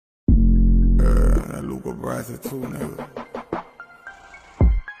that Luca Brasi too, nigga.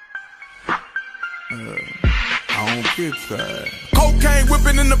 I don't get tired. Cocaine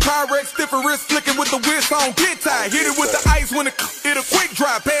whipping in the Pyrex, stiffin' wrist flicking with the whisk, I don't get tired. Hit it with the ice when it a quick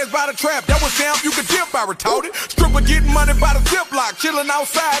dry. Pass by the trap, that was damn you could dip, I retorted. Stripper getting money by the ziplock, chillin'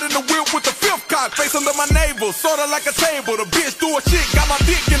 outside in the whip with the fifth cock. Face under my navel, sorta like a table. The bitch do a shit, got my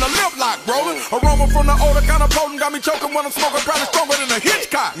dick in a lip lock, rollin'. Aroma from the odor kinda potent, got me choking when I'm smoking, probably stronger than a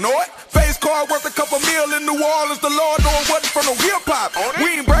Hitchcock. Know it? Face card worth a couple mil in New Orleans, the Lord knowing wasn't from no hip hop.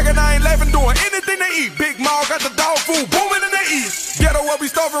 We ain't bragging, I ain't laughing, doing anything to eat. Big Mall got the dog food booming in the east. Ghetto where we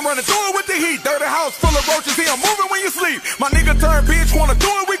starving, running through it with the heat. Dirty house full of roaches, he moving when you sleep. My nigga turn bitch, wanna do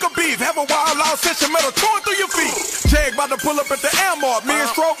it, we could beef. Have a wild loud session, metal torn through your feet. Jag about to pull up at the Airmark. Me and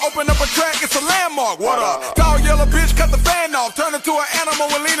Stroke open up a track, it's a landmark. What up? Tall yellow bitch, cut the fan off. Turn into an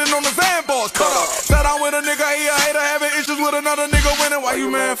animal and leaning on the sandbars. Cut up. Sat down with a nigga, he a hater, having issues with another nigga winning. Why you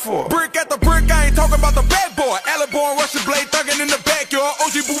mad for? Brick at the brick, I ain't talking about the bad boy. Alabama Russian blade thugging in the backyard.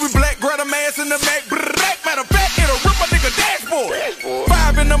 OG booby black, Greta Mass in the Mac. Matter of fact, it'll rip a nigga dashboard.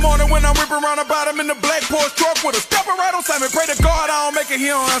 5 in the morning when I'm ripping around about him in the black Porsche truck with a stepper right on Simon. Pray to God I don't make it, he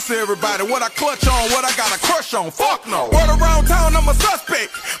don't answer everybody. What I clutch on, what I got a crush on, fuck no. Word around town, I'm a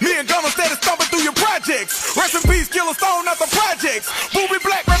suspect. Me and Gunna steady stomping through your projects. Rest in peace, Killer Stone out the projects. Booby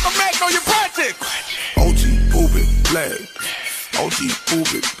black, rep the Mac on your project. OG booby black. OG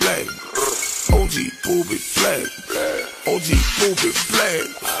booby black. OG booby black. OG booby black.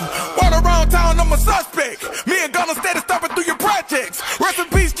 Word around town, I'm a suspect. Me and Gunna steady stomping through your projects. Rest in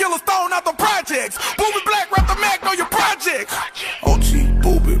peace, Killer Stone out the projects. Booby black, rep the Mac on your projects. OG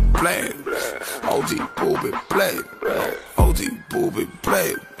booby black. OG booby black. OG booby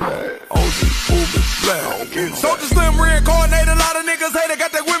black. OG booby black. Soldier Slim reincarnated, a lot of niggas hate it.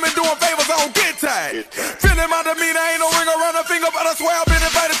 Got that women doing favors, I don't get tired. Feeling my demeanor, ain't no ring around her finger, but I swear I've been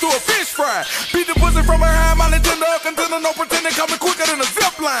invited to a fish fry. Beat the pussy from behind, my Nintendo, contender, no pretending, coming quicker than a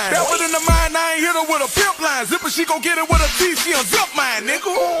zip line. That in the mind, I ain't hit her with a pimp line. Zipper, she gon' get it with a TC on zip mine, nigga.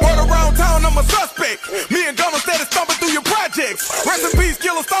 Word around town, I'm a suspect. Me and Gunna steady stomping through your projects. Rest in peace,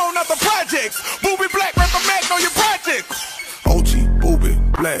 Killer Stone out the projects. Booby black, rep the Mac on your projects. OG booby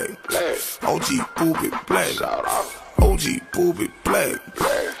black. OG booby black. OG booby black.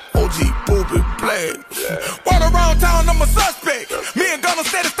 OG booby black. Word around town, I'm a suspect. Me and Gunna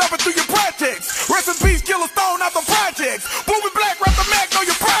steady stomping through your projects. Rest in peace, Killer Stone out the projects. Booby black, rep the Mac on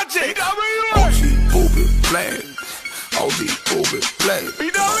your project. OG booby black. OG booby black.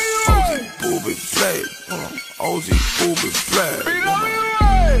 OG booby black. OG booby black.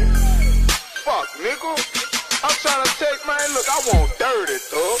 Fuck, nigga. I'm trying to take, man, look, I want dirty,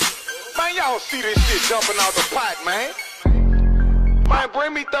 dog. Man, y'all see this shit jumping out the pot, man. Man,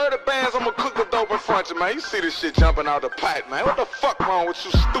 bring me 30 bands, I'ma cook the dope in front of you, man. You see this shit jumping out the pot, man. What the fuck wrong with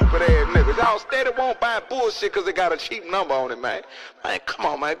you stupid ass niggas? Y'all steady won't buy bullshit cause they got a cheap number on it, man. Man, come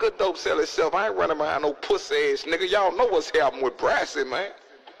on, man. Good dope sell itself. I ain't running around no pussy ass nigga. Y'all know what's happening with Brasi, man.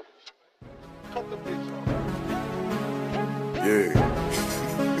 Cut the bitch off. Yeah.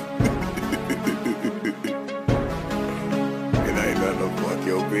 Fuck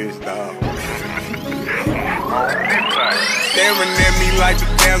your bitch, dog. Staring at me like the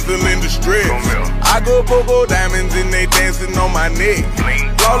damsel in distress. I go Bogo diamonds and they dancing on my neck.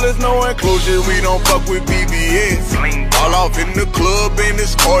 Flawless, no enclosure, we don't fuck with BBS. All off in the club and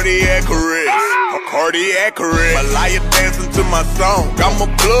it's cardiac arrest. Cardiac arrest. Malaya dancing to my song. I'm a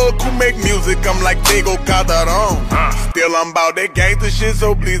plug who make music, I'm like Tego Calderon. Still I'm about that gangster shit,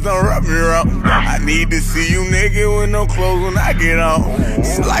 so please don't rub me wrong. I need to see you naked with no clothes when I get on.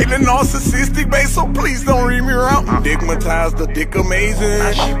 Slightly narcissistic, babe, so please don't read me wrong. Digmatized the dick amazing.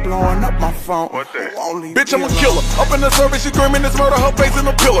 Now she blowing up my phone. Bitch, I'm a killer. Up in the service, she screaming this murder, her face in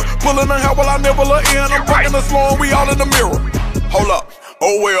the pillar. Pulling her hair while I nibble her in. I'm fucking her slow and we all in the mirror. Hold up.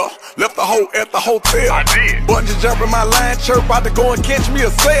 Oh well, left the hoe at the hotel. I did. Bungee jumping my line, chirp out to go and catch me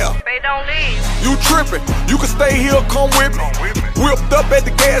a sale. They don't leave. You tripping? You can stay here, come with me. Whipped up at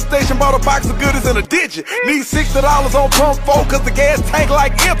the gas station, bought a box of goodies and a digit. Need $60 on pump 4 cause the gas tank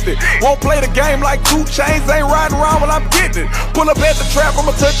like empty. Won't play the game like 2 Chainz, ain't riding around when I'm getting it. Pull up at the trap,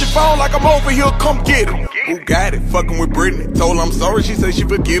 I'ma touch your phone like I'm over here, come get it. Who got it? Fucking with Brittany. Told her I'm sorry, she said she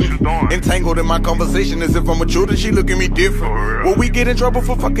forgive me. Entangled in my conversation as if I'm a children, she look at me different. Will we get in trouble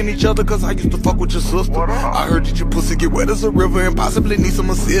for fucking each other cause I used to fuck with your sister? I heard that your pussy get wet as a river and possibly need some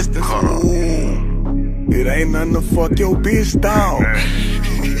assistance. Ooh. It ain't nothing to fuck your bitch, dog.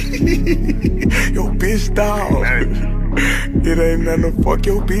 Your bitch, dog. It ain't nothing to fuck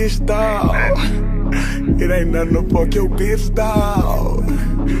your bitch, dog. It ain't nothing to fuck your bitch, dog.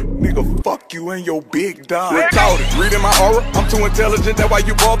 Nigga, fuck you and your big dog. Retarded, reading my aura, I'm too intelligent, that's why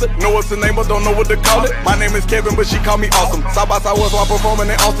you bothered. Know what's the name but don't know what to call it. My name is Kevin but she call me awesome. Side by side was while performing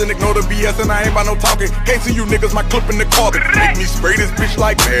in Austin. Ignore the BS and I ain't by no talking. Can't see you niggas, my clip in the carbon. Make me spray this bitch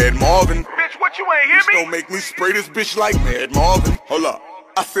like Mad Marvin. Bitch, what you ain't hear me? Don't make me spray this bitch like Mad Marvin. Hold up,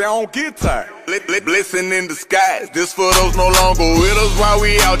 I say I don't get tired. Blessing in disguise. This for those no longer with us while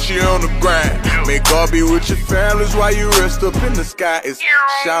we out here on the grind. May God be with your families while you rest up in the sky. It's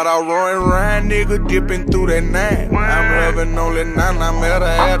shout out Roy and Ryan, nigga dipping through that 9. I'm having only 9, I met her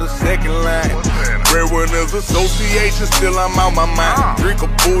at a second line. Breadwinners Association, still I'm out my mind. Drink a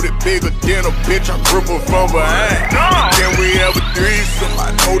booty bigger than a bitch, I grip her from behind. Can we have a threesome?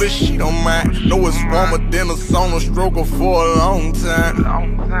 I know that she don't mind. Know it's warmer than a sauna stroker for a long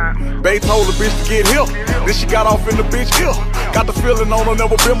time. Bae told the bitch to get here, then she got off in the bitch hill. Got the feeling on her,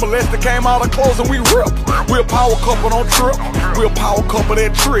 never been molested. Came out of clothes and we ripped. We'll power couple on trip, we'll power couple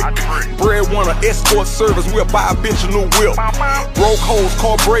that trick. Breadwinner escort service, we'll buy a bitch a new whip. Broke hoes,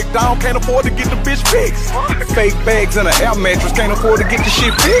 car breakdown, can't afford to get the bitch fixed. Fake bags and an air mattress, can't afford to get the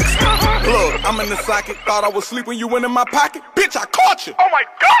shit fixed. Look, I'm in the socket, thought I was sleeping, you went in my pocket. Bitch, I caught you. Oh my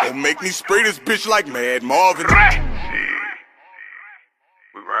God! Don't make me spray this bitch like Mad Marvin.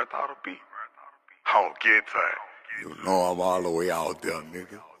 We right out of beat. I don't get tired. You know I'm all the way out there,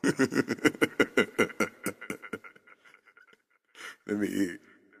 nigga. Let me eat.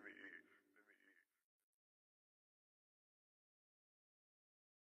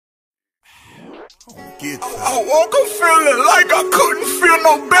 I woke up feeling like I couldn't feel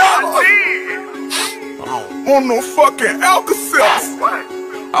no better. I don't want no fucking Alka-Seltzer.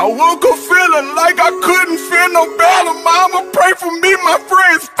 I woke up feeling like I couldn't feel no better. Mama, pray for me, my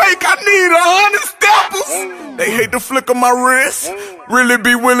friends fake. I need 100 steppers. They hate the flick of my wrist. Really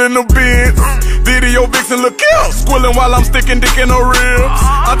be willing to bend. Video vixen look ill, squilling while I'm sticking dick in her ribs.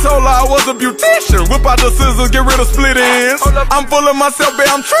 I told her I was a beautician. Whip out the scissors, get rid of split ends. I'm full of myself, babe,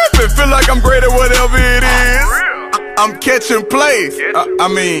 I'm tripping. Feel like I'm great at whatever it is. I'm catching plays. I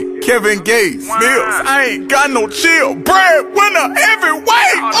mean, Kevin Gates, Mills. I ain't got no chill. Breadwinner every way.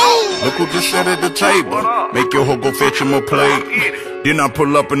 Ooh. Look who just sat at the table. Make your hoe go fetch him a plate. Then I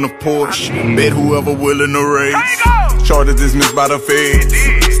pull up in the Porsche. Bet whoever willing to race. Charges dismissed by the feds.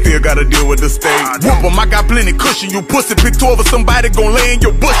 Still gotta deal with the state. Whoop 'em, I got plenty cushion. You pussy pick 12 of somebody gon' lay in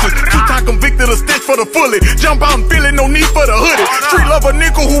your bushes. 2-time convicted of stitch for the fully. Jump out and feel it, no need for the hoodie. Street lover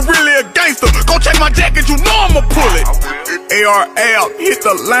nigga who really a gangster. Go check my jacket, you know I'ma pull it. ARL, hit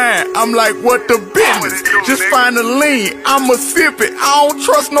the line. I'm like, what the business? Just find the lean, I'ma sip it. I don't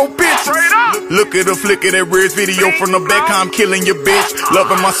trust no bitches. Look at the flick of that Reds video from the back. I'm killing your bitch.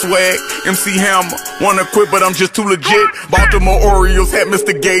 Loving my swag. MC Hammer. Wanna quit, but I'm just too legit. Baltimore Orioles had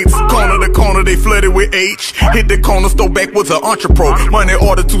Mr. Gates. Corner to corner, they flooded with H. Hit the corner store backwards, an entrepot. Money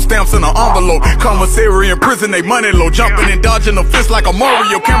order, 2 stamps in an envelope. Commissary in prison, they money low. Jumping and dodging the fist like a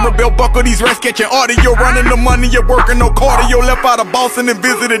Mario. Camera belt buckle, these rats catching audio. Running the money, you're working no cardio. Left out of Boston and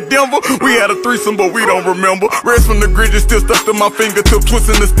visited Denver. We had a threesome, but we don't remember. Rest from the grid is still stuck to my fingertip.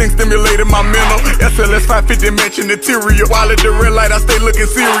 Twisting the stink stimulated my mental. SLS 550 matching interior. While at the red light, I stay looking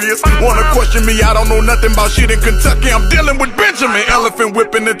serious. Wanna question me, I don't know nothing about shit in Kentucky. I'm dealing with Benjamin. Elephant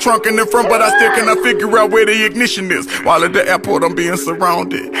whipping the trunk in the front, but I still cannot figure out where the ignition is. While at the airport, I'm being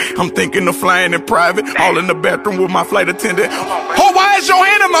surrounded. I'm thinking of flying in private. All in the bathroom with my flight attendant. Oh, why is your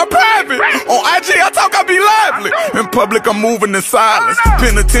hand in my private? On IG, I talk, I be lively. In public, I'm moving in silence.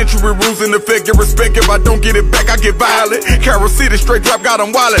 Penitentiary rules in effect, get respect. If I don't get it back, I get violent. Carol City, straight drop, got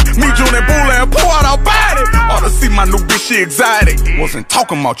them wallet. Me, June, and Bula, and pour out our body. Ought to see my new bitch, she exotic. Wasn't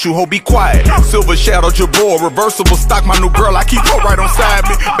talking about you, ho, be quiet. Silver shadow, Jabor, reversible stock, my new girl, I keep her right on side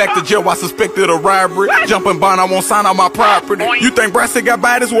me. Back to jail, I suspected a robbery. Jumping bond, I won't sign on my property. You think Brassy got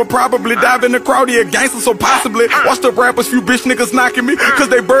bodies? Will probably dive in the crowd, he a gangster, so possibly. Watch the rappers, few bitch niggas knocking me. Cause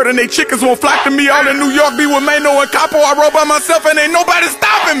they bird and they chickens won't flock to me. All in New York be with Mano and Capo. I roll by myself and ain't nobody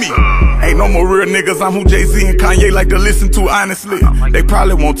stopping me. Ain't no more real niggas, I'm who Jay-Z and Kanye like to listen to, honestly. They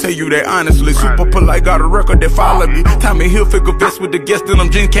probably won't tell you that honestly. Super polite, got a record that follow me. Tommy Hilfiger vest with the guest in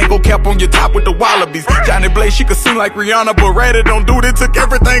them jeans. Can't go cap on your top with the wallabies. Johnny Blaze, she could sing like Rihanna, but rather don't do it, took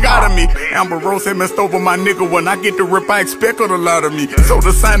everything out of me. Amber Rose had messed over my nigga. When I get the rip, I expect her to lie to me. So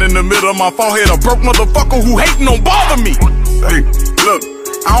the sign in the middle of my forehead, a broke motherfucker who hating don't bother me. Hey, look,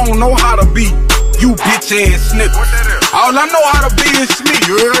 I don't know how to be you bitch ass nigga. All I know how to be is me,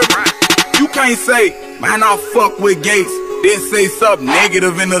 you heard me? You can't say, man, I fuck with Gates, then say something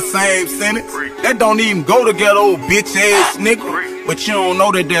negative in the same sentence. That don't even go together, old bitch ass nigga. But you don't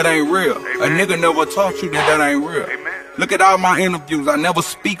know that that ain't real. A nigga never taught you that that ain't real. Look at all my interviews, I never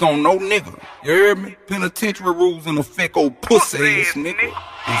speak on no nigga. You heard me? Penitentiary rules in effect, old pussy ass nigga.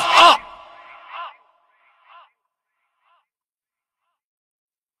 It's up.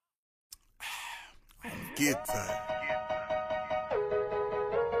 get time.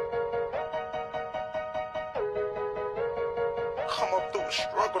 Come up through the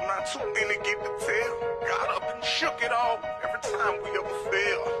struggle, not too many get to tell. Got up and shook it off every time we ever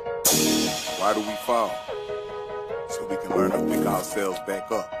fail. Why do we fall? So we can learn to pick ourselves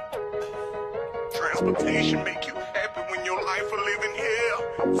back up. Transportation make you happy when your life a living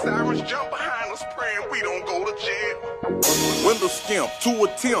hell. Sirens jump behind us praying we don't go to jail. Window skimp, 2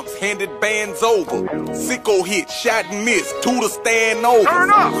 attempts, handed bands over. Sicko hit, shot and missed, 2 to stand over. Turn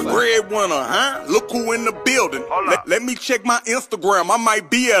up. Breadwinner, huh? Look who in the building. Let me check my Instagram, I might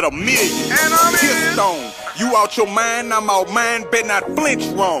be at 1 million. And I'm in. Stone. You out your mind, I'm out mine, bet not flinch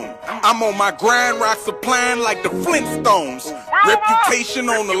wrong. I'm on my grind, rock supplying like the Flintstones. Reputation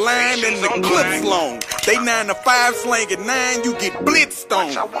on the line and the clips long. They 9 to 5 slanging 9, you get blitzed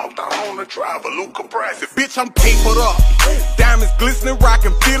on. I walked out on the driver, Luca Brasi. Bitch, I'm papered up. Diamonds glistening,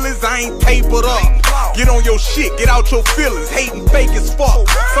 rockin' feelings, I ain't tapered up. Get on your shit, get out your feelings, hating fake as fuck.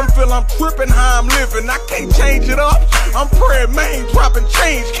 Some feel I'm tripping how I'm living, I can't change it up. I'm praying, man, dropping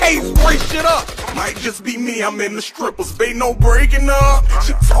change, case, break shit up. Might just be me, I'm in the strippers, they no breaking up.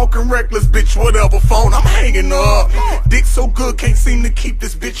 She talking reckless, bitch, whatever phone I'm hanging up. Dick so good, can't seem to keep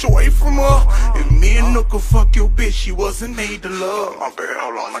this bitch away from her. If me and Nook could fuck your bitch, she wasn't made to love. My bad,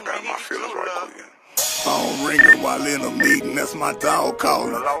 hold on, I got my feelings right quick. Phone ringing while in a meeting, that's my dog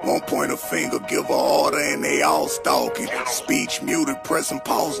calling. Won't point a finger, give a order, and they all stalking. Speech muted, pressing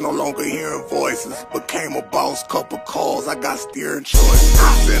pause, no longer hearing voices. Became a boss, couple calls, I got steering choices.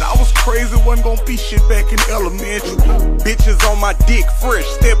 Said I was crazy, wasn't gon' be shit back in elementary. Bitches on my dick, fresh,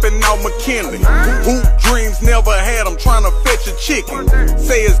 stepping out McKinley. Hoop dreams never had, I'm trying to fetch a chicken.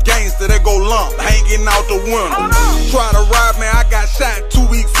 Say it's gangster, they go lump, hanging out the window. Try to rob me, I got shot, 2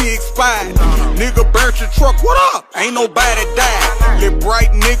 weeks he expired. Nigga burnt your truck, what up? Ain't nobody died. Lil'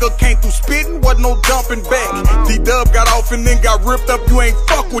 bright nigga came through spittin', wasn't no dumping back. D-Dub got off and then got ripped up, you ain't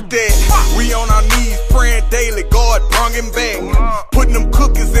fuck with that. We on our knees praying daily, God brung him back. Putting them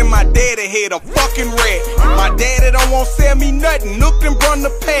cookies in my daddy head, a fucking rat. My daddy don't want sell me nothing, Nook and run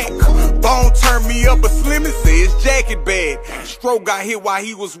the pack. Bone turned me up a slim and say his jacket bad. Stroke got hit while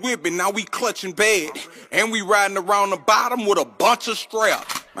he was whipping, now we clutching bad. And we riding around the bottom with a bunch of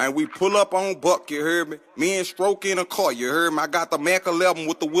straps. Man, we pull up on Buck, you heard me? Me and Stroke in a car, you heard me? I got the Mac 11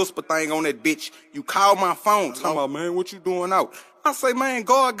 with the whisper thing on that bitch. You call my phone, talking about, man, what you doing out? I say, man,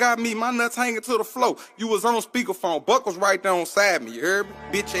 God got me, my nuts hanging to the floor. You was on speakerphone, Buck was right there on side me, you heard me?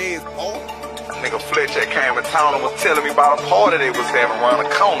 Bitch ass boy. Nigga Fletcher came in town and was telling me about a party they was having around the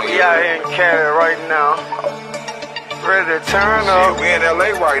corner. We out here in Cali right now. Ready to turn up. We in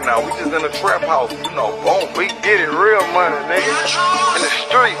LA right now. We just in the trap house. You know, boom. We get it real money, nigga. In the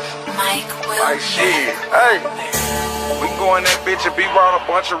streets. Like shit. Hey. We can go in that bitch and be around a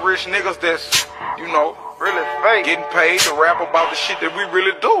bunch of rich niggas that's, you know, really fake. Getting paid to rap about the shit that we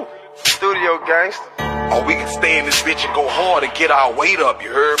really do. Studio gangster. Or we can stay in this bitch and go hard and get our weight up, you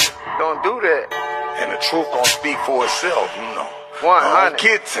heard me? Don't do that. And the truth gon' speak for itself, you know. 100.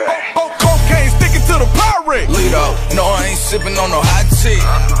 Kid time. Cocaine sticking to the pirate. Lito, no, I ain't sipping on no hot tea.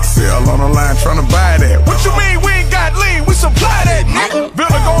 Sell on the line trying to buy that. What you mean we ain't got lean? We supply that, nigga.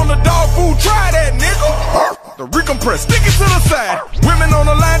 Villa go on the dog food, try that, nigga. The recompress, stick it to the side. Women on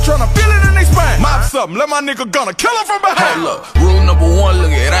the line trying to feel it in their spine. Mop something, let my nigga gunna kill him from behind. Hold up, rule number 1,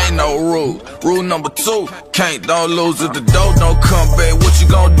 look, it ain't no rule. Rule number 2, don't lose if the dough don't come back. What you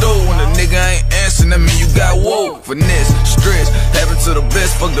gon' do when the nigga ain't answering? That mean you got woo. Finesse, stretch, happen to the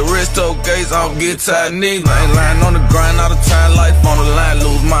best, fuck the rest, okay, so I don't get tired, nigga. I ain't lying on the grind all the time, life on the line,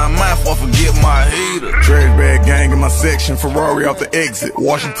 lose my mind before I forget my heater. Trash bag gang in my section, Ferrari off the exit,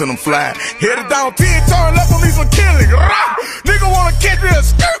 Washington I'm fly. Headed down 10, turn left on me some killing. Nigga wanna catch me a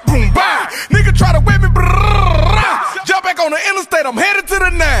skirt, boom, bye. Nigga try to whip me, jump back on the interstate, I'm headed to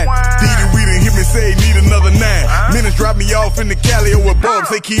the 9. Didi, we didn't hear me say need another 9. Minutes drop me off in the Cali with bubs.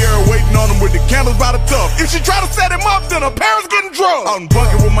 Say Kiera waiting on him with the candles by the tub. If she try to set him up, then her parents getting drugged. Out in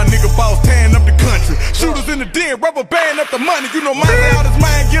bucket with my nigga boss, tearing up the country. Shooters in the den, rubber band up the money. You know, mine out his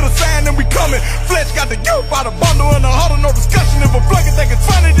mind, get a sign, then we coming. Fletch got the youth by the bundle in the huddle, no discussion. If a flunky think it's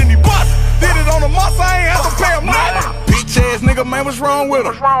funny, then he bust. Did it on the muscle, I ain't have to pay him nothing. Bitch ass nigga, man, what's wrong with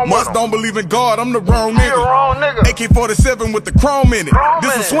him? Must don't believe in God, I'm the wrong nigga. Wrong nigga. AK-47 with the chrome in it.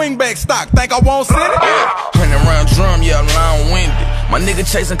 This is swingback stock, think I won't send it? Running around drum, yeah, I'm long-winded. My nigga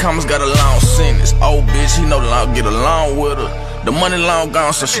chasing commas got a long sentence. Old bitch, he know that I'll get along with her. The money long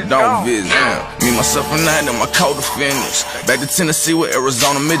gone, so she don't visit. Me, myself, and I, and my co-defendants. Back to Tennessee with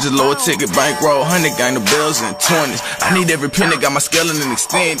Arizona midgets. Lower ticket, bankroll, 100, gang the bills and 20s. I need every penny, got my skeleton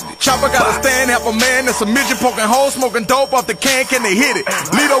extended. Chopper got a stand, half a man that's a midget poking holes, smoking dope off the can they hit it?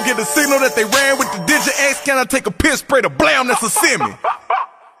 Lido get the signal that they ran with the Digit X. Can I take a piss spray to blam? That's a semi.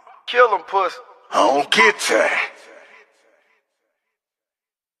 Kill him, puss. I don't get that.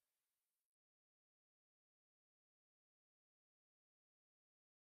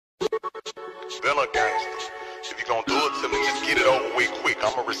 Been a gangster. If you gon' do it to me, just get it over with quick.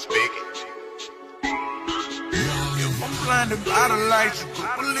 I'ma respect it. If I'm blinded by the lights, you could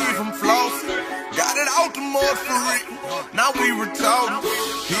believe I'm flossing. Got it out the mud for real. Now we retarded.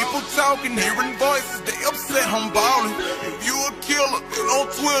 People talking, hearing voices, they upset I'm ballin'. If you a killer, then on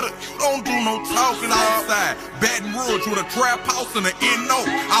Twitter, you don't do no talking outside. Baton Rouge with a trap house and an N.O.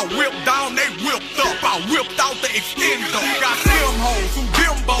 I whipped down, they whipped up. I whipped out the extendo. Got them hoes who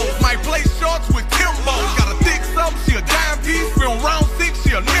bimbos might play shorts with Timbos. Got a thick sub, she a dime piece. We on round 6,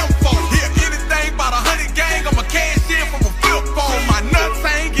 she a nympho. Hear anything about 100 gang, I'm a cash in from a flip phone. My nuts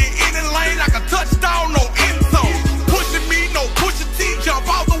ain't get in the lane like a touchdown, no end zone. Pushing me, no Pusha T, jump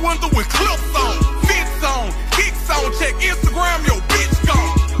out the window with clips on. Fits on, kicks on, check Instagram, your bitch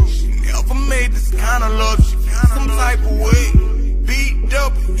gone. She never made this kind of love, she feel some type of way.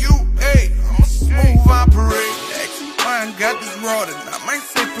 BWA, I'm a smooth operator. Asking why I got this raw, and I might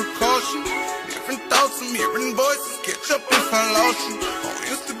say precaution. Different thoughts and hearing voices, catch up if I lost you. On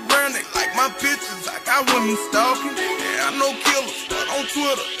Instagram, they like my pictures, I got women stalking. Yeah, I know killers, but on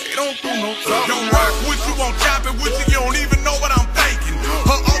Twitter, they don't do no talking. Don't rock with you, won't chop it with you, you don't even know what I'm thinking.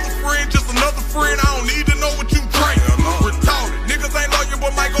 Her other friend, just another friend, I don't need to know what you drinking. Retarded, niggas ain't loyal,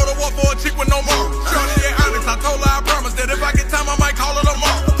 but might go to war for a chick with no morals. Shorty ain't honest, I told her I promise that if I get time, I might call her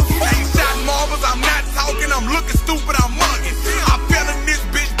tomorrow. Ain't shotting marbles, I'm not talking, I'm looking stupid, I'm mugging. I fell in this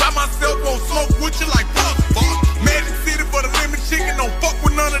bitch by myself, won't smoke with you like fuck. Magic City for the lemon chicken, don't fuck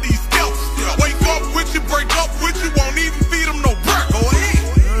with none of these scalps. Wake up with you, break up with you, won't even feed them no break. Go ahead.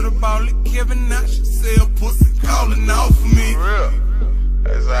 Heard about it, Kevin, now she sell pussy, calling out for me. For real.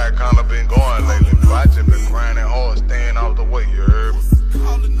 That's how it kinda been going lately. I just been grinding hard, staying out the way, you heard me?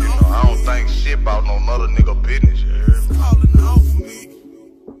 You know, I don't think shit about no other nigga business, you heard me? Calling out for me.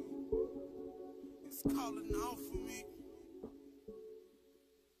 It's calling out for me.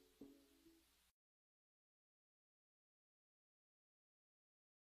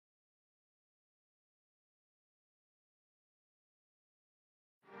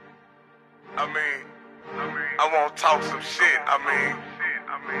 I won't talk some shit.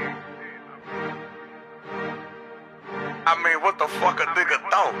 What the fuck a nigga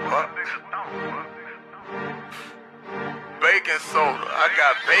thought, huh? Baking soda, I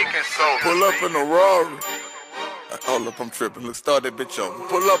got baking soda. Pull up in a Rari. Hold up, I'm tripping. Let's start that bitch over.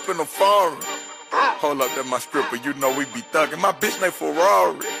 Pull up in a foreign. Hold up, that my stripper. You know we be thuggin'. My bitch named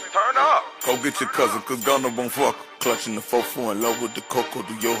Ferrari. Turn up. Go get your cousin, cause Gunner won't fuck her. Clutching the 4-4 in love with the cocoa.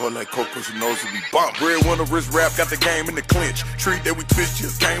 Do your hoe like cocoa, she knows we bump. Breadwinner, wrist wrap, got the game in the clinch. Treat that we twist,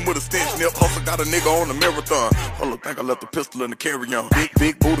 just came with a stench. Nip hustle, got a nigga on the marathon. Hold up, think I left the pistol in the carry-on.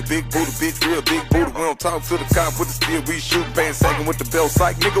 Big booty, bitch, real big booty. We don't talk to the cop with the steel. We shoot, pants sagging with the belt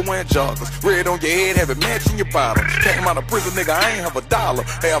psych. Nigga wearing joggers. Red on your head, have it matching your bottom. Came out of prison, nigga, I ain't have a dollar.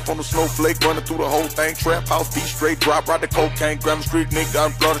 Half on the snowflake, running through the whole thing. Trap house, beat straight, drop right the cocaine. Grab the street, nigga,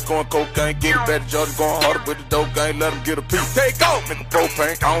 got blood, going cocaine. Get it back to Jordan, going harder with the dope gang. Let him get a piece. Take off, nigga,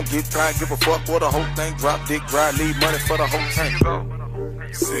 propane. I don't get tired, give a fuck for the whole thing. Drop dick, dry, need money for the whole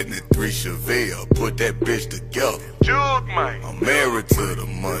tank. Sitting at 3 Chevelle, put that bitch together. Jug, man. I'm married to the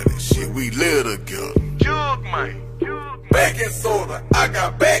money, shit, we live together. Jug, man. Baking soda, I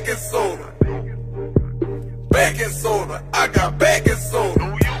got baking soda. Baking soda, I got baking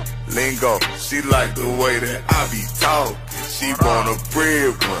soda. Lingo, she like the way that I be talking. She want a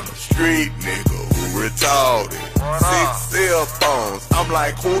breadwinner, street nigga who retarded. 6 cell phones, I'm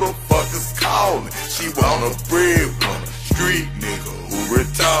like, who the fuck is calling? She want a breadwinner, street nigga who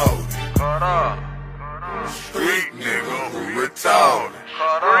retarded. Street nigga who retarded.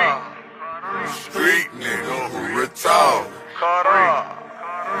 Street nigga who retarded.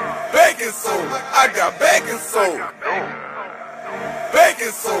 Baking soda, I got baking soda.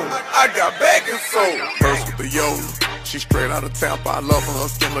 Baking soda, I got baking soda. First with the Yola, she straight out of Tampa, I love her, her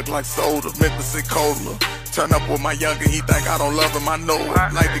skin look like soda. Memphis and Cola, turn up with my youngin', he think I don't love him, I know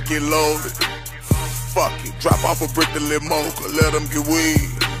it. Like to get loaded, fuck it, drop off a brick to Lil Mocha, let him get weed.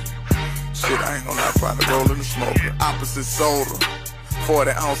 Shit, I ain't gonna lie, try to roll in the smoker. Opposite soda,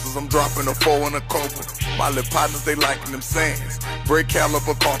 40 ounces, I'm dropping a 4 in a Cobra. My little partners, they liking them sands. Break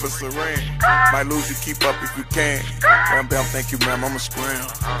caliber, carpet syringe. Might lose you, keep up if you can. Bam, bam, thank you, ma'am, I'm a scram.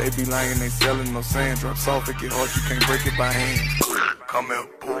 They be lying, they selling no sand. Drop soft, it get hard, you can't break it by hand. Come here,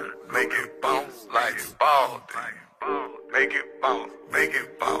 boo, make it bounce like Spalding. Make it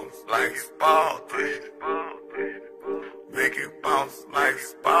bounce like Spalding. Make it bounce like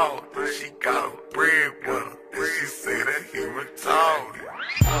Spalding. She got a breadwinner, and she say that he retarded.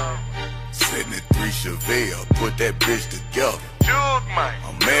 73 Chevelle, put that bitch together. Jug, man.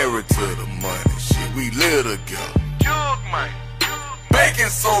 I'm married to the money, shit, we live together. Jug, man. Baking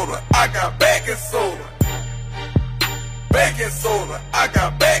soda, I got baking soda. Baking soda, I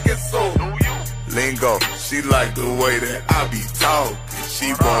got baking soda. Lingo, she like the way that I be talking.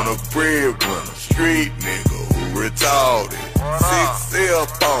 She want a breadwinner, street nigga who retarded. 6 cell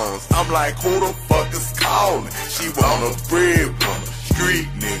phones, I'm like, who the fuck is calling? She want a breadwinner, street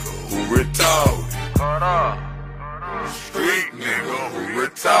nigga who retarded. Street nigga who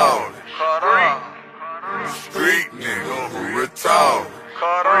retarded. Street nigga who retarded.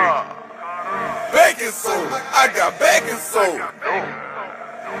 Baking soda, I got baking soda.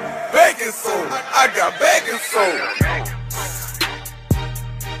 Baking soda, I got baking soda.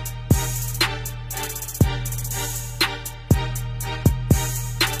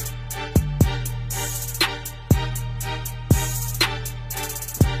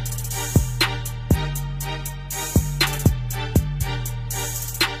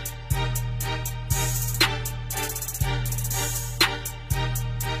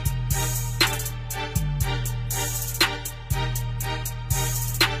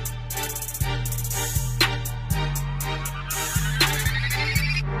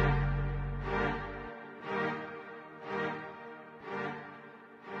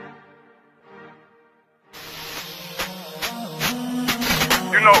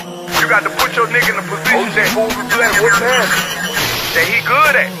 You know, you got to put your nigga in a position that he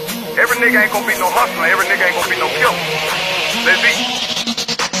good at. Every nigga ain't gonna be no hustler. Every nigga ain't gonna be no killer. Let's see.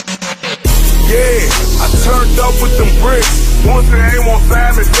 Yeah, I turned up with them bricks. Once they ain't want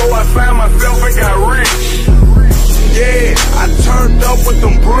sign me, so I signed myself and got rich. Yeah, I turned up with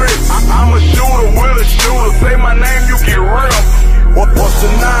them bricks. I'm a shooter, will a shooter. Say my name, you get real. What's the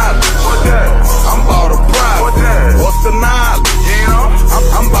knowledge? What's that? I'm about a prize. What's that? What's the knowledge? You know?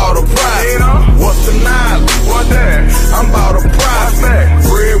 I'm about a prize. You know? What's the knowledge? What's that? I'm about a prize. What's that?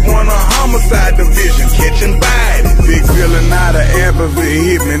 Breadwinner, homicide division, kitchen bite. Big feeling out of Abbeville,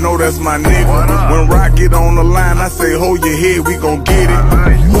 hit me, know that's my nigga. When Rock get on the line, I say hold your head, we gon' get it.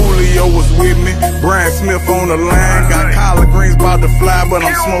 Julio was with me, Brian Smith on the line. Got collard greens about to fly, but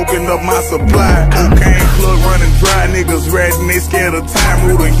I'm smoking up my supply. Cocaine plug running dry, niggas ratting, they scared of time.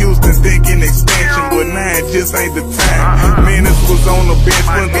 Rule to Houston thinking expansion, but now it just ain't the time. Menace was on the bench,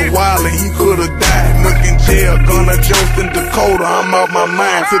 went the wild and he could've died. Look in jail, Gunna Jost in Dakota, I'm out my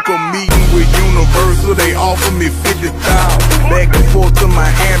mind. Took a meeting with Universal, they offered me 50,000. Back and forth to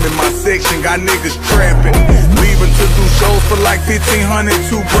Miami, my section got niggas trapping. Leaving to do shows for like 1,500,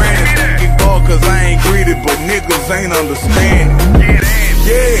 2 grand. Thank God, cause I ain't greedy, but niggas ain't understanding.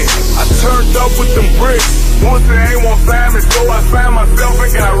 Yeah, I turned up with them bricks. Once they ain't want sign me, so I signed myself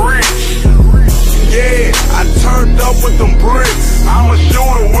and got rich. Yeah, I turned up with them bricks. I'm a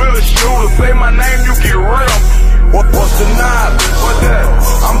shooter, will a shooter. Say my name, you get real. What's the knowledge? What's that?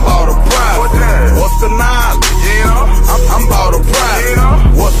 I'm about a prize. What's that? What's the knowledge? You know? I'm about a prize. You know?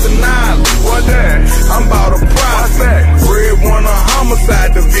 What's the knowledge? What's that? I'm about a prize. What's that? Breadwinner,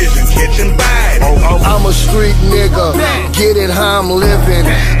 homicide division, kitchen bite. I'm a street nigga, get it how I'm living.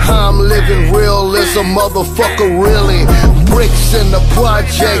 How I'm living real is a motherfucker really. Bricks in the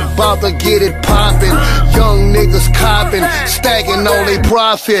project, bout to get it poppin'. Young niggas copping, stacking on they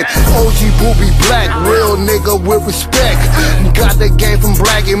profit. OG Booby Black, real nigga with respect. Got the game from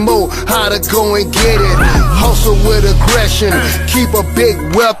Black and Mo, how to go and get it. Hustle with aggression, keep a big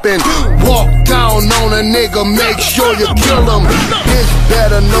weapon. Walk down on a nigga, make sure you kill him. Bitch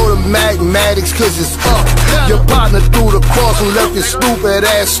better know the mathematics cause it's up. Your partner threw the cross and left your stupid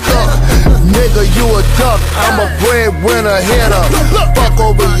ass stuck. Nigga, you a duck, I'm a breadwinner hitter. Fuck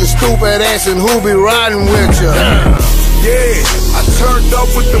over your stupid ass and who be riding with you. Yeah, I turned up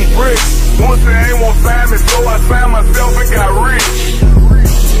with them bricks. Once they ain't want sign me, so I signed myself and got rich.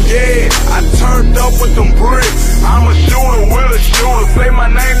 Yeah, I turned up with them bricks. I'm a shooter, will a shooter. Say my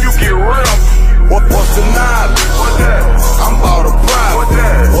name, you get real. What's the knowledge? What's that? I'm about a prize. What's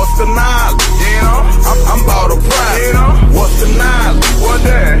that? What's the knowledge? You know? I'm about a prize. You know? What's the knowledge? What's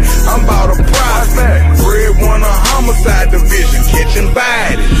that? I'm about a prize. What's that? Breadwinner, homicide division, kitchen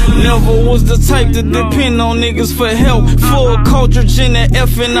bite. never was the type to depend on niggas for help. Full cartridge in the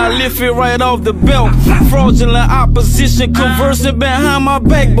F and I lift it right off the belt. Fraudulent opposition conversing behind my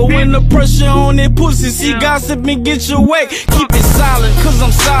back, but when the pressure on that pussy, see gossip and get your whack. Keep it silent, cause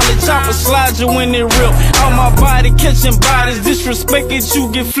I'm solid. Chopper slide you when it rip. Out my body, catching bodies, disrespect it,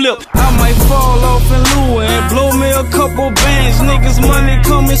 you get flipped. I might fall off in Lua and blow me a couple bands. Niggas money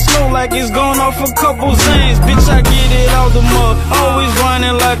coming slow like it's gone off a couple zans. Bitch, I get it out the mud, always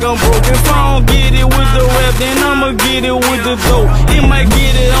grinding like I'm broke. If I don't get it with the rap, then I'ma get it with the dope. It might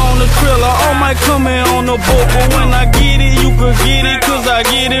get it on the trailer, or might come in on the boat. But when I get it, you could get it, cause I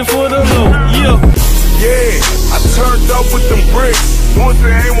get it for the low. Yeah, I turned up with them bricks. Once they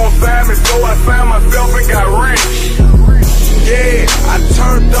ain't won't find me, so I found myself and got rich. Yeah, I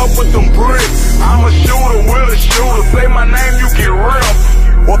turned up with them bricks. I'm a shooter, will a shooter. Say my name, you get real.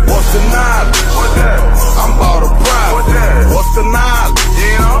 What's the knowledge? What's that? I'm about a prize. What's that? What's the knowledge?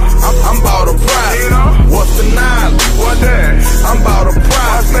 Yeah, I'm about a prize. Yeah. What's the knowledge? What's that? I'm about a prize.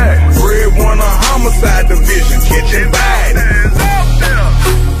 What's that? Breadwinner homicide division, kitchen bag.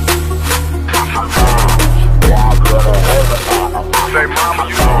 Say, mama,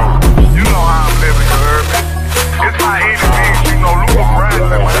 you know how I'm living, you heard me? It's my 80 things, you know, Luca Bryan,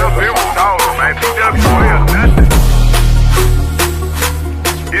 man, whatever it was all, man. TWL, nothing.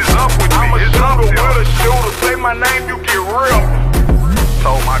 It's up with me, it's up with a shooter. Say my name, you get real.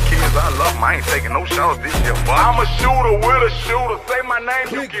 Told my kids I love them, I ain't taking no shots this year, but I'm a shooter with a shooter. Say my name,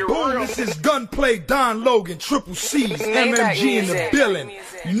 you get real. This is Gunplay, Don Logan, Triple C's, MMG in the building.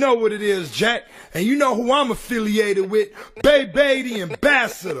 You know what it is, Jack. And you know who I'm affiliated with, Bay the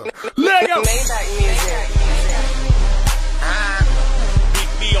ambassador. Let go. Beat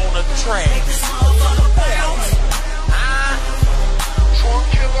me on the track.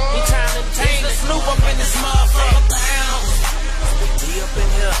 He trying to take the Snoop up in this motherfucker. Me up in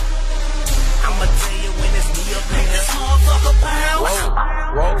here. I'ma tell you when it's me up in this motherfucker pounds.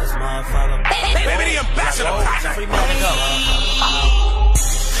 Whoa, this motherfucker. Baby the ambassador.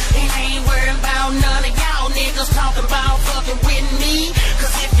 Ain't worried about none of y'all niggas talking about fucking with me.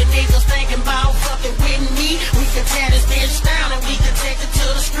 Cause if you niggas thinking about fucking with me, we can tear this bitch down and we can take it to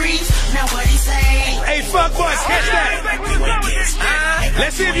the streets. Now what he say? Hey, fuck boys, catch that.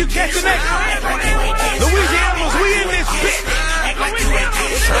 Let's see if you catch the next one. Louisiana's, we in this bitch.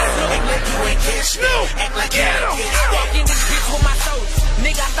 Snoop, get him. Walk in this bitch with my soldiers.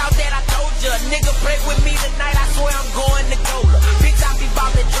 Nigga, I thought that I told ya. Nigga, play with me tonight, I swear I'm going to Gola. Bitch, I be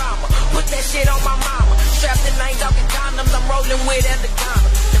ballin' drama. Put that shit on my mama. Strapped in ain't talking condoms, I'm rolling with anaconda.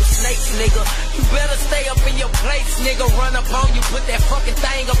 Them snakes, nigga. You better stay up in your place, nigga. Run up on you, put that fucking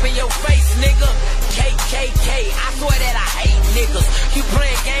thing up in your face, nigga. KKK, I swear that I hate niggas. You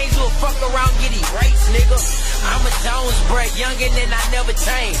playing games, you'll fuck around, get erased, nigga. I'm a Jones break, youngin' and I never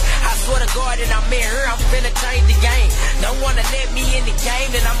change. I swear to God that I'm in here, I'm finna change the game. Don't wanna let me in the game,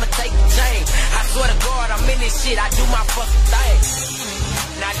 then I'ma take the chain. I swear to God, I'm in this shit, I do my fucking thing.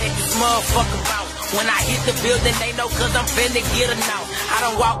 Now that this motherfucker bounce. When I hit the building, they know cause I'm finna get a now. I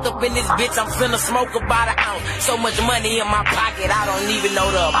done walked up in this bitch, I'm finna smoke about an ounce. So much money in my pocket, I don't even know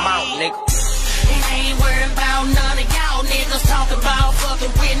the amount, nigga. Ain't worried about none of y'all niggas talking about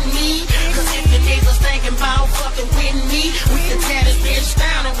fucking with me. Cause if you niggas thinking about fucking with me, we can tear this bitch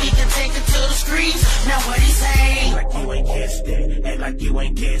down and we can take it to the streets. Now what he say? Act like you ain't catch that. Act like you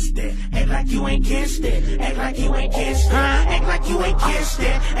ain't catch that. Act like you ain't catch that. Act like you ain't catch that. Act like you ain't catch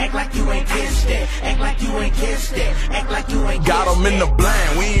that. Act like you ain't catch that. Act like you ain't catch that. Act like you ain't catch that. Got 'em in the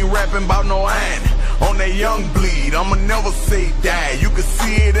blind, we ain't rapping about no iron. On that young bleed, I'ma never say die. You can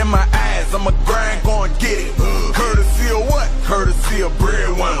see it in my eyes, I'ma grind, go and get it. Courtesy of what? Courtesy of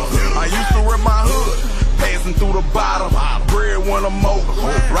breadwinner. I used to rip my hood, passing through the bottom. Breadwinner motor,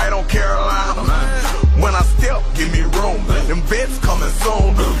 right on Carolina. When I step, give me room. Them vets coming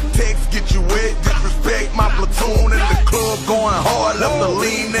soon. Text get you wet, disrespect my platoon. In the club going hard, left the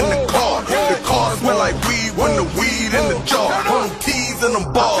lean in the car. The car smell like weed when the weed in the jar. Put them keys in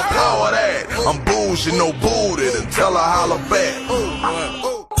them balls, power that. I'm bullshit, no booted until I holler back.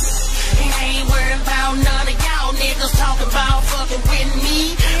 Ain't worried about none of y'all niggas talking about fucking with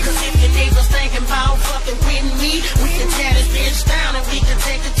me. Cause if you niggas thinking about fucking with me, we can tear this bitch down and we can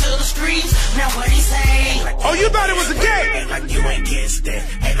take it to the streets. Now what he say? Oh, you thought it was a game? Act like you ain't catch that.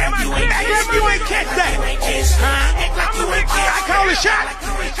 Act like you ain't catch that. Act like you ain't catch that. Act like you ain't catch that. I call it shot.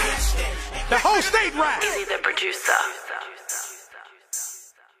 The whole state ride. Easy the producer.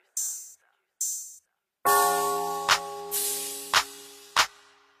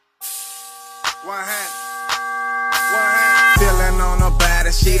 One hand. Feeling on her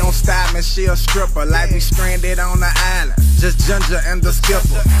body, she don't stop me, she a stripper. Like we stranded on the island. just Ginger and the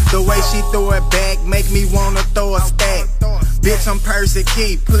skipper. The way she throw it back make me wanna throw a stack. Bitch, I'm Percy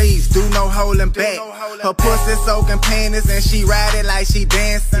Key, please do no holding back. Her pussy soaking panties and she ride it like she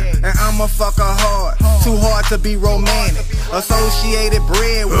dancing. And I'ma fuck her hard, too hard to be romantic. Associated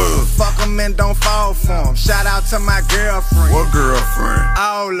breadwinners, fuck them and don't fall for them. Shout out to my girlfriend. What girlfriend?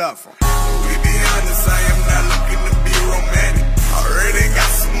 All of them. We be honest, I am not looking to be romantic. Already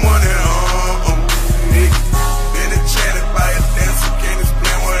got some money on me. Been enchanted by a dancer, can't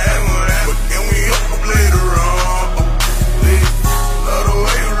explain what happened. But can we hook up later on? Love the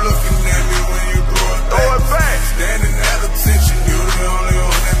way you looking at me when you throw it back. Standing at attention, you the only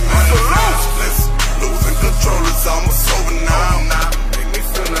one that matters. Losing control is almost over now. Make me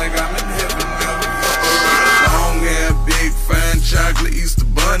feel like I'm in heaven. Long hair, big fine chocolate Easter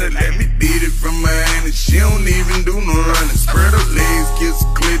bunny. Let me beat it from my hand and she don't even do no running. Spread her legs, kiss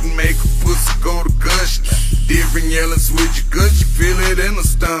her clit and make her pussy go to gushing. Different yelling switch your gut, you feel it in her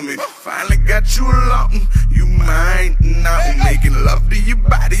stomach. Finally got you alone, you mine now. Making love to your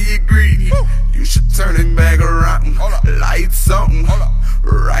body, agree. You should turn it back around. Light something,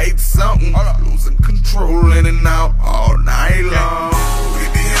 write something. Losing control in and out all night long. We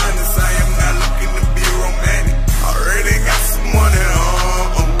be honest, I am not looking to be romantic. Already got some money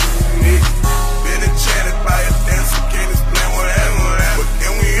on me. Been enchanted by a dancer, can't explain what happened. But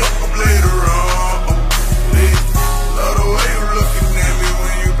can we hook up later on? Love the way you looking at me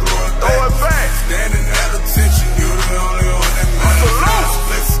when you throw it back. Standing at attention, you the only one that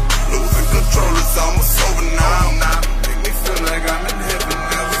matters. Losing control is almost over now. Make me feel like I'm in heaven.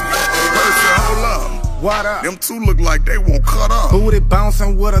 Percy, hold up. What up? Them two look like they won't cut up. Booty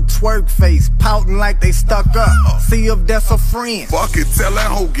bouncing with a twerk face, pouting like they stuck up. See if that's a friend. Fuck it, tell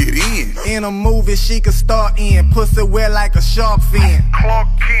that hoe get in. In a movie she could start in, pussy wet like a shark fin. Clark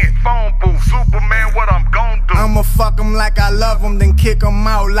Kent, phone booth, Superman, what I'm gon' do? I'ma fuck them like I love them, then kick them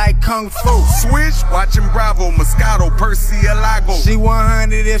out like Kung Fu. Switch, watching Bravo, Moscato, Percy, Alago. She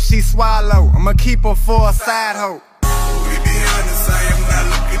 100 if she swallow, I'ma keep her for a side hoe. We be honest, I am not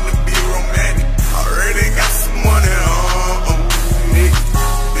looking to be romantic. Already got some money on me.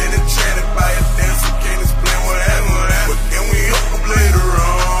 Been enchanted by a dancer, can't explain what happened. But can we hook up later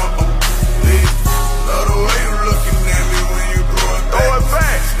on? Love the way you looking at me when you throw it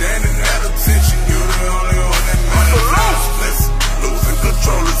back. Standing at attention, you the only one that matters. Losing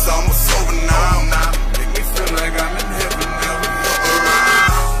control is almost over now. Make me feel like I'm in heaven.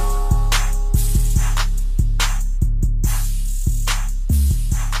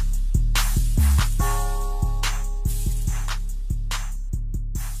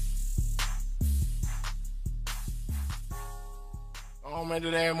 Don't make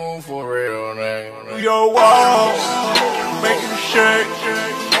that move for real, nigga. Do your wall, make you shake.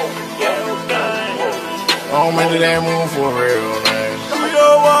 Don't make that move for real, nigga. Do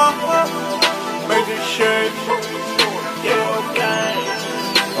your wall, make it shake.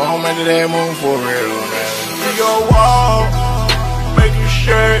 Don't make that move for real, nigga. Do your wall, make it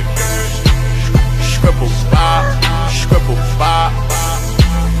shake. Scribble spot, scribble spot.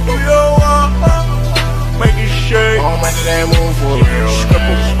 Do your wall, make it shake. Don't make that move for real.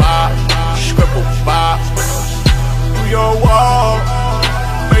 Scribble spot, scribble spot. Do your wall,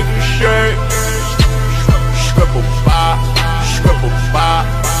 make it shake. Scribble spot, scribble spot.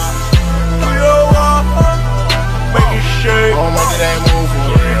 Do your wall, make it shake. Don't make that move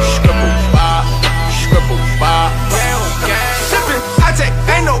for real. Scribble spot, scribble spot. Sippin', I take,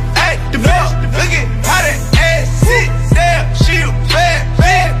 ain't no activist. Look at how that ass sit there. She a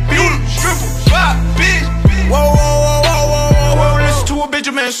bad beauty. Stripper, spot, bitch. Whoa, listen to what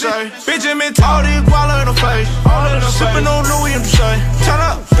Benjamin say. Benjamin all these guala in her face. Sippin' on Louis and say, turn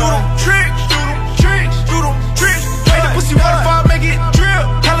up, do them tricks, do them tricks, do them tricks. Make the pussy waterfall, make it drip.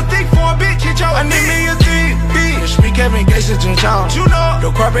 Hella thick for a bitch, hit y'all. I need me a thick bitch. Speak Kevin Gates and John. You know, the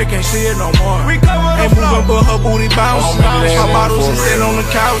carpet can't see it no more. We cover the floor. Ain't moving but her booty bounce. Her bottles and sit on the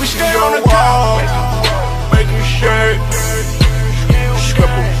couch. We stay on the couch. Make it shake.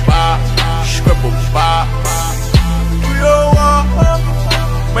 Scribble spot, scribble spot. Do your wall,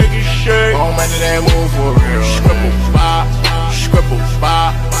 make it shake. Don't make that move for real. Scribble spot, scribble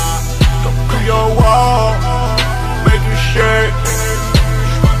spot. Do your wall, make it shake.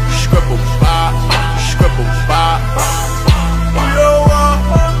 Scribble spot, scribble spot. Do your wall,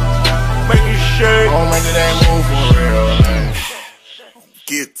 make it shake. Don't make that move for real.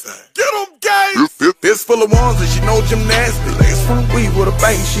 Get that. Get 'em, gang. This full of ones and she know gymnastics. Legs from weed with a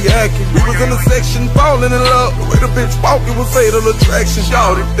bang, she hacking. We was in a section falling in love. The way the bitch walking was fatal attraction.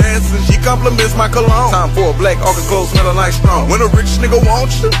 Shawty dancing, she compliments my cologne. Time for a black Arca clothes smelling like strong. When a rich nigga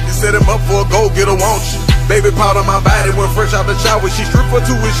wants you, you set him up for a go-getter, won't you? Baby powder my body when fresh out the shower. She stripped for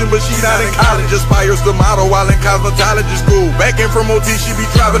tuition, but she not in college. Aspires to model while in cosmetology school. Back in from OT, she be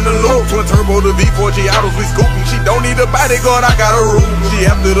driving the loop. Twin turbo to V4 G-Autos, we scooping. She don't need a bodyguard, I got a room. She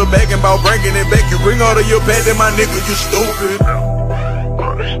after the bag and bout bringing it back. You bring her to your pad, then my nigga, you stupid.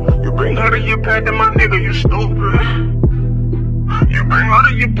 You bring her to your pad, then my nigga, you stupid. You bring her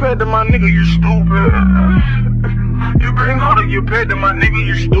to your pad, then my nigga, you stupid. You bring her to your pad, then my nigga,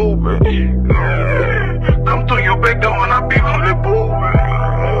 you stupid. Come through your back door and I be fully booming.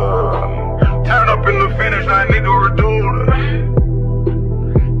 Tied up in the finish, that nigga redoing.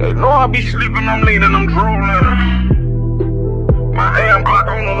 They know I be sleeping, I'm leaning, I'm drooling. My AM clock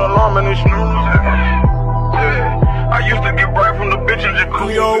on an alarm and it's snoozing. I used to get bright from the bitch in jacuzzi.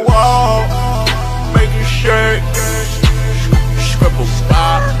 Do your wall, make it shake. Scribble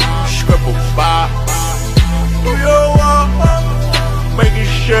spot, scribble spot. Do your wall, make it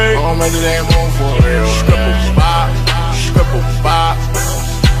shake. I'll make it ain't room for real. Scribble spot, scribble spot.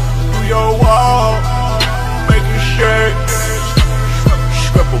 Do your wall, make it shake.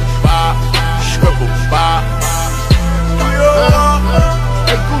 Scribble spot, scribble spot. Do your wall,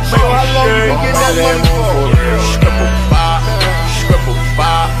 Hey Gucci, how long you been getting that money for? scribble spot, scribble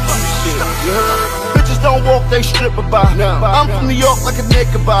spot. You heard? Bitches don't walk, they strip about. I'm from New York like a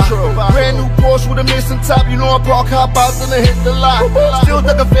nigga by. Brand new Porsche with a missing top. You know I park hop out and I hit the lot. Still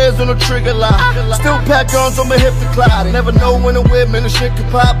ducking feds on the trigger line. Still pack guns on my hip to clot. Never know when a whip and the shit can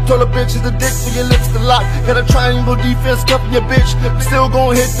pop. Told a bitch is the dick for your lips to lock. Got a triangle defense cuffing your bitch. Still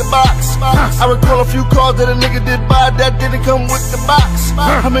gon' hit the box. I recall a few cars that a nigga did buy that didn't come with the box.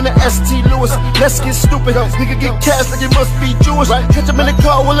 I'm in the ST Lewis. Let's get stupid. Nigga get cash like it must be Jewish. Catch him in the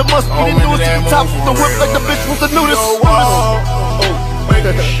car, well it must be the newest. To the top of the whip like the bitch was the nudist. Make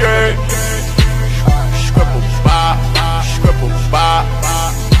it shake. Scribble spot, scribble spot.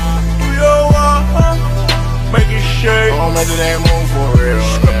 Do your wall, make it shake. I'll make it ain't room for real.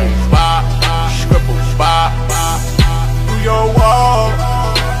 Scribble spot, scribble spot. Do your wall,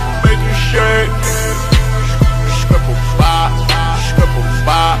 make it shake. Scribble spot, scribble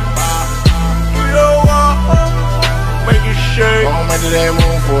spot. Do your wall, make it shake. I'll make it ain't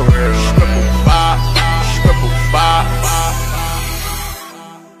room for real. Scribble spot, scribble spot.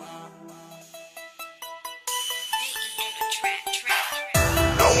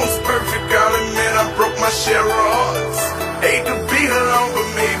 No one's perfect, I'll admit I broke my share of hearts. Hate to be alone, but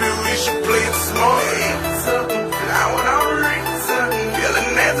maybe we should play it smart. Now when I reach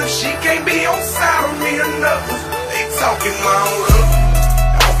feeling as if she can't be on side of me enough. They talking loud up,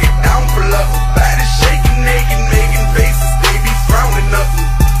 don't get down for love. Body shaking, naked, making faces, they be frowning up.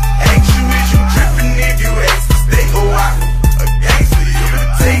 Ask you, is you tripping if you ask to stay a while? A gangster, you can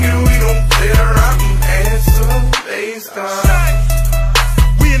take it, we don't play around. Answer based on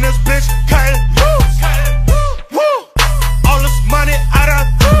we in this bitch, cutting loose. Woo! All this money I done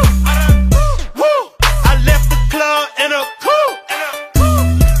woo! I left the club in a coupe.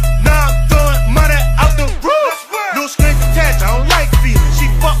 Now I'm throwing money out the roof. No strings attached, I don't like feelings. She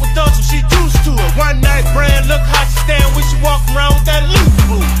fuck with us, so she used to it. One night brand, look how she stand when she walk around with that loose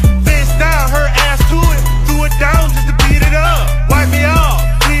boot. Face down, her ass to it. Threw it down just to beat it up. Wipe me off,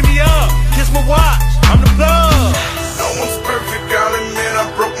 clean me up, kiss my watch, I'm the plug. No one's perfect, I'll admit I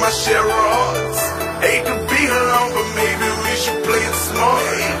broke my share of hearts. Hate to be alone, but maybe we should play it smart.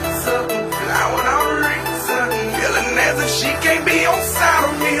 Now when I reach feeling as if she can't be on side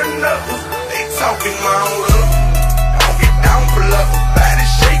of me enough. They talking loud up, don't get down for love. Body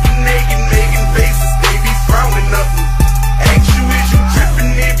shaking, naked, making faces, they be frowning up. Ask you, is you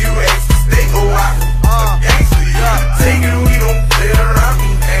tripping if you ask to stay a while? A gangster, you can take it, we don't play around.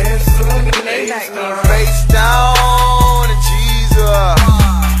 Answer Face down to Jesus.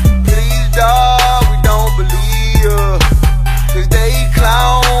 Please, dog, we don't believe ya. 'Cause they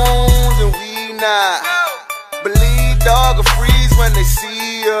clowns and we not. Believe, dog, will freeze when they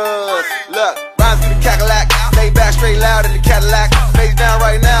see us. Look, rhymes through the Cadillac. Lay back straight loud in the Cadillac. Face down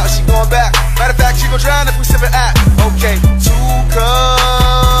right now, she going back. Matter of fact, she gon' drown if we sip it at. Okay, 2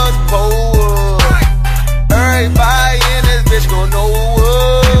 cups, pour us. Everybody in this bitch gon' know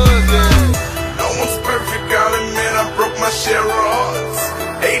us, yeah. No one's perfect, I'll admit I broke my share of hearts.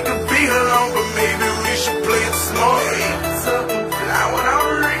 Hate to be alone, but maybe we should play it smart. Now when I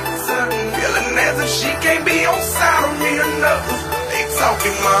reach feeling as if she can't be on side of me enough. They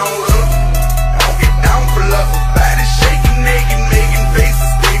talking loud up, don't get down for love. Body shaking, naked, making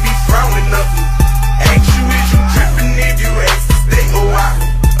faces, they be frowning up. Ask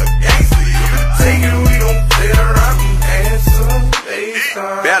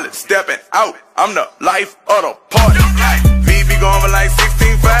out. I'm the life of the party. VB going for like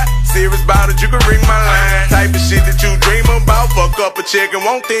 16.5. Serious about it, you can ring my line. Type of shit that you dream about. Fuck up a chick and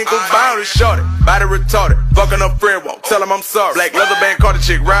won't think about it. Shorty, body retarded, fucking up friend won't tell him I'm sorry. Black leather band caught a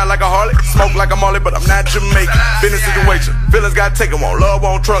chick, ride like a Harley, smoke like a Molly, but I'm not Jamaican. Been in a situation, feelings got taken, won't love,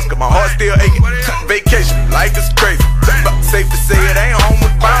 won't trust, cause my heart still aching. Vacation, life is crazy, but safe to say it ain't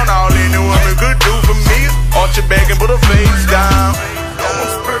homeward bound. All in the woman could do for me, arch your back and put her face down.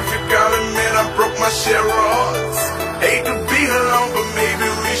 Almost perfect, I'll admit I broke my share of hearts. Hate to be alone, but maybe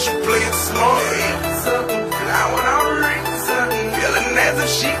we should play it smart. Fly without rings, feeling as if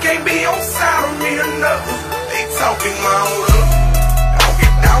she can't be on side of me enough. They talking loud up, don't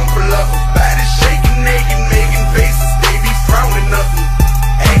get down for love. Body shaking, naked, making faces, they be frowning up.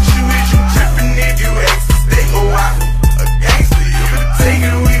 Ask you if you tripping, if you ask us, they go out. A gangster, you can take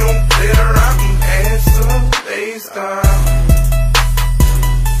it, we don't play around. Answer, face down.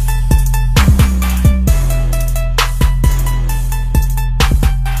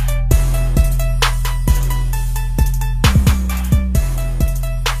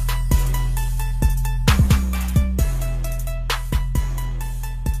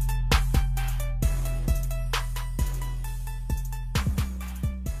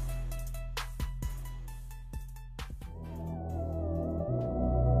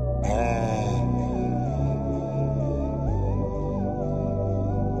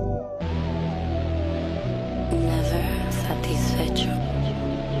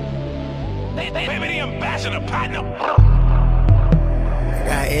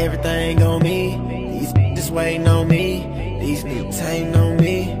 Got everything on me, these bitches waiting on me, these niggas hating on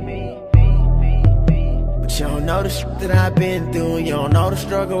me. But you don't know the shit that I've been through, you don't know the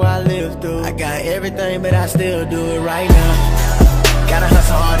struggle I lived through. I got everything but I still do it right now. Gotta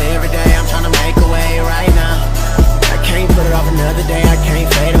hustle hard every day, I'm tryna make a way right now. I can't put it off another day, I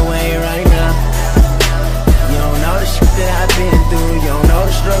can't fade away right now. You don't know the shit that I've been through, you don't know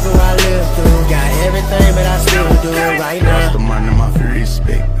the struggle I lived through. Got everything but I still do it right now. That's the money, my fear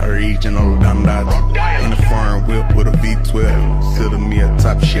respect, original dandad. In a foreign whip with a V12, sit me a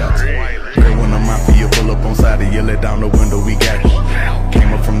top shot. Red when I'm out for you, pull up on side and yell it down the window, we got you.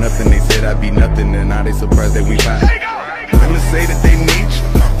 Came up from nothing, they said I'd be nothing, and now they surprised that we fine. Women say that they need you,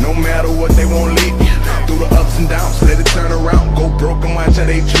 no matter what they won't leave you. Through the ups and downs, let it turn around, go broke and watch how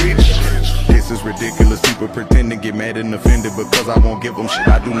they treat you. This is ridiculous, people pretend to get mad and offended because I won't give them shit.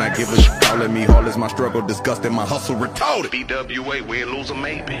 I do not give a shit, calling me heartless, my struggle disgusting, my hustle retarded. BWA, win, lose or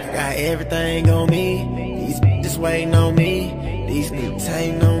maybe. Got everything on me, these bitches waiting on me, these niggas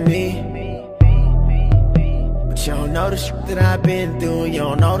hating on me. But you don't know the shit that I've been through, you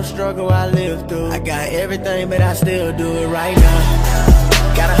don't know the struggle I lived through. I got everything but I still do it right now.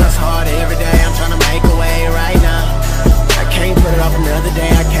 Gotta hustle hard every day, I'm tryna make a way right now. I can't put it off another day,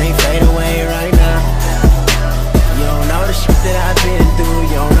 I can't fade away right now. You don't know the shit that I've been through,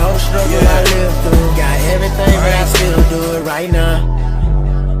 you don't know the struggle I lived through. Got everything but I still do it right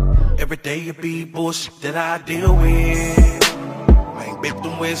now. Every day it be bullshit that I deal with. Ain't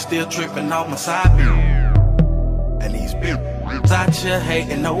victim with still tripping off my side view. And these bitches out here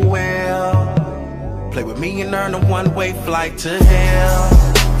hating nowhere. Play with me and earn a one-way flight to hell.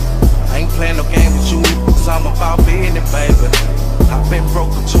 I ain't playing no game with you, cause I'm about business, baby. I've been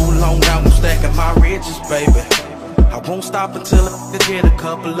broke for too long, now I'm stacking my riches, baby. I won't stop until I get a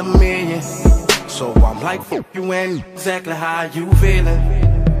couple of million. So I'm like, fuck you ain't exactly how you feeling.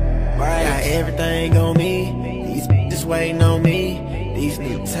 Right. Got everything on me, these bitches waiting on me, these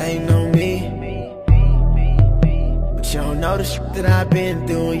niggas hating on me. But you don't know the shit that I've been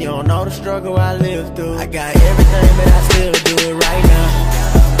through, you don't know the struggle I lived through. I got everything but I still do it right now.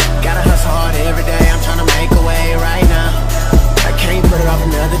 Gotta hustle hard every day, I'm tryna make a way right now. I can't put it off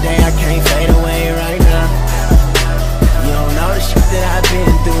another day, I can't fade away right now. You don't know the shit that I've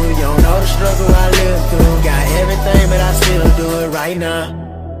been through, you don't know the struggle I lived through. Got everything but I still do it right now.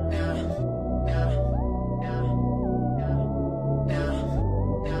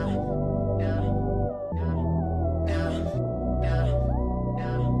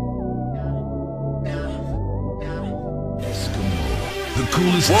 The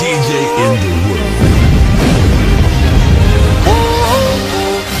coolest DJ in the world.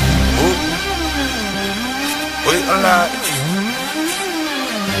 Wait a lot.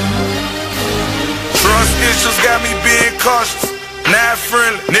 Trust issues got me being cautious. Not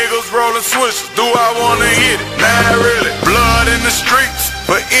friendly. Niggas rolling switches. Do I wanna hit it? Not really. Blood in the streets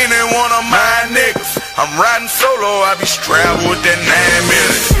for any one of my niggas. I'm riding solo, I be strapped with that 9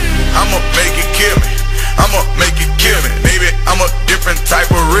 minutes. I'ma make it kill me. I'ma make it kill me. Baby, I'm a different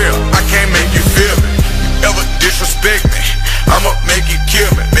type of real. I can't make you feel me. Ever disrespect me, I'ma make it kill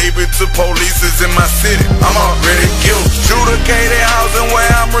me. Maybe to police is in my city, I'm already guilty. Shooter Katie housing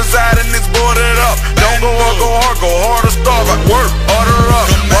where I'm residing is boarded up. Don't go hard, go hard or starve. I work, order up.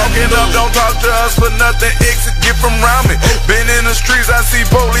 Walking up, don't talk to us for nothing. Exit, get from round me. Been in the streets, I see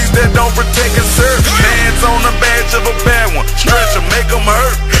police that don't protect and serve. Hands on the badge of a bad one. Stretch them, make them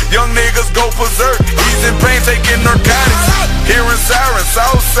hurt. Young niggas go berserk. He's in pain, taking narcotics. Hearing sirens,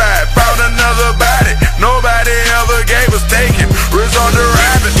 Southside, found another body. Nobody ever gave us taking. Resort to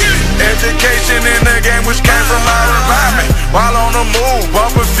rabbit. Education in the game, which came from my environment. While on the move,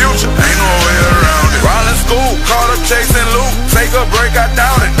 bumping future, ain't no way around it. While in school, caught up chasing loot. Take a break, I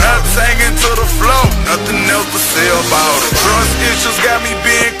doubt it. Nuts hanging to the floor, nothing else to say about it. Trust issues got me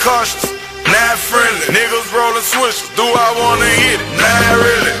being cautious. Not friendly, niggas rolling switches. Do I wanna hit it? Not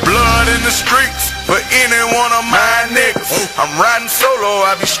really. Blood in the streets for any one of my niggas. I'm riding solo,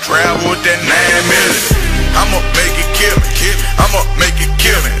 I be strapped with that 9mm. I'ma make it kill me, I'ma make it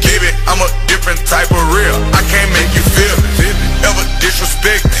kill me. Baby, I'm a different type of real, I can't make you feel me. Ever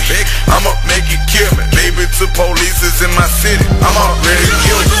disrespect me, I'ma make it kill me. Baby, to police is in my city, I'm already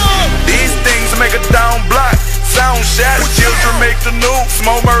guilty. These things make a down block, sound shots. Children make the news,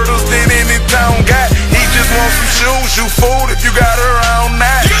 more murders than any town got. He just wants some shoes, you fool if you got around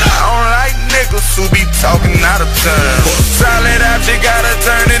that. I don't like niggas who be talking out of turn. Solid object gotta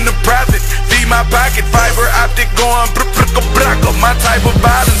turn into profit. Feed my pocket, fiber optic going braka. My type of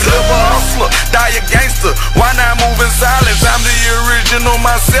violence, live a hustler, die a gangster. Why not move in silence? I'm the original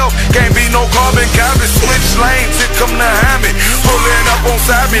myself, can't be no carbon copy. Switch lanes, it come behind me. Pulling up on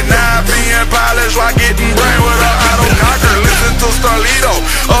side me, now being polished while getting brain with a auto cocker. Listen to Starlito,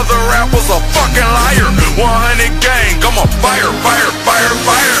 other rappers a fucking liar. 100 gang, I'm a fire.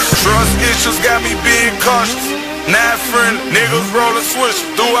 Trust issues got me being cautious. Not friendly, niggas rolling switches.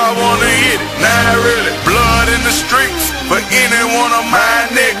 Do I wanna hit it? Not really. Blood in the streets for any one of my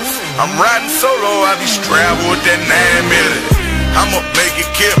niggas. I'm riding solo, I be strapped with that 9mm. I'ma make it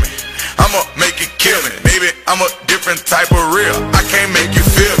kill me, I'ma make it kill me. Baby, I'm a different type of real, I can't make you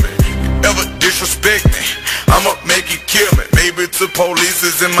feel me. You ever disrespect me, I'ma make it kill me. Baby, to police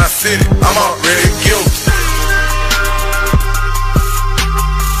is in my city, I'm already guilty.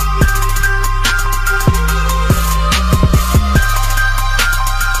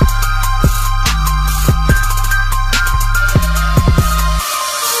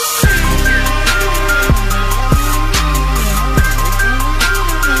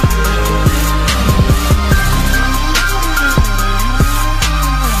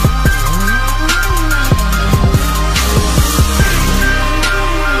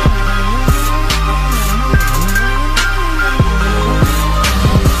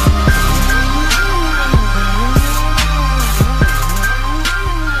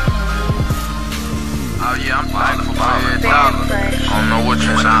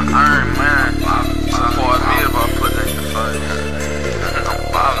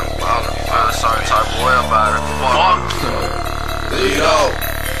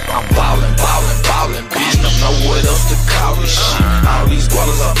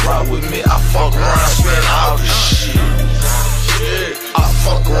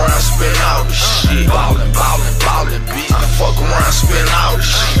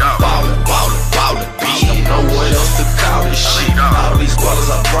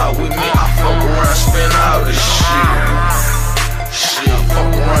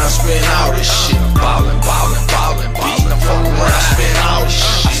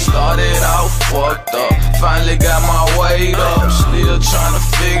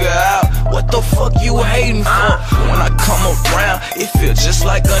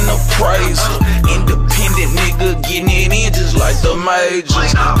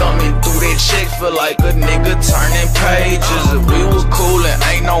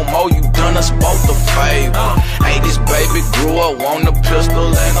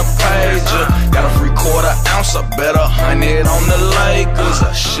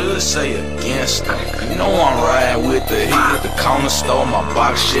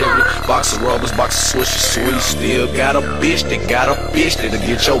 That'll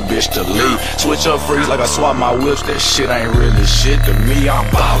get your bitch to leave. Switch up freeze like I swap my whips. That shit ain't really shit to me. I'm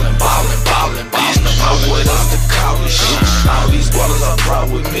ballin'. Know what else to call this shit. All these brothers I brought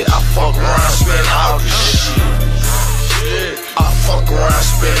with me, I fuck around, spend all this shit. I fuck around,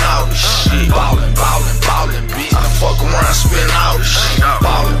 spend all this shit. Ballin', bitch. I fuck around, spend all this shit.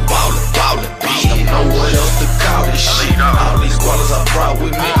 Ballin', bitch. Don't know what else to call this shit. All these brothers I brought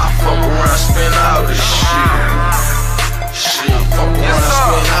with me, I fuck around, spend all this shit. Fuck around,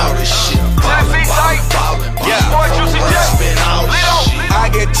 spend all this shit. Ballin', spend all this shit. I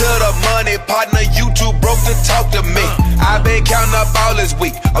get to the money, partner, you too broke to talk to me. I been been counting up all this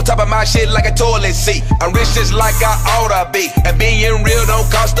week. On top of my shit like a toilet seat. I'm rich just like I ought to be. And being real don't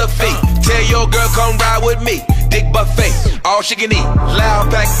cost a fee. Tell your girl come ride with me. Dick buffet, all she can eat.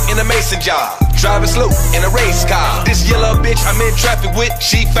 Loud pack in a mason jar. Driving slow in a race car. This yellow bitch I'm in traffic with,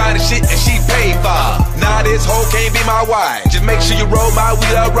 she fine as shit and she paid for. Now this hoe can't be my wife. Just make sure you roll my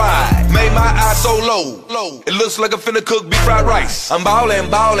weed up right. Made my eyes so low. It looks like I'm finna cook beef fried rice. I'm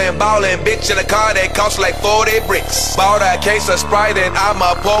ballin', ballin', ballin', bitch in a car that costs like 40 bricks. Bought a case of Sprite and I'm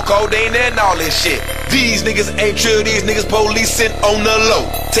a pour codeine and all this shit. These niggas ain't true, these niggas policing on the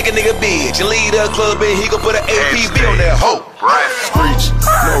low. Take a nigga bitch and leave the club and he gon' put an APB on that hoe. Screech,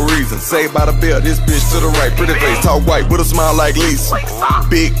 no reason, saved by the bell, this bitch to the right. Pretty face, talk white, with a smile like Lisa.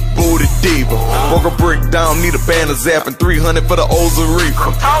 Big booty diva, broke a brick down, need a band of zap and 300 for the Oza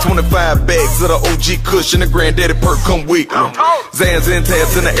Reefer. 25 bags of the OG cushion, the granddaddy perk come weekly. Zans and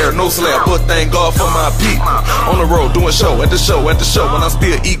tabs in the air, no slab, but thank God for my people. On the road, doing show, at the show, when I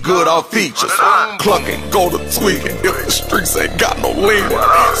still eat good off features. Clucking, go to tweaking, if the streets ain't got no lean.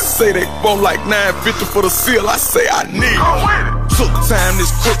 Say they want like 950 for the seal, I say I need it. Took time,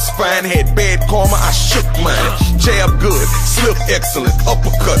 this crook's fine, had bad karma, I shook mine. Jab good, slip excellent,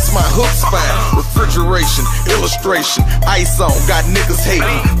 uppercuts, my hook's fine. Refrigeration, illustration, ice on, got niggas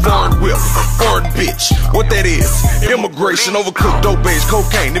hating. Foreign whip, foreign bitch, what that is? Immigration, overcooked, dope age,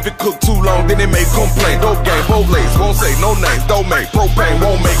 cocaine. If it cook too long, then it may complain. Dope game, both lays, won't say no names, don't make propane,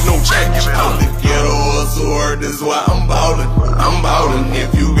 won't make no change. I'm the ghetto hustler, that's why I'm ballin'. I'm ballin',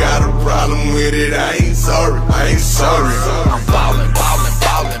 if you got a problem with it, I ain't sorry, I ain't sorry. I'm ballin', ballin',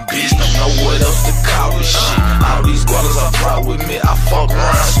 ballin', bitch. Don't know what else to call this shit. All these gualas I brought with me, I fuck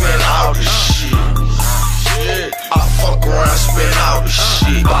around, spend all this shit. I fuck around, spend all this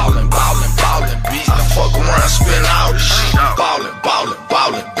shit. Ballin', ballin', ballin', bitch. I fuck around, spend all this shit. Ballin', ballin',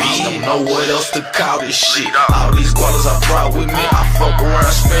 ballin', bitch. Don't know what else to call this shit. All these gualas I brought with me, I fuck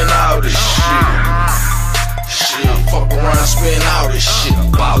around, spend all this shit. I fuck around, spend all this shit.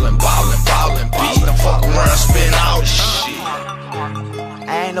 Ballin', ballin', ballin', bitch. I fuck around, spend all this shit.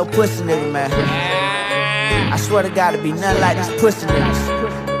 I ain't no pussy nigga, man. I swear to God, it be nothing like these pussy niggas.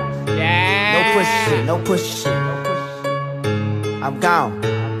 No pussy shit, no pussy shit. I'm gone.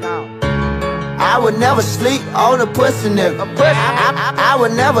 I would never sleep on a pussy nigga. I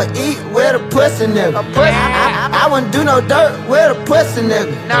would never eat with a pussy nigga. I wouldn't do no dirt with a pussy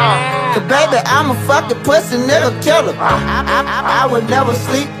nigga. Cause baby, I'm a fucking pussy nigga killer. I would never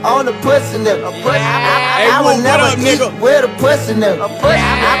sleep on a pussy nigga. I would never eat with a pussy nigga.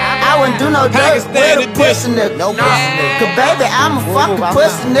 I wouldn't do no dirt with a pussy nigga. No pussy nigga. Cause baby, I'm a fucking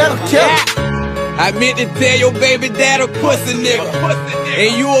pussy nigga killer. I meant to tell your baby dad a pussy nigga.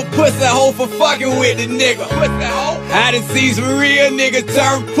 And you a pussy hoe for fucking with the nigga. I done seen some real niggas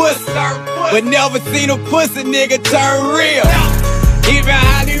turn pussy, but never seen a pussy nigga turn real. Even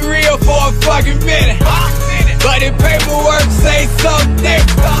highly real for a fucking minute, but the paperwork say something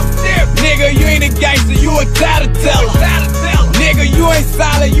different. Nigga, you ain't a gangster, you a tattleteller. Nigga, you ain't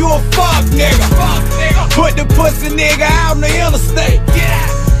solid, you a fuck nigga. Put the pussy nigga out on the interstate.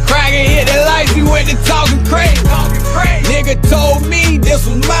 Cracker hit the lights, he went to talking crazy. Nigga told me this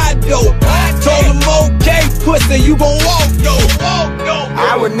was my dope. Told him okay, pussy, you gon' walk though.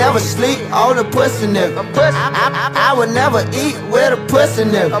 I would never sleep on a pussy nigga. I would never eat with a pussy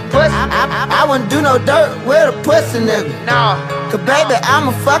nigga. I wouldn't do no dirt with a pussy nigga. Cause baby, I'm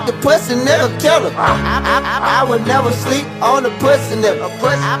a fucking pussy nigga killer. I would never sleep on a pussy nigga.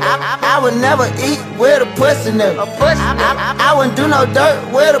 I would never eat with a pussy nigga. I wouldn't do no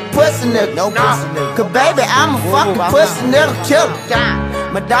dirt with a pussy nigga. No pussy nigga. Cause baby, I'm a fucking pussy nigga killer.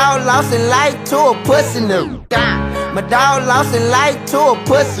 My dog lost his life to a pussy nigga. My dog lost his life to a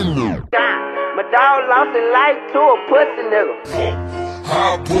pussy nigga. My dog lost his life to a pussy nigga.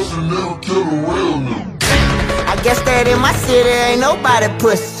 How a pussy nigga kill a real nigga? I guess that in my city ain't nobody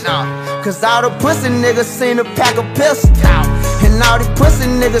pussy. Cause all the pussy niggas seen a pack of pistols. And all these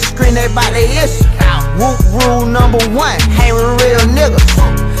pussy niggas scream they bout they issue. Whoop rule number 1, hang with real niggas.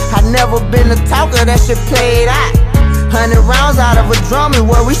 I never been a talker, that shit played out. 100 rounds out of a drum is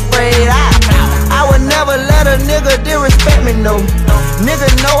what we sprayed out. I would never let a nigga disrespect me, no. Nigga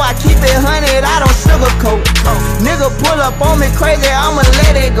know I keep it 100, I don't sugarcoat. Nigga pull up on me crazy, I'ma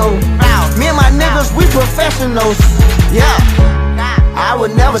let it go. Me and my niggas, we professionals. Yeah. I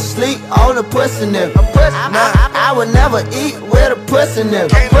would never sleep on a pussy nigga. I would never eat with a pussy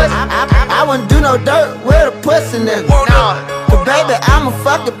nigga. I wouldn't do no dirt with a pussy nigga. But baby, I'm a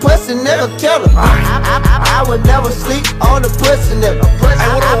fucking pussy nigga killer. I would never sleep on a pussy nigga.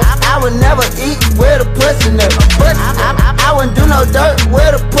 I would never eat with a pussy nigga. I wouldn't do no dirt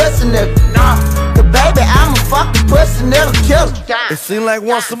with a pussy nigga. But baby, I'm a fucking pussy pussy nigga killer. It seem like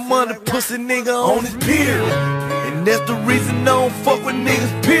once a month a pussy nigga on his period, and that's the reason I don't fuck with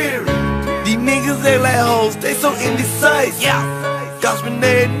niggas, period. These niggas act like hoes, they so indecisive. Gospel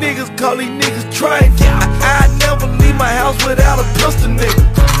ass niggas call these niggas trife. I never leave my house without a pistol nigga,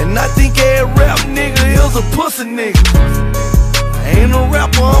 and I think every rap nigga is a pussy nigga. I ain't a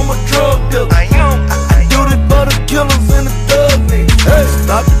rapper, I'm a drug dealer. I do this for the killers and the thug niggas. Hey,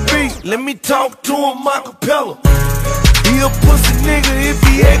 stop the beat, let me talk to him a cappella. He a pussy nigga if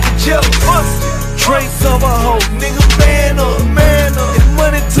he actin' jealous. Trace of a hoe, nigga, man up, man up. It's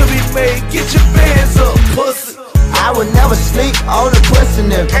money to be made, get your bands up, pussy. I would never sleep on a pussy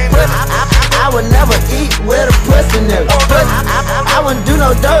nigga. I would never eat with a pussy nigga. I wouldn't do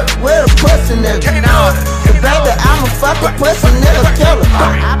no dirt with a pussy nigga. Baby, I'm a fucking pussy nigga killer.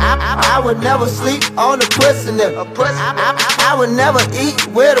 I would never sleep on a pussy nigga. I would never eat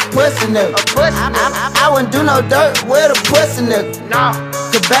with a pussy nigga. I wouldn't do no dirt with a pussy nigga.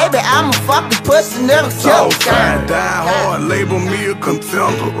 Cause baby, I'm a fucking pussy nigga killer. Southside, die hard, label me a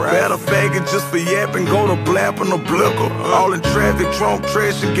contender. Better faggot just for yapping, go to blapping a blicker. All in traffic, trunk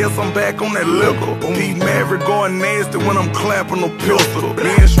trash, and guess I'm back on that liquor. Pete Maverick going nasty when I'm clapping a pistol.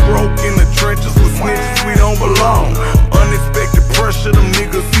 Me and Stroke in the trenches with snitches, we don't belong. Unexpected pressure, them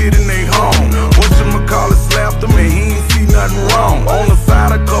niggas hitting they home. Whatchamacallit slapped him and he ain't see nothing wrong. On the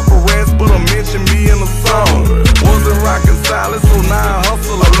side, a couple rats, but I mentioned me in the song. Wasn't rockin' silent, so now I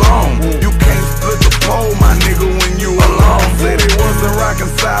hustle alone. You can't split the pole, my nigga, when you alone. Said they wasn't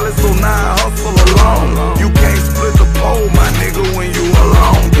rockin' silent, so now I hustle alone. You can't split the pole, my nigga, when you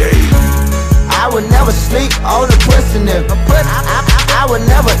alone, yeah. I would never sleep on a pussy nigga. I would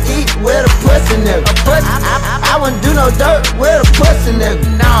never eat with a pussy nigga. I wouldn't do no dirt with a pussy nigga.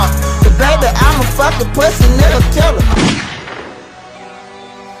 Nah, cause baby, I'm a fucking pussy nigga killer.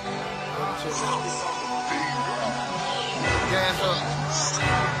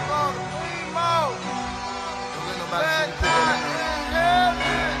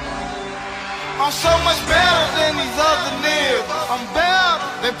 I'm so much better than these other niggas. I'm better.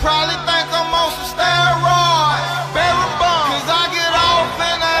 They probably think I'm on some steroids. Barry Bond. Cause I get off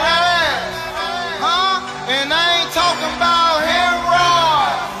in that ass. Huh? And I ain't talking about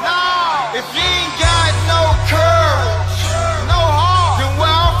hemorrhoids. No. If you ain't got no courage, no heart, then where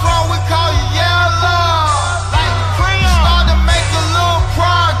I'm from we call you yellow. Like cream. Start to make a little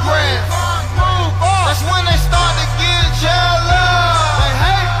progress. That's when they start to get jealous.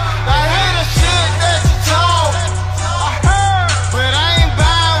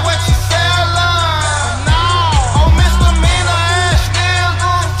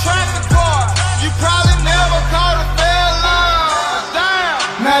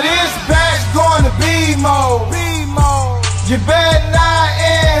 You better not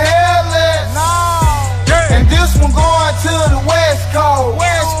inhale it. No. Yeah. And this one going to the West Coast.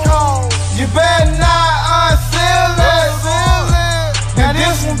 West Coast. You better not unseal it. And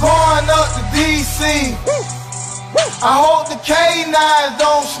this one going up to DC. I hope the K9s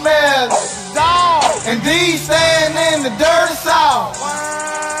don't smell it. And these staying in the dirty south.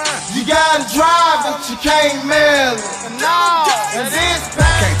 You gotta drive but you can't mail it. No. And this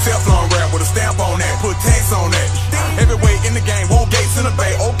can't Teflon rap with a stamp on that. Put tax on that. Heavyweight in the game, won't gates in the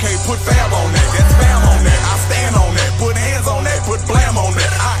bay. Okay, put fab on that. That's spam on that. I stand on that. Put hands on that. Put blam on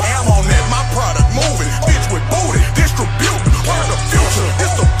that. I am on that. My product moving. Bitch with booty. Distributing. Word the future.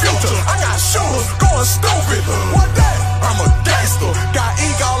 It's the future. I got shooters going stupid. What that? I'm a gangster. Got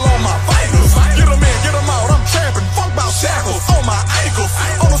ink all on my fingers. Get them in, get them out. I'm trapping. Fuck about shackles on my ankles.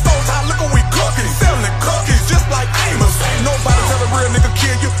 On the stove top, look what we cooking. Selling cookies just like Amos. Nobody tell a real nigga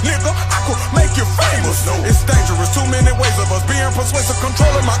kill you. Nigga, I could make you famous. It's dangerous. Too many ways of us being persuasive,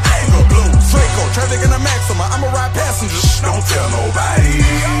 controlling my anger. Blue, Draco, traffic in the Maxima. I'm a ride passenger. Shh, don't tell nobody.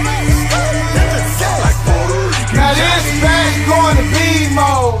 Like Puerto Rican. Now this back's going to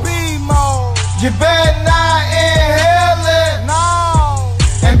B-mode. You better not inhale it. No.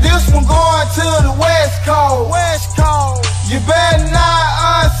 And this one going to the West Coast. West Coast. You better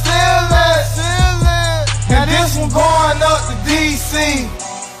not unseal it. And this one going up to DC.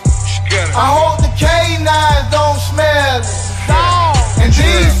 I hope the K9s don't smell it. No. And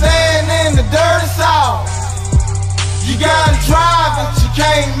these staying in the dirty south. You gotta drive but you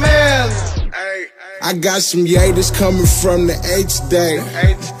can't mail it. I got some yaters coming from the H-Day.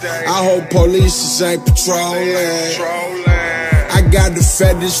 I hope police ain't patrolling. I got the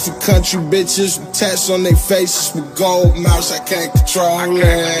fetish for country bitches with tats on their faces with gold mouths. I can't control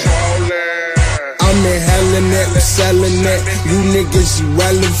it. coming, hellin' it, we sellin' it. You niggas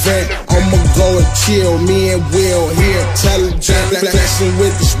irrelevant. I'ma go and chill, me and Will here, intelligent. Flexing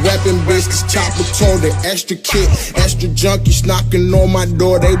with this weapon, bitch. This chopper told the extra kit. Extra junkies knocking on my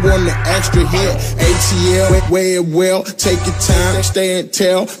door, they want an extra hit. ATL, weigh it well, take your time, stay and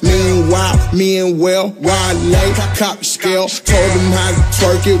tell. Meanwhile, me and Will, Wale, copy scale. Told him how to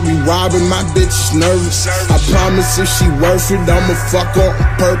twerk it, we robbing, my bitch is nervous. I promise if she worth it, I'ma fuck her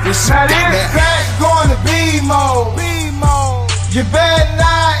on purpose. Now this track gonna be mode. You better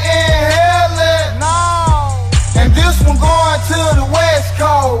not inhale it. No. And this one going to the West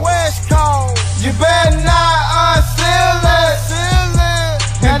Coast. You better not unseal it.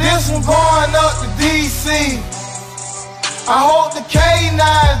 Now this one going up to DC. I hope the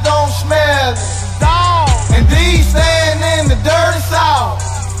K9s don't smell it. And these staying in the dirty South.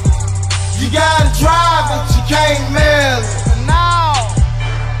 You gotta drive it, you can't mail it. No.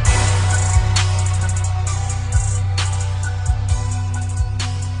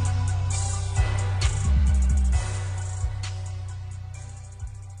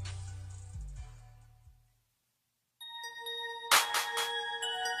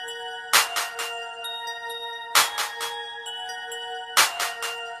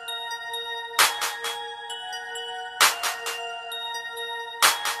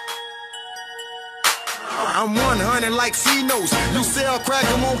 I'm 100 like C-Notes. You sell crack,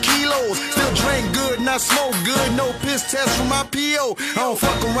 I'm on kilos. Still drink good, not smoke good. No piss test from my P.O. I don't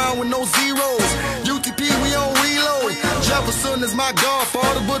fuck around with no zeros. UTP, we on reload. Jefferson is my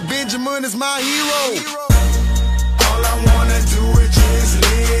godfather, but Benjamin is my hero. All I wanna do is just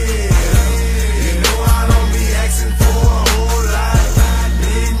live. You know I don't be asking for a whole lot.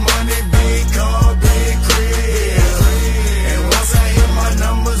 Big money, big car, big crib. And once I hit my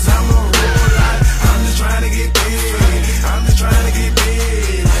numbers, I'ma roll out. I'm just trying to get paid. I'm just trying to get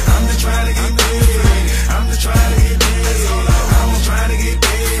paid. I'm just trying to get paid. I'm just trying to get paid. I'm just trying to get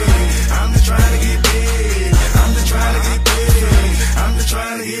paid. I'm just trying to get paid. I'm just trying to get paid. I'm just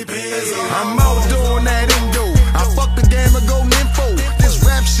trying to get paid. I'm out doing that endo. I fuck the game and go nympho. This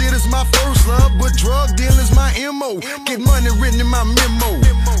rap shit is my first love, but drug dealing's my MO. Get money written in my memo.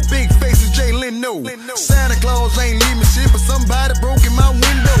 Big faces, Jay Leno. Santa Claus ain't leave me shit, but somebody broke in my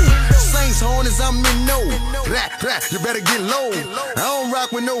window. Saints horns, I'm in no. You better get low. I don't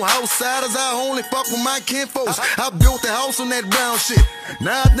rock with no outsiders, I only fuck with my kinfolks. I built the house on that brown shit.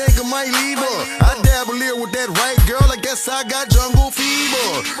 Now I think I might leave her. I dabble here with that white girl, I guess I got jungle fever.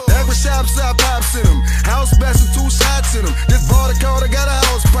 Every shops I pops in them. House best and 2 shots in them. Just bought a car, I got a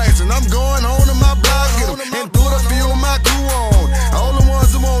house price, and I'm going home to my block with them. And put a few of my crew on. All the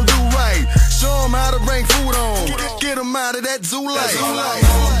ones that won't do right. Show them how to bring food on. Get them out of that zoo life.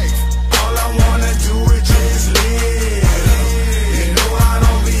 All I wanna do is just live. You know I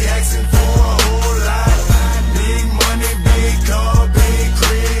don't be asking for a whole lot. Big money, big car, big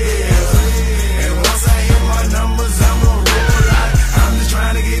crib. And once I hit my numbers, I'ma roll out. I'm just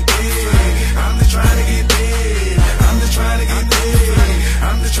trying to get paid. I'm just trying to get paid. I'm just trying to get paid.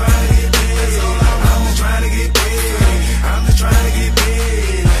 I'm just trying to get paid. I'm just trying to get paid. I'm just trying to get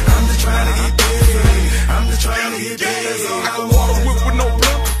paid. I'm just trying to get paid. I'm just trying to get paid. I can water whip with no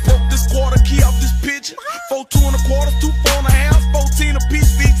blimp. Broke this quarter key off this picture. 4 2 1/4, 2 4 1/2, 14 a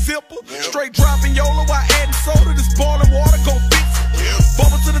piece, big zipper. Straight dropping YOLO while adding soda. This boiling water gon' fix it.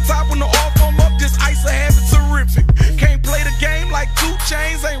 Bubble to the top when the off come up. This ice a habit terrific. Can't play the game like 2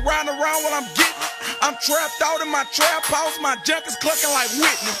 chains. Ain't riding around while I'm getting it. I'm trapped out in my trap house. My junk is clucking like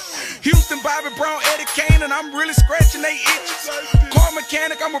Whitney. Houston, Bobby Brown, Eddie Kane, and I'm really scratching they itches. Car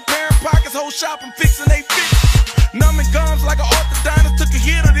mechanic, I'm repairing pockets. Whole shop, I'm fixing they fixes. Numbing gums like an orthodontist. Took a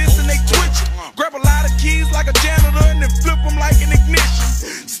hit of this and they twitching. Grab a lot of keys like a janitor and then flip them like an ignition.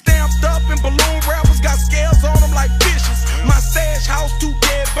 Stamped up in balloon wrappers, got scales on them like fishes. My stash house, 2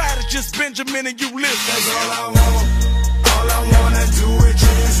 dead bodies, just Benjamin and you listen. That's all I want. All I wanna do is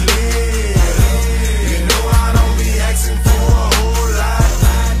just live. You know I don't be asking for a whole lot.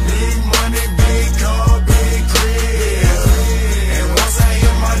 Big money, big car, big crib. And once I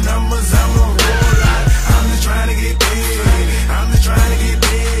hit my numbers, I'ma roll out. I'm just trying to get paid. I'm just trying to get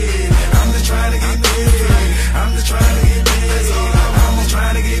paid. I'm just trying to get paid. I'm just trying to get paid. I'm just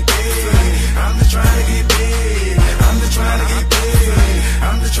trying to get paid. I'm just trying to get paid. I'm just trying to get paid.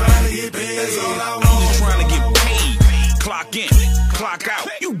 I'm just trying to get paid. That's all I want. I'm just trying to get paid. Clock in, clock out.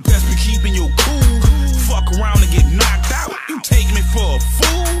 You best be keeping your cool. Fuck around and get knocked out. You take me for a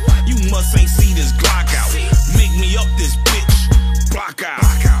fool. You must ain't see this Glock out. Make me up this bitch. Block out,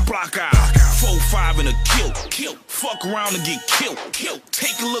 block out. 4-5 and a kill. Fuck around and get killed.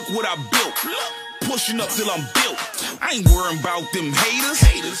 Take a look what I built. pushing up till I'm built. I ain't worrying about them haters.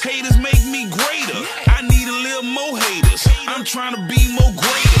 Haters make me greater. I need a little more haters. I'm trying to be more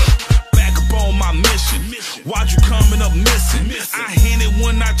greater. Back up on my mission. Watch you coming up missing. I hinted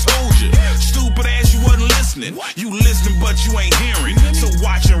when I told you. Stupid ass, you wasn't listening. You listening, but you ain't hearing. So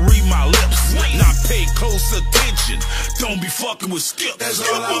watch and read my lips. Now pay close attention. Don't be fucking with Skip. That's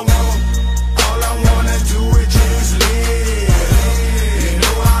all I want. All I wanna do is just live. You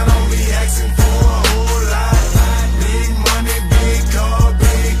know I don't be asking for a whole lot. Big money, big car,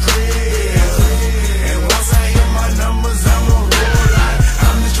 big crib. And once I hit my numbers, I'ma roll like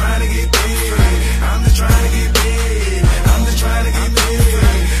I'm just trying to get big. I'm just trying to get big. I'm just trying to get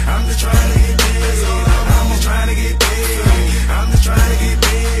big. I'm just trying to get big. I'm just trying to get big. I'm just trying to get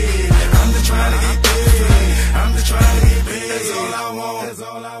big. I'm just trying to get big. I'm just trying to get big. That's all I want. That's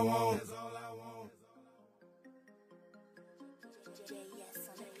all I want.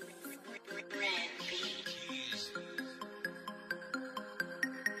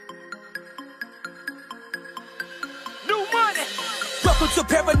 Welcome to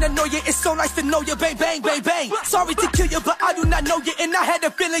paranoia, it's so nice to know you, bang, bang, bang, bang. Sorry to kill you, but I do not know you, and I had a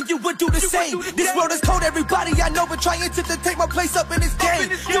feeling you would do the same. This world is cold, everybody I know, but trying to take my place up in this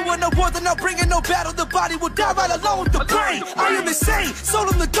game. You want no war, then I'm bringing no battle, the body will die right along with the brain. I am insane, sold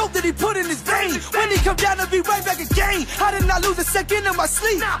him the dope that he put in his vein. When he come down, I'll be right back again. I did not lose a second of my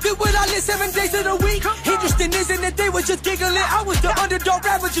sleep. Did what I live 7 days of the week. Interesting isn't that they were just giggling. I was the underdog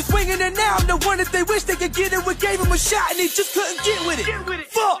rapper just swinging, and now I'm the one that they wish they could get it with. Gave him a shot, and he just couldn't get with it.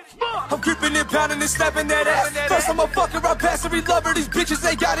 Fuck! I'm gripping and pounding and slapping that ass. First I'm a fucker, I pass every lover. These bitches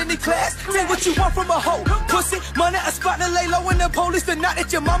ain't got any class. Say what you want from a hoe. Pussy, money, a spot to lay low in the police. The night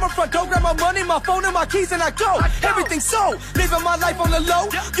at your mama front door. Grab my money, my phone, and my keys, and I go. Everything sold. Living my life on the low.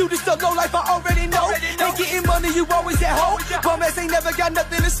 You just a low life, I already know. Ain't getting money, you always at home. Bum ass ain't never got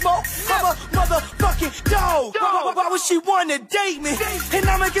nothing to smoke. I'm a motherfucking dog. Why would she wanna date me? And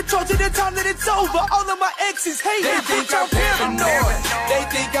I'ma get told to the time that it's over. All of my exes hate me. They think I'm paranoid. They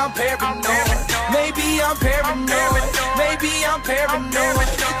think I'm paranoid. Maybe I'm paranoid. Maybe I'm paranoid.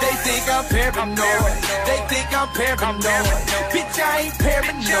 They think I'm paranoid. They think I'm paranoid. Bitch, I ain't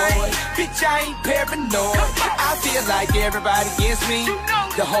paranoid. Bitch, I ain't paranoid. I feel like everybody against me.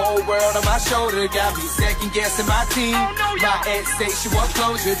 The whole world on my shoulder got me second guessing my team. My ex say she want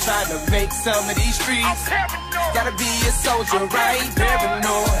closure, trying to make some of these streets. Gotta be a soldier, I ain't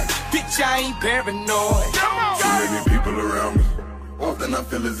paranoid. Bitch, I ain't paranoid. Too many people around me. Often I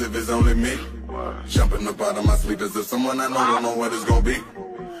feel as if it's only me. Jumping up out of my sleep as if someone I know don't know what it's gonna be.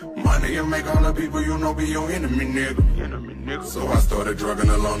 Money and make all the people you know be your enemy, nigga. So I started drugging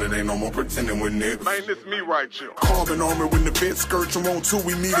along, it ain't no more pretending with niggas. Man, this me right here. Carbon armor when the bed skirt you want to,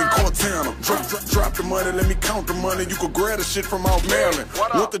 we meet in Cortana. Drop the money, let me count the money. You could grab the shit from out Maryland.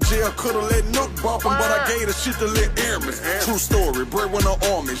 What the jail coulda let Nook bop him, but I gave the shit to let airmen. True story, breadwinner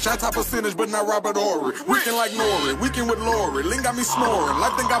army. Shot top percentage, but not Robert Horry. Weekend like Nori, weekend with Lori. Link got me snoring,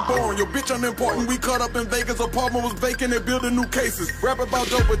 life thing got boring. Your bitch unimportant, we cut up in Vegas. Apartment was vacant and building new cases. Rap about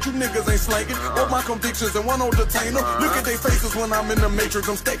dope, but you niggas ain't slanking. All my convictions and one old detainer. Look at they faces when I'm in the matrix.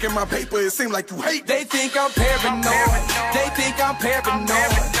 I'm stacking my paper, it seems like you hate. They think I'm paranoid. They think I'm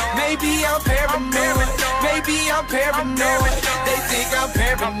paranoid. Maybe I'm paranoid. Maybe I'm paranoid. They think I'm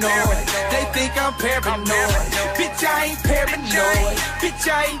paranoid. They think I'm paranoid. Bitch, I ain't paranoid. Bitch,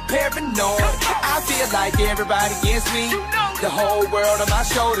 I ain't paranoid. I feel like everybody against me. The whole world on my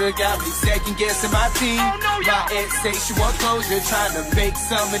shoulder got me second guessing my team. My ex say she want closure, trying to make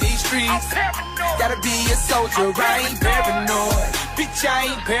some of these streets. Gotta be a soldier, I ain't paranoid. Bitch,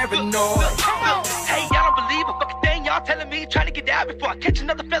 I ain't paranoid. Hey, y'all don't believe a fucking thing y'all telling me. Trying to get out before I catch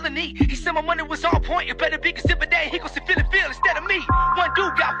another felony. He said my money was on point. It better be considered that he gon' see feel instead of me. One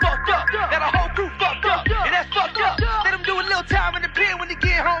dude got fucked up, now the whole crew fucked up, and that's fucked up. Let him do a little time in the pen when he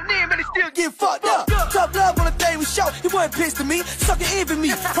get home in, but he still Get fucked up. Tough love on the thing we show. He wasn't pissed at me, suckin' envy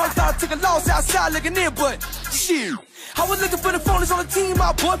me. Probably thought I took a loss outside looking in, but shit. I was looking for the phonies on the team,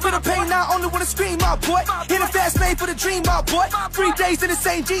 my boy. For the pain, I only wanna scream, my boy. Hit a fast lane for the dream, my boy. 3 days in the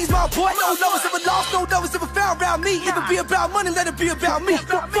same jeans, my boy. No lovers ever lost, no lovers ever found around me. If it be about money, let it be about me.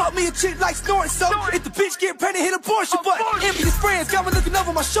 Fuck me a chick like snoring, so if the bitch get pregnant, hit abortion. But envious friends got me looking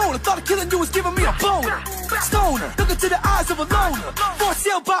over my shoulder. Thought of killing you was giving me a boner. Stoner, looking to the eyes of a loner. For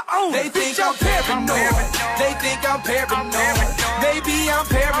sale by owner. They think I'm paranoid. They think I'm paranoid. Maybe I'm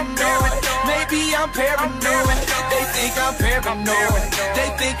paranoid. Maybe I'm paranoid. They think I'm paranoid. They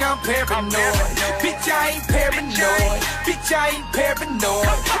think I'm paranoid. Bitch, I ain't paranoid. Bitch, I ain't paranoid.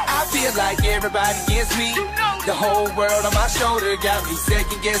 I feel like everybody against me. The whole world on my shoulder got me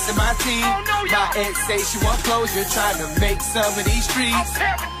second guessing my team. My ex say she want closure, trying to make some of these streets.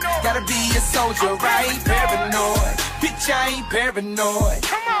 Gotta be a soldier, right? Paranoid, bitch, I ain't paranoid.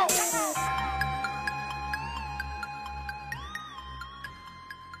 Come on.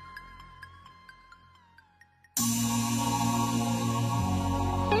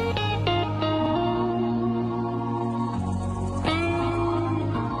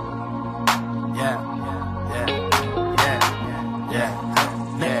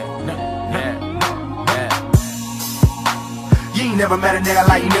 Never met a nigga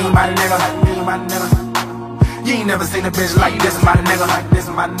like me, my nigga. You ain't never seen a bitch like this, my nigga.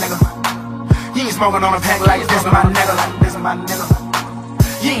 You ain't smoking on a pack like this, my nigga.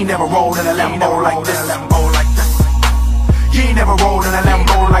 You ain't never rolled in a Lambo like this. You ain't never rolled in a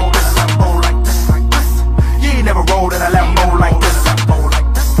Lambo like this. You ain't never rolled in a Lambo like this.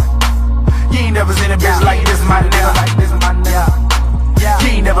 You ain't never seen a bitch like this, my nigga. You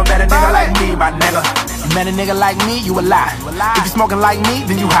ain't never met a nigga like me, my nigga. Met a nigga like me, you a lie. If you smoking like me,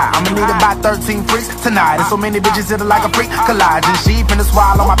 then you high. I'm a nigga by 13 freaks tonight. And so many bitches hit it like a freak collage. And she finna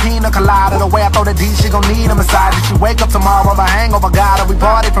swallow my pina colada. The way I throw the D, she gon' need a massage. If she wake up tomorrow, the hangover got her. We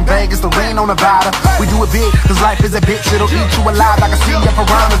party from Vegas to Reno, Nevada. We do it big, cause life is a bitch. It'll eat you alive like a sea of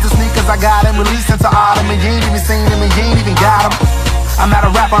piranhas. The sneakers I got them released into autumn. And you ain't even seen them, and you ain't even got them. I'm not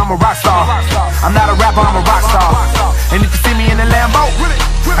a rapper, I'm a rock star. I'm not a rapper, I'm a rock star. And if you see me in the Lambo,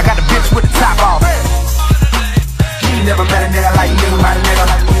 I got the bitch with the top off. You ain't never met a nigga like me, my nigga.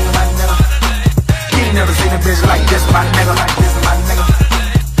 You ain't never seen a bitch like this, my nigga.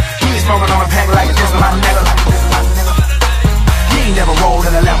 You ain't smoking on a pack like this, my nigga. You ain't never rolled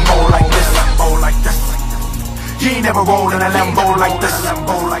in a Lambo like this. You ain't never rolled in a Lambo like this.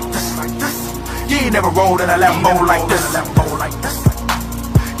 You ain't never rolled in a Lambo like this.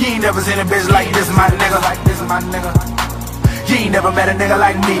 You ain't never seen a bitch like this, my nigga. You ain't never met a nigga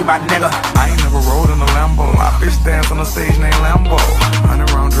like me, my nigga. I ain't never rode in a Lambo. My bitch dance on the stage named Lambo.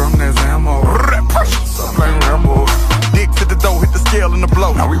 100 round drum, there's ammo. Something like Rambo. Dick to the dough, hit the scale in the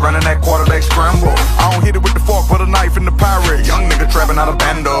blow. Now we running that quarterback scramble. I don't hit it with the fork, but a knife in the pirate. Young nigga trapping out a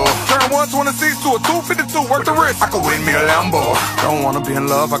bando. Turn 126 to a 252, work the wrist. I could win me a Lambo. Don't wanna be in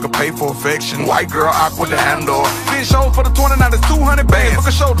love, I could pay for affection. White girl, awkward to handle. 10 shows for the 20, now it's 200 bands. Book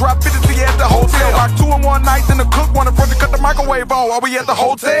a show, drop 50 to you at the hotel. Rock 2 in one night, then the cook wanna front to cut the microwave on while we at the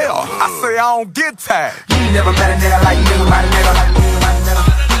hotel. I say I don't get tired. You ain't never met a nigga like me, my nigga.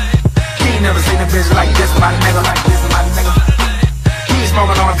 You ain't never seen a bitch like this, my nigga. You ain't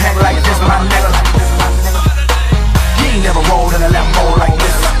smoking on a pack like this, my nigga. You ain't never rolled in a Lambo like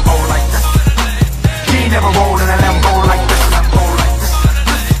this. You ain't never rolled in a Lambo like this.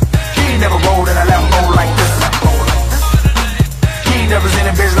 You ain't never rolled in a Lambo like this. You ain't never seen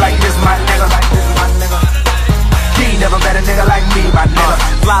a bitch like this, my nigga. You ain't never met a nigga like me, my nigga.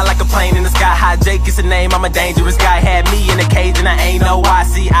 Fly like a plane in the sky, high Jake is the name, I'm a dangerous guy. Had me in a cage and I ain't know why.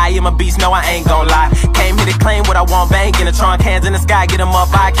 See, I am a beast, no I ain't gon' lie. Came here to claim what I want, bang in the trunk, hands in the sky, get 'em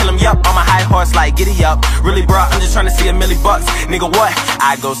up, I kill 'em, yup. On my high horse like giddy up. Really bro, I'm just trying to see $1 million bucks. Nigga what?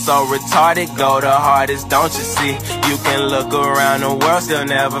 I go so retarded, go the hardest, don't you see? You can look around the world, still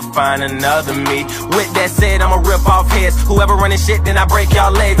never find another me. With that said, I'ma rip off heads. Whoever running shit, then I break y'all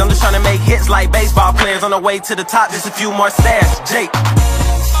legs. I'm just trying to make hits like baseball players. On the way to the top, just a few more stairs. Jake.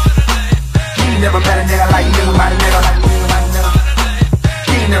 You ain't never met a nigga like me, my nigga.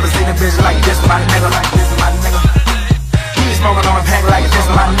 You ain't never seen a bitch like this, my nigga. You ain't smoking on a pack like this,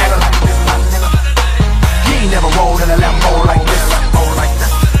 my nigga. You ain't never rolled in a Lambo like this.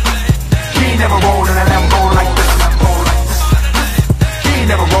 You ain't never rolled in a Lambo like this. You ain't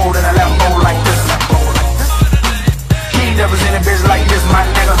never rolled in a Lambo like this. You ain't never seen a bitch like this, my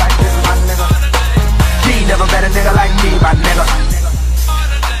nigga. You ain't never met a nigga like me, my nigga.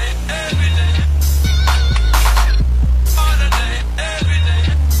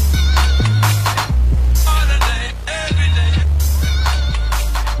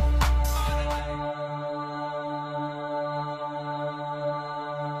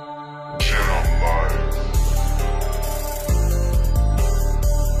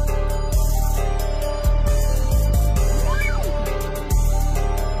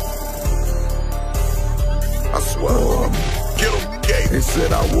 They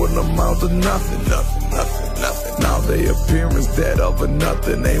said I wouldn't amount to nothing. Now they appearance that of a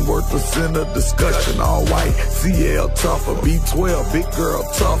nothing ain't worth a cent of discussion. All white, CL tougher, B12, big girl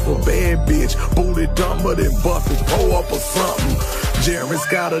tougher, bad bitch, booty dumber than Buffy, pull up or something. Jeremy's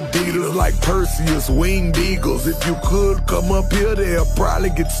got Adidas like Perseus, winged eagles. If you could come up here, they'll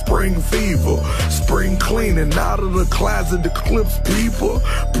probably get spring fever. Spring cleaning out of the closet, the clips people.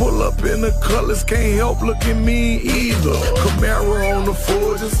 Pull up in the colors, can't help looking mean either. Camaro on the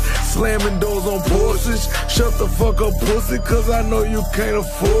forges, slamming doors on Porsches. Shut the fuck up, pussy, cause I know you can't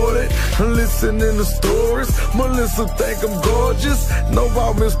afford it. Listen in the stories, Melissa think I'm gorgeous. Know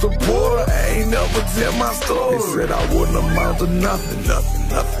about Mr. Porter, I ain't never tell my story. They said I wouldn't amount to nothing.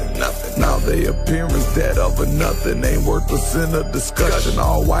 Now they appearance that of a nothing ain't worth a cent of discussion.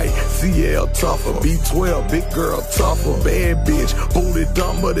 All white, CL tougher, B12, big girl tougher, bad bitch, booty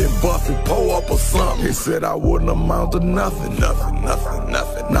dumber than Buffy, pull up or something. They said I wouldn't amount to nothing.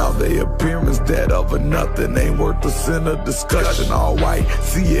 Now they appearance that of a nothing ain't worth a cent of discussion. All white,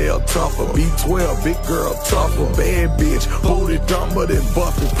 CL tougher, B12, big girl tougher, bad bitch, booty dumber than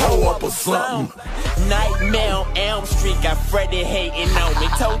Buffy, pull up or something. Nightmare on Elm Street, got Freddie hating on me.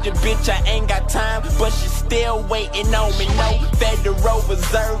 Told your bitch I ain't got time, but she still waiting on me. No Federal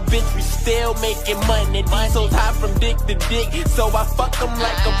Reserve, bitch, we still making money. Diesel's high from dick to dick, so I fuck them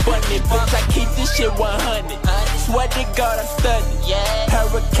like a bunny. Bitch, I keep this shit 100. Swear to God I studied.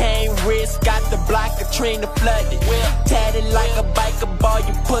 Hurricane risk, got the block, Katrina flooded. Tatted like a biker ball,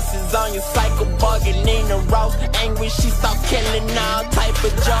 you pussies on your cycle bugging. Nina Ross, angry, she start killing all type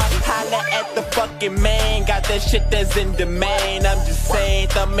of job. Holla at the fucking man, got that shit that's in demand. I'm just saying,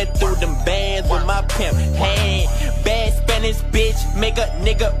 thumbing through them bands with my pimp hand. Bad Spanish bitch, make a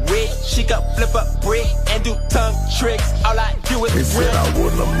nigga rich. She could flip a brick and do tongue tricks. All I do is they said I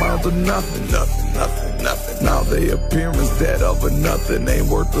wouldn't amount to nothing. Now they appearance that of a nothing ain't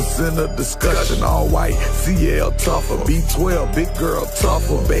worth a cent of discussion. All white, CL tougher, B12, big girl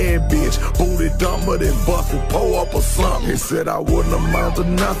tougher, bad bitch, booty dumber than Buffy, pull up or something. They said I wouldn't amount to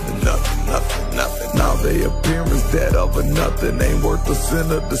nothing. Now they appearance that of a nothing ain't worth a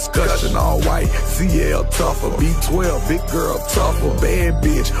cent of discussion. All white, CL tougher, B12, big girl tougher, bad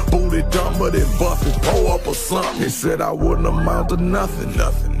bitch, booty dumber than Buffy, pull up or something. They said I wouldn't amount to nothing.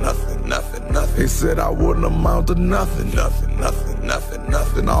 They said I wouldn't amount to nothing.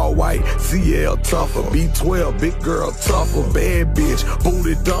 All white, CL tougher, B12, big girl tougher, bad bitch,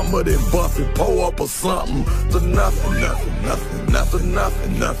 booty dumber than Buffy, pull up or something. To nothing.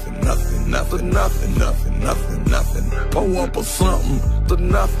 Pull up or something. To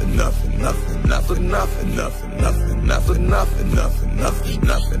nothing.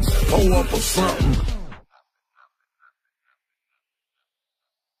 Pull up or something.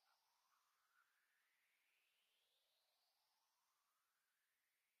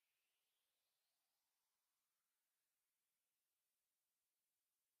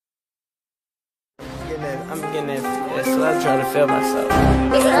 I'm getting that, so I'm trying to feel myself.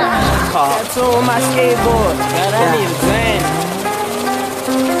 Tattoo on my skateboard. God, I need a plan.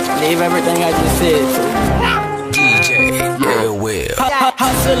 Leave everything I just said to DJ, real well.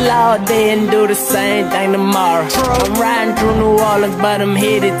 Hustle all day and do the same thing tomorrow. I'm riding through New Orleans, but I'm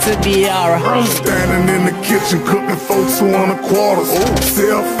headed to Biara. I'm standing in the kitchen cooking for 200 quarters.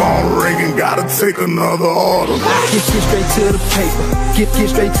 Cell phone ringing, gotta take another order. Get straight to the paper. Get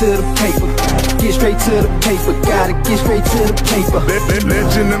straight to the paper. Get straight to the paper. Gotta get straight to the paper.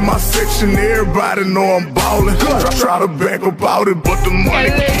 Legend in my section, everybody know I'm ballin'. Try to back about it, but the money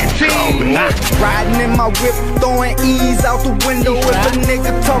keep calling. Riding in my whip, throwing E's out the window. If a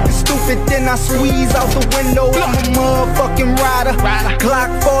nigga talking stupid, then I squeeze out the window. I'm a motherfucking rider. Glock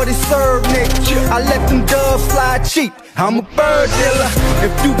 40 serve, nigga. I let them doves fly cheap. I'm a bird dealer.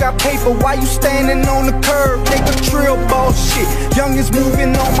 If you got paper, why you standing on the curb, nigga? Trill ball shit. Youngest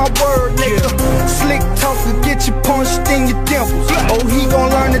moving on my word, nigga. Slick talker, get you punched in your dimples. Oh, he gon'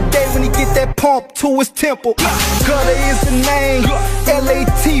 learn today when he get that pump to his temple. Gutter is the name.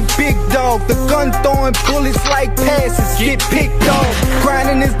 L.A.T. big dog. The gun throwing bullets like passes. Get picked off.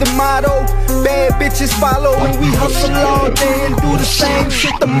 Grinding is the motto. Bad bitches follow. And we hustle all day and do the same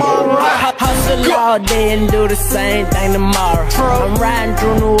shit tomorrow. Hustle all day and do the same thing tomorrow. I'm riding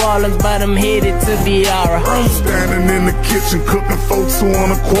through New Orleans, but I'm headed to Biara. I'm standing in the kitchen cooking for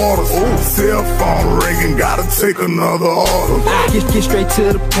 200 quarters. Cell phone ringing, gotta take another order. Get straight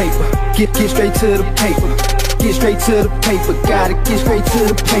to the paper. Get straight to the paper. Get straight to the paper. Gotta get straight to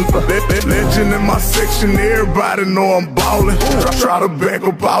the paper. Legend in my section, everybody know I'm ballin'. Try to back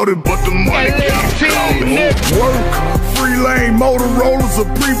about it, but the money keep calling. Work. free lane. Motorola's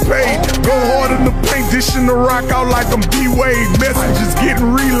are prepaid. Go hard in the paint, dishing the rock out like I'm D-Wade. Messages getting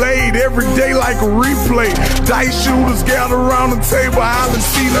relayed every day like a replay. Dice shooters gather around the table, hollering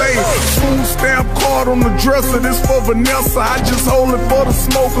C-Lay. Food stamp card on the dresser, this for Vanessa. I just hold it for the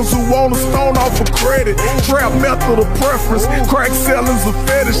smokers who want a stone off of credit. Trap method of preference, crack selling's a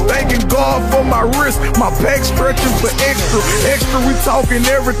fetish. Thanking God for my wrist, my back stretching for extra. Extra, we talking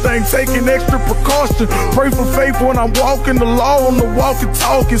everything, taking extra precaution. Pray for faith when I'm walking the law on the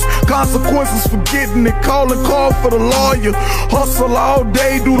walkie-talkies. Consequences for getting it, calling call for the lawyer. Hustle all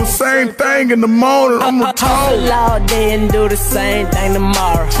day, do the same thing in the morning. I'm retired. Hustle all day and do the same thing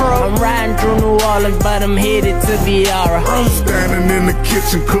tomorrow. I'm riding through New Orleans, but I'm headed to Viara. I'm standing in the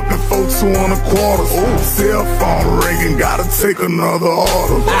kitchen cooking for 200 quarters. Cell phone ringing, gotta take another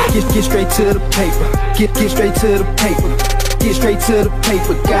order. Get straight to the paper. Get straight to the paper. Get straight to the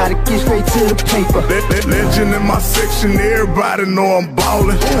paper, gotta get straight to the paper. Legend in my section, everybody know I'm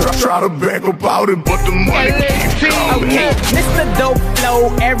ballin'. Try to back about it, but the money keep calling. Okay, Mr. Dope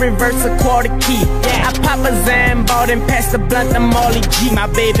Flow, every verse a quarter key. I pop a Zambot and pass the blunt to Molly G. My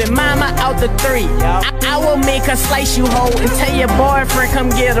baby mama out the 3. I will make her slice you whole and tell your boyfriend come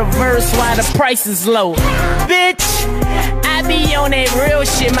get a verse while the price is low. Bitch, I be on that real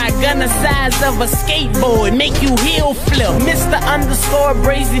shit. My gun the size of a skateboard, make you heel flip. Mr. Underscore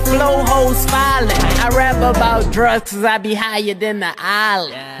Brazy Flow hoes filing. I rap about drugs cause I be higher than the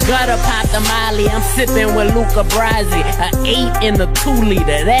island. Gutter pop the Molly, I'm sipping with Luca Brasi. A 8 in the 2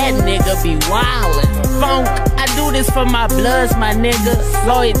 liter, that nigga be wildin'. Funk, I do this for my bloods, my nigga.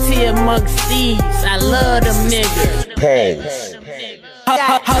 Loyalty amongst thieves, I love them niggas. Pause.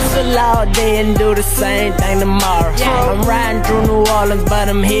 Hustle all day and do the same thing tomorrow. I'm riding through New Orleans, but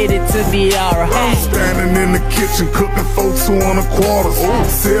I'm headed to Viara. I'm standing in the kitchen cooking for 200 quarters.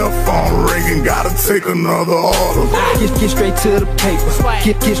 Cell phone ringing, gotta take another order. Get straight to the paper.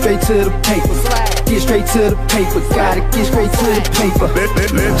 Get straight to the paper. Get straight to the paper, gotta get straight to the paper.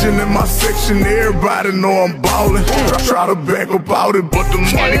 Legend in my section, everybody know I'm ballin'. Try to back about it, but the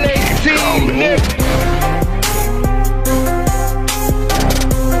money keep calling.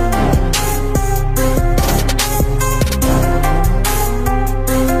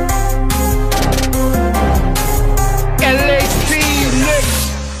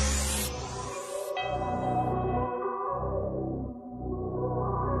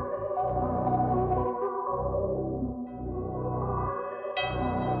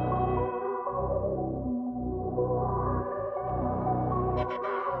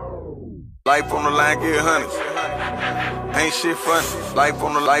 Life on the line, get hundreds. Ain't shit funny. Life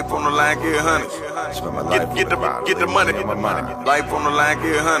on the line, get hundreds. Get the money. Life on the line,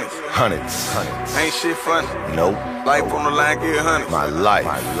 get hundreds. Hundreds. Ain't shit funny. Nope. Life on the line, get hundreds. My life.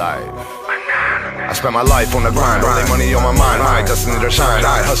 I spent my life on the grind, only money on my mind, my destiny to shine.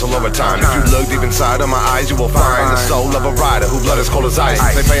 I hustle over time. If you look deep inside of my eyes, you will find the soul of a rider who blood is cold as ice.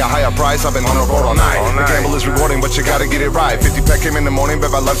 They pay a higher price, I've been on the road all night. The gamble is rewarding, but you gotta get it right. 50 pack came in the morning,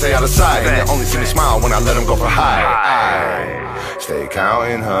 bet my love stay out of sight. And you only see me smile when I let them go for high. Stay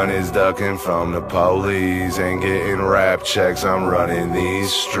counting hundreds, ducking from the police. Ain't getting rap checks, I'm running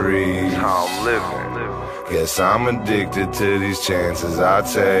these streets. I'm living. Guess I'm addicted to these chances I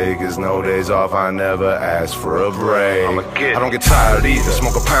take. There's no days off, I never ask for a break. I don't get tired either,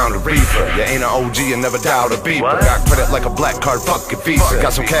 smoke a pound of reefer. You ain't an OG and never doubt a beeper. Got credit like a black card, fuck your Visa.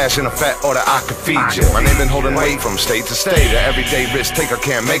 Got some cash in a fat order, I could feed you. My name been holding weight from state to state. An everyday risk taker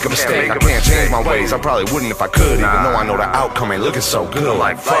can't make a mistake. I can't change my ways, I probably wouldn't if I could. Even though I know the outcome ain't looking so good.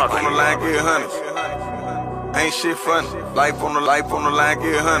 Life on the line, get hundreds. Ain't shit funny. Life on the line,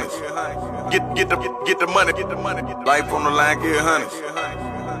 get hundreds. Get the money. Life on the line, get hundreds.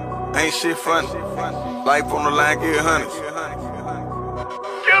 Ain't shit funny. Life on the line, get hundreds.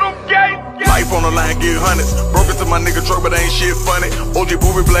 Get 'em, gay. Life on the line, get hundreds. Broke into my nigga truck, but ain't shit funny. OG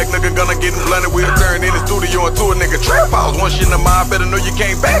booby black nigga gonna get blunted. We'll turn in the studio into a nigga trap house. Once you in the mind, better know you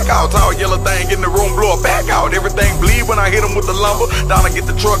can't back out. Tall yellow thing in the room, blow it back out. Everything bleed when I hit him with the lumber. Down I get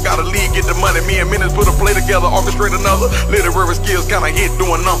the truck, gotta lead, get the money. Me and Minutes put a play together, orchestrate another. Literary skills kinda hit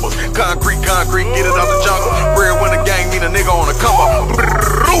doing numbers. Concrete, get it out the jungle. Bread when the gang meet a nigga on the come up.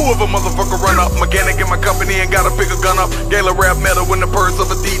 If a motherfucker run up, mechanic in my company ain't gotta pick a gun up. Gala rap metal in the purse of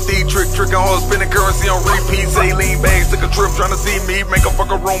a DD. Trick on hard spinning currency on repeat. Saline bags, took a trip trying to see me. Make a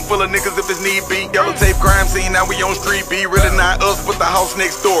fucking room full of niggas if it's need be. Yellow tape crime scene, now we on street B. Really not us, but the house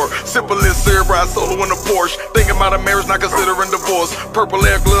next door. Simple as syrup, ride solo in the Porsche. Thinking about a marriage, not considering divorce. Purple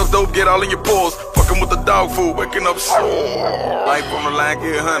air gloves, dope, get all in your pores. Fucking with the dog food, waking up sore. Life on the line,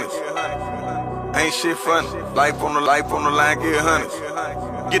 get hundreds. Ain't shit funny. Life on the line, get hundreds.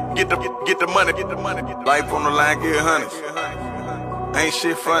 get the money. Life on the line, get hundreds. Ain't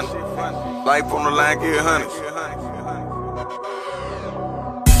shit funny. Life on the line, get hundreds.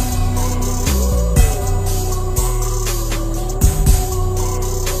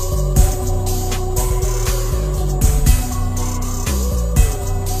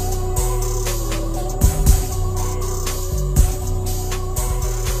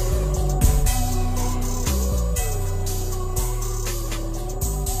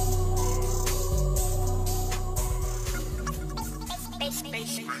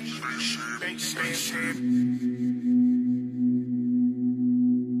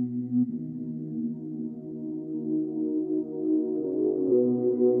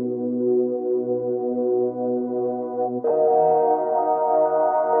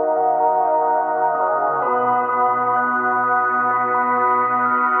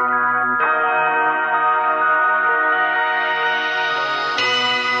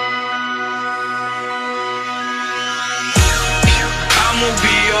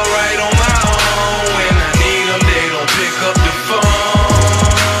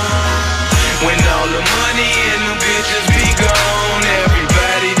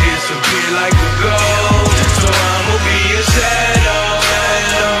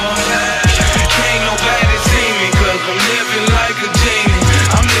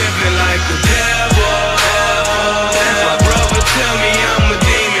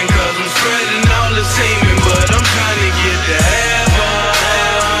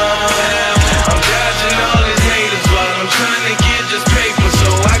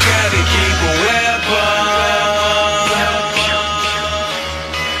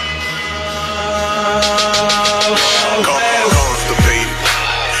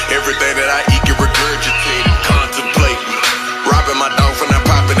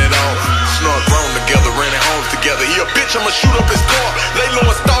 I'ma shoot up his car, lay low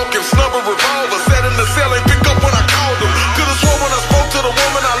and stalk him, snub a revolver, sat in the cell, ain't pick up when I called him. Could've sworn when I spoke to the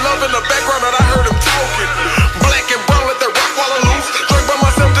woman I love in the background that I heard him talking. Black and brown, let that rock while I loose. Drink by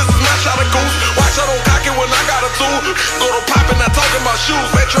myself, this is my shot of goose. Watch I don't cock it when I got a tool. Go to poppin', not talking about shoes.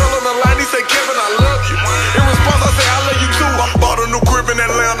 Met Trail on the line, he say, Kevin, I love you. In response, I say, I love you too. I bought a new crib in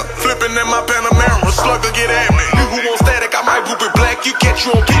Atlanta, flipping in my Panamera. Slugger get at me. You who want static, I might whoop it black. You catch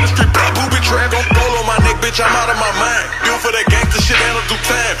you on King Street, black booby trap. Don't roll on my neck, bitch, I'm out of my mind. Built for that gangster shit, handle through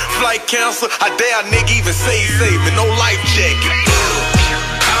time. Flight cancer, I dare a nigga even say he's saving, no life jacket.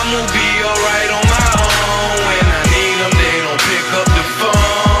 I'ma be alright on my own. When I need them, they don't pick up the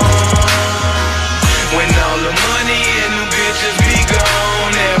phone. When all the money and the bitches be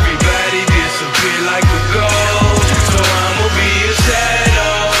gone, everybody disappear like a ghost. So I'ma be a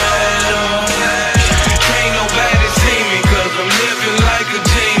shadow. Can't nobody see me, cause I'm living like a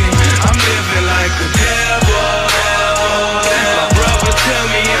genie. I'm living like a devil. My brother tell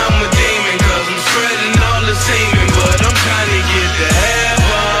me I'm a demon, cause I'm spreading all the semen. But I'm trying to get to heaven.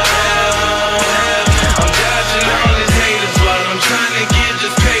 I'm dodging all these haters while I'm trying to get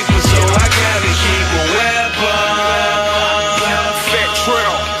this paper, so I gotta keep a weapon. Fat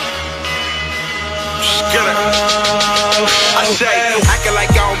Trail. Get it. I say, acting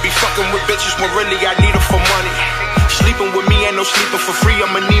like I don't be fucking with bitches when really I need her for money. Sleeping with me ain't no sleeping for free.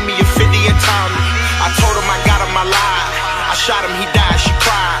 I'ma need me a 50 and Tommy. I told him I got him alive. I shot him, he died, she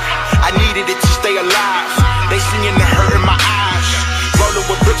cried. I needed it to stay alive. They seeing the hurt in my eyes. Rolling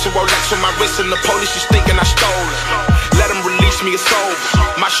with bricks and Rolex on my wrist, and the police is thinking I stole it. Let them release me, it's over.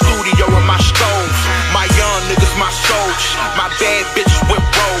 My studio and my stove. My young niggas, my soldiers. My bad bitches with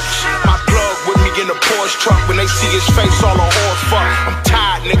robes. My plug with me in the Porsche truck. When they see his face, all on horse fuck. I'm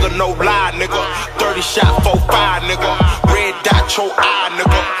tired, nigga, no lie, nigga. 30 shot, 4-5, nigga. Red dot, your eye,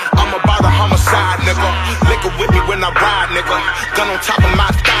 nigga. I'm about a homicide, nigga. Liquor with me when I ride, nigga. Gun on top of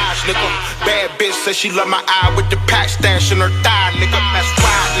my thighs, nigga. Bad bitch says she love my eye with the pack stash in her thigh, nigga. That's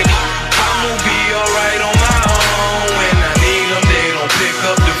right, nigga. I'ma be alright on my own. When I need them, they don't pick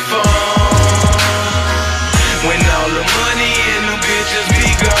up the phone. When all the money and the bitches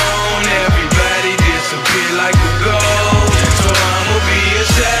be gone, everybody disappear like a ghost. So I'ma be a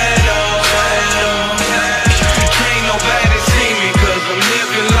shadow. Can't nobody see me, cause I'm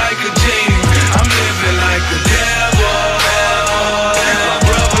living like a genie. I'm living like a devil. My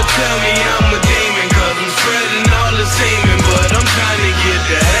brother tell me I'm a demon, cause I'm spreading all the semen. But I'm trying to get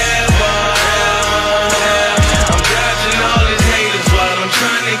to heaven.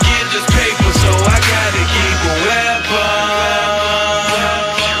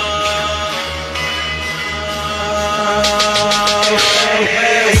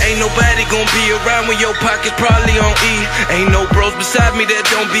 gon' be around when your pocket's probably on E. Ain't no bros beside me that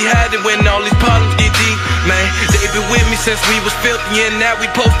don't be hiding when all these problems get deep. Man, they been with me since we was filthy and now we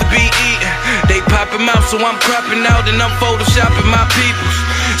supposed to be eating. They popping mouth so I'm cropping out and I'm photoshopping my peoples.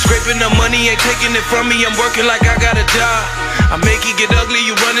 Scraping the money, ain't taking it from me, I'm working like I got a job. I make it get ugly,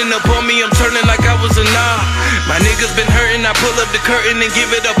 you running up on me, I'm turning like I was a knob. My niggas been hurting, I pull up the curtain and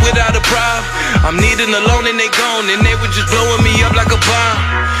give it up without a problem. I'm needing a loan and they gone, and they were just blowing me up like a bomb.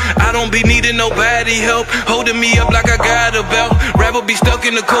 I don't be needing nobody help, holding me up like I got a belt. Rapper be stuck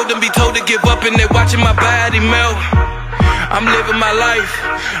in the cold and be told to give up and they watching my body melt. I'm living my life,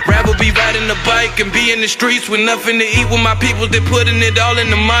 rather be riding the bike and be in the streets with nothing to eat with my people, they putting it all in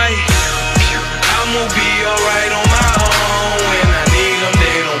the mic. I'ma be alright on my own, when I need them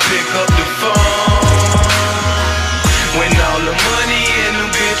they don't pick up the phone. When all the money and the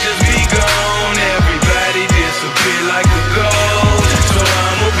bitches be gone, everybody disappear like a ghost. So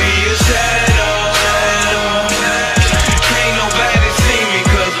I'ma be a shadow, can't nobody see me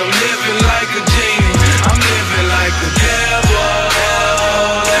cause I'm living like a genie, I'm living like a devil.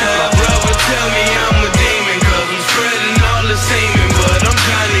 My brother tell me I'm a demon cause I'm spreading all the semen, but I'm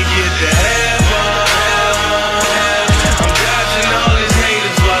trying to get to heaven. I'm dodging all these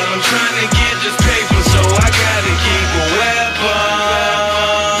haters while I'm trying to get this paper, so I gotta keep a weapon.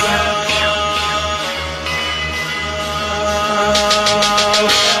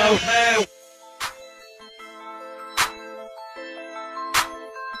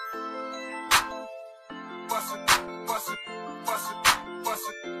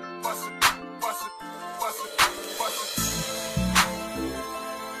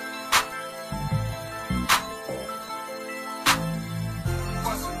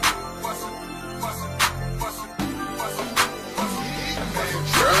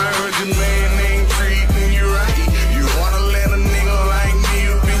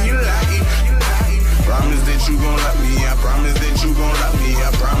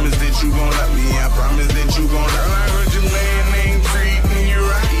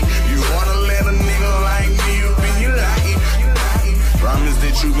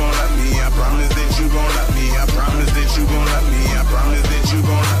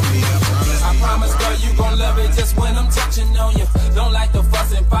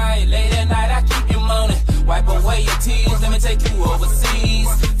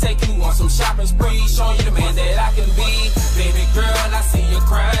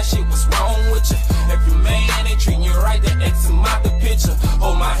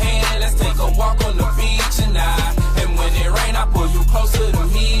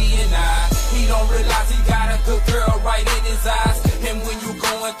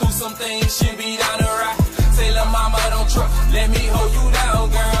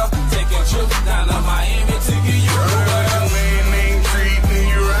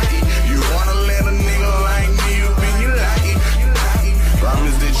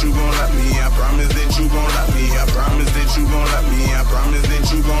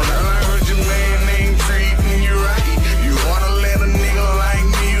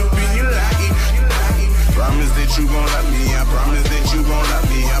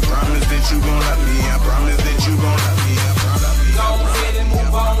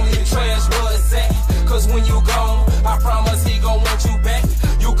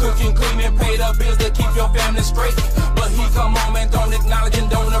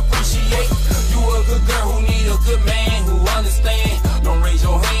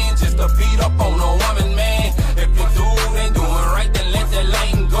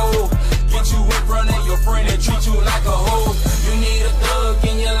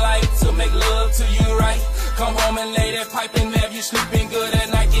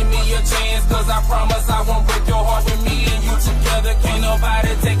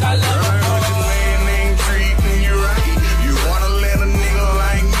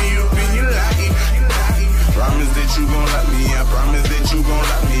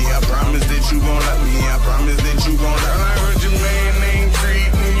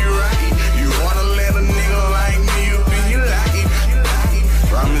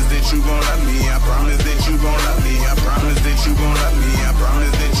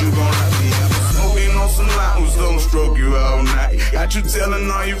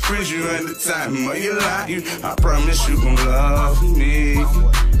 I promise you gon' love me. Girl,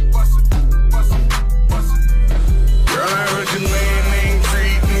 I heard your man ain't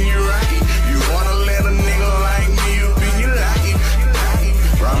treating you right. You wanna let a nigga like me up in your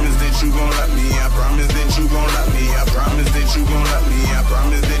life. Promise that you gon' love me. I promise that you gon' love me. I promise that you gon' love me. I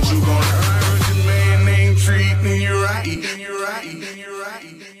promise that you gon' love me. I heard your man ain't treating you right. You right. You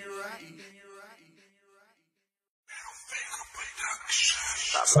right.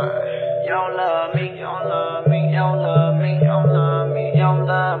 don't love me, don't love me, don't love me, don't love me, don't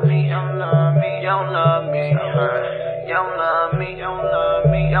love me, don't love me, don't love me, don't love me, don't love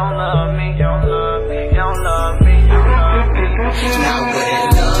me, don't love me, don't love me, don't love me, don't love me. Now with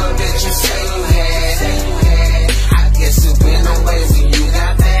that love that you say you had, I guess it went away when you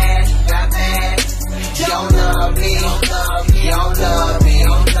got mad, You don't love me, you don't love me,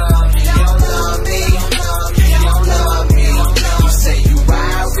 you don't love me, you don't love me, you don't love me. You say you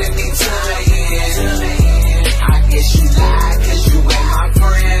ride with me till the end. I guess you lied 'cause you ain't my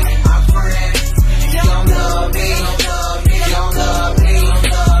friend, You don't love me, you don't love me, you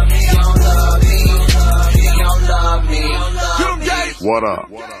don't love me, you don't love me. What up?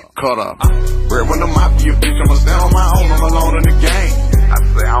 Cut up. Red when the mafia, bitch, I'ma stand on my own, I'm alone in the game. I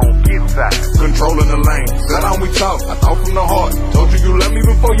say I don't get tired, controlling the lane. Sit down, we talk, I talk from the heart. Told you you love me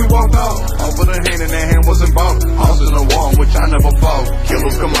before you walked out. Offered a hand and that hand wasn't bought. House in the wall, which I never fought.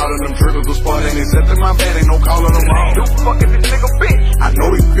 Killers come out of them triggers, the spot ain't accepting my bad, ain't no calling them out. You fucking this nigga bitch. I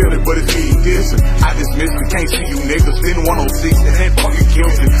know he feel it, but it's me dissing. I dismiss it, can't see you niggas. Didn't 106, and that fucking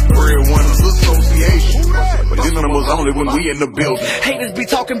kills it. Real ones association. But this number was only when we in the building. Haters be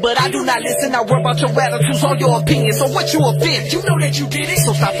talking, but I do not listen. I worry about your attitudes, all your opinions. So what you offend? You know that you did it.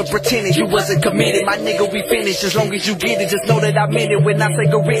 So stop the pretending you wasn't committed. My nigga, we finished. As long as you get it, just know that I meant it. When I say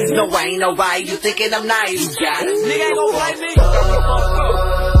go reasons, no, I ain't nobody. You thinking I'm nice? You got it. Nigga ain't gon' play me.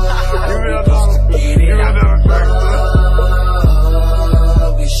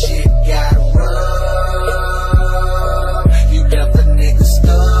 We shit got rough. You left a nigga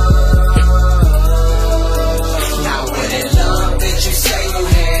stuck. Now with that love that you say you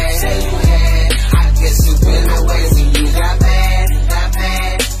had, I guess it went away when you got mad,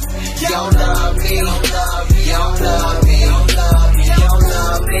 You don't love me, you don't love me, you don't love me, you don't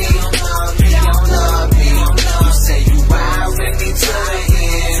love me, you don't love me. You say you ride with me till the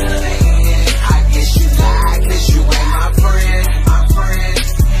end. I guess you lied 'cause you ain't my friend,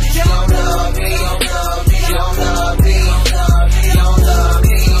 You don't love me, you don't love me, you don't love me, you don't love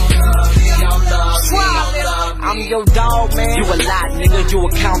me, you don't love me. I'm your dog, man. You a lie, nigga. You a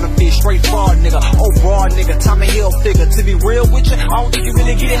counterfeit, straight fraud, nigga. Oh, broad, nigga. Tommy Hill figure. To be real with you, I don't think you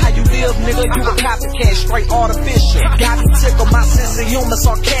really get it how you live, nigga. You a copycat, straight artificial. Got me tickle, my sense of humor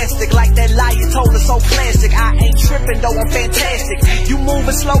sarcastic. Like that lie you told us so classic. I ain't tripping, though, I'm fantastic. You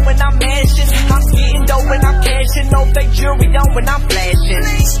moving slow when I'm mashing. I'm getting dope when I'm cashing. No fake jewelry on when I'm flashing.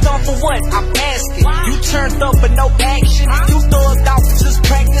 Stuff for what? I'm asking. You turned up but no action. You thugged out for just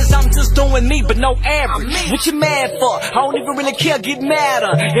practice. I'm just doing me, but no average. What you mad for? I don't even really care, get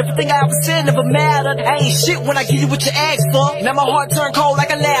madder. Everything I ever said never mattered. I ain't shit when I give you what you asked for. Now my heart turned cold like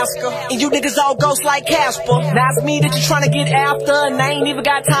Alaska, and you niggas all ghost like Casper. Now it's me that you tryna get after, and I ain't even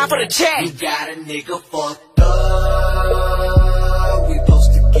got time for the chat. You got a nigga fucked up. We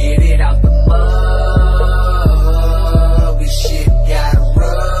supposed to get it out the mud. We shit got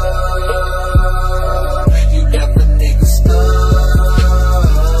rough. You left a nigga stuck.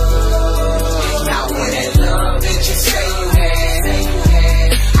 Now with that love that you say you had,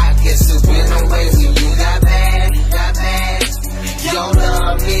 I guess it went away when you got mad, You don't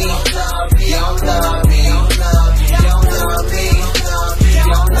love me, you don't love me, you don't love me, you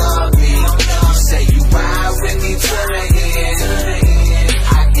don't love me. You say you ride with me till the end.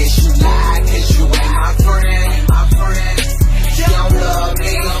 I guess you lied 'cause you ain't my friend, You don't love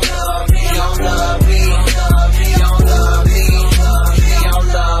me, you don't love me, you don't love me, you don't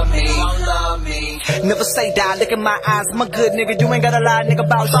love me. Never say die, look in my eyes, I'm a good nigga. You ain't gotta lie, nigga,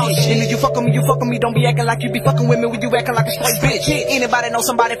 about shit. Nigga, you fuck with me, you fuck with me. Don't be acting like you be fucking with me when you acting like a straight bitch. Anybody know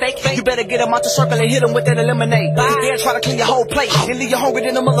somebody fake? You better get them out the circle and hit them with that lemonade. They'll try to clean your whole plate and leave you hungry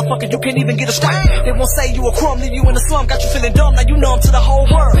than a motherfucker. You can't even get a scrape. They won't say you a crumb, leave you in the slum. Got you feeling dumb, now you numb to the whole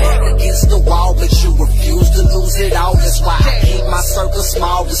world. Back against the wall, but you refuse to lose it all. That's why I keep my circle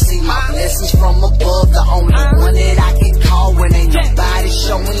small to see my blessings from above. The only one that I can call when ain't nobody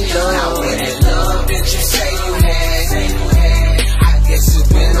showing love. Now with that love that you say you had, I guess it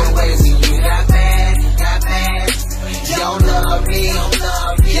went away when you got mad, You don't love me, you don't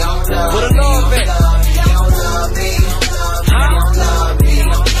love me, you don't love me, you don't love me, you don't love me.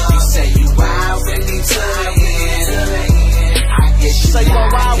 You say you ride with me till the end. I guess you say you gon'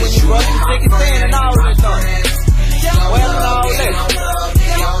 ride with me, bro. You think it's thin and all that stuff. Well, and all that.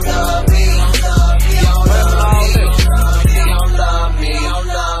 You don't love me, you don't love me, you don't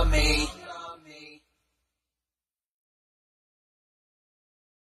love me.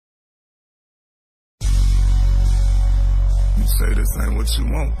 You say this ain't what you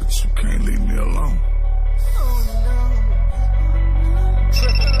want, but you can't leave me alone.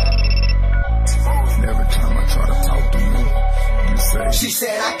 And every time I try to talk to you, you say She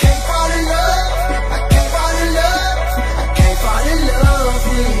said I can't fall in love, I can't fall in love, I can't fall in love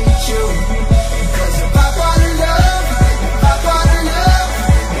with you. Cause if I fall in love, if I fall in love,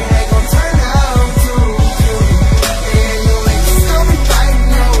 it ain't gon' turn out too cute. And you ain't just gon' be fighting,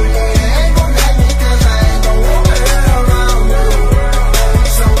 no, yeah, ain't gon' like me cause I ain't gon' want her around you.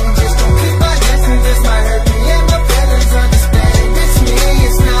 So we just gon' keep our distance, this might hurt me and my feelings, understand it's me,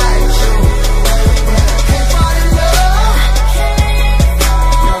 it's not you. But I can't fall in love,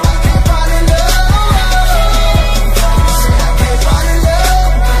 no, I can't fall in love. Say I can't fall in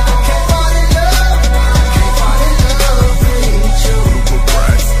love, I can't fall in love, I can't fall in love with you.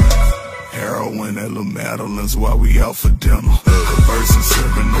 Heroin, that little Madeline's why we out for dinner. Conversing,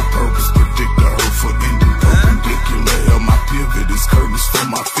 serving no purpose, predict the hurt for ending. Perpendicular, hell, my pivot is curtains for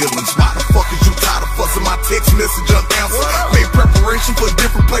my feelings. Why the fuck is you tired of fussing my text message unanswered? Made preparation for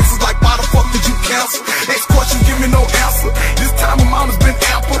different places, like why the fuck did you cancel? Next question, give me no answer. This time amount has been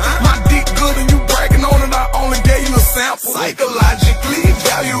ample. My dick good and you bragging on it, I only gave you a sample. Psychologically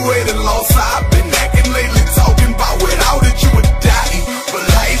evaluated loss, I've been acting lately, talking about without it you would die. But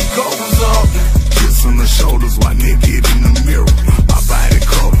life goes up. Kiss on the shoulders while naked in the mirror. My body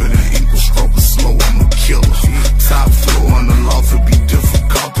covered in ink, stroke slow, I'm a killer. Top floor on the loft, it'd be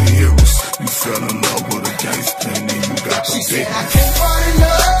difficult to hear us. You fell in love with a gangster and then you got the She said I can't fall in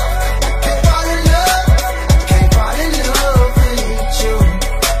love, I can't fall in love, I can't fall in love with you.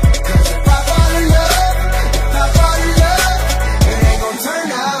 Cause if I fall in love, if I fall in love, it ain't gon' turn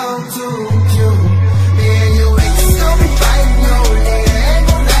out too cute. And you ain't just gon' be fighting, no, lady, ain't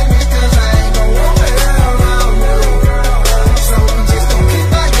gon' like me cause I ain't gon' want her around you. So we just gon' keep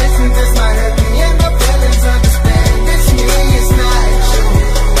our distance, this might hurt me and my feelings, understand it's me, it's not you.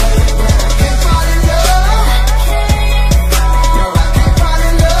 But I can't fall in love, no, I can't fall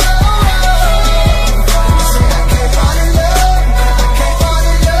in love. Say I can't fall in love, I can't fall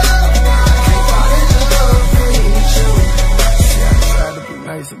in love, I can't fall in love with you. See, I tried to be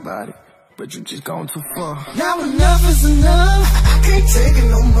nice about it, but you just gone too far. Now enough is enough, I can't take it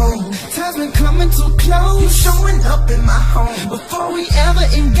no more. Time's been coming too close, you showing up in my home. Before we ever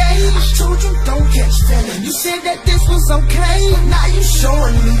engaged, I told you don't catch feelings. You said that this was okay, but now you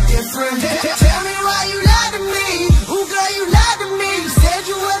showing me different. Tell me why you lied to me, ooh girl you lied to me. You said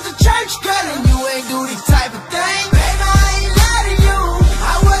you was a church girl and you ain't do these type of things. Baby I ain't lied to you,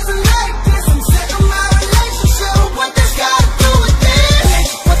 I wasn't like this, I'm sick of my relationship. But what this got to do with this?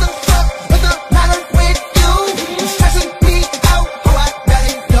 What the fuck was the matter with you? You stressing me out, oh I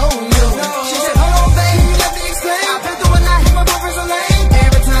barely know you. She said hold on baby, let me explain. I've been through a lot, my boyfriend's so lame.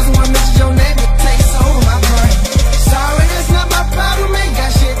 Every time someone mentions your name, it takes over my brain. Sorry, it's not my problem, ain't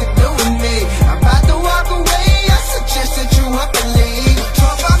got shit to do with me. I'm about to walk away, I suggest that you up and leave.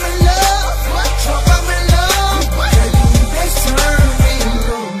 Trump, I'm in love, what? Trump, I'm in love, what? Baby, they turn me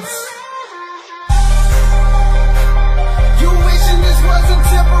loose. You wishing this wasn't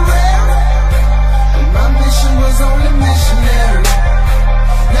temporary, but my mission was only missionary.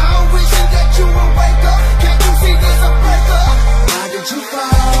 Now I'm wishing that you would wake up, can't you see this a breakup? Why did you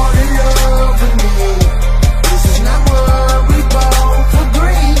fall in love with me? This is not what we both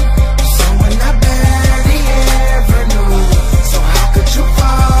agreed. Someone I barely ever knew. So how could you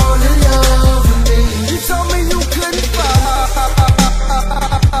fall in love with me? You told me you couldn't fall.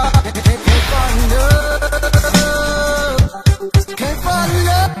 Can't fall in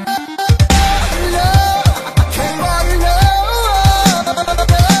love. Can't fall in love. Can't fall in love.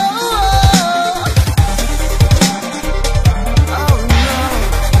 Oh no.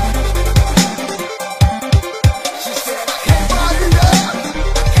 She said I can't fall in love.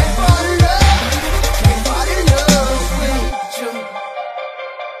 Can't fall in love. Can't fall in love with you.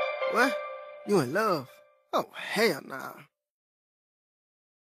 What? You in love? Oh, hell nah.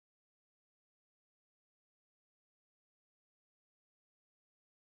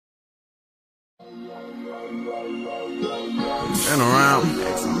 Been around.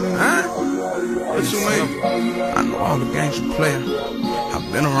 Huh? What you mean? I know all the games you play. I've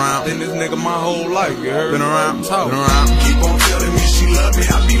been around. Been this nigga my whole life, you heard? Been around, talk. Been around. Keep on telling me she love me,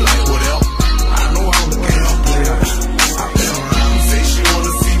 I be like, whatever. I know all the games you play. I've been around. Say she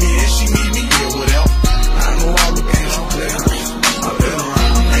wanna see me and she need me, yeah, whatever. I know all the games you play. I've been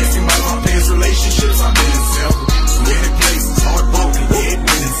around. Asking about my past relationships, I've been in several. So many places, heartbroken, yeah,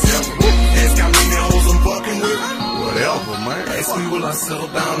 been in several. Ask how many hoes I'm fucking with. Whatever, man. Ask me will I settle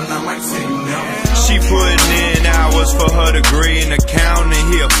down and I might tell you never. She putting in hours for her degree in accounting.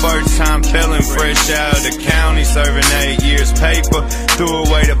 He a first time felon, fresh out of the county, serving 8 years paper. Threw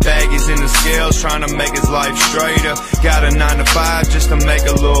away the baggies in the scales, trying to make his life straighter. Got a 9 to 5 just to make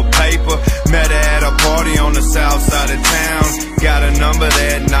a little paper. Met her at a party on the south side of town. got a number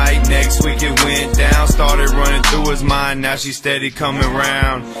that night. Next week it went down. Started running through his mind. Now she steady coming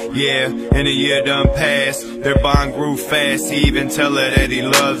round. Yeah, and a year done passed. Their bond grew fast. He even tell her that he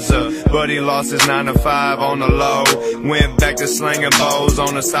loves her, but he lost his 9 to 5 on the low. Went back to slinging bows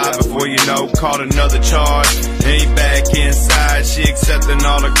on the side. Before you know, caught another charge. And he back inside. She accepting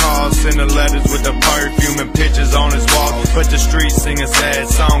all the calls, sending letters with the perfume and pictures on his wall. But the streets sing a sad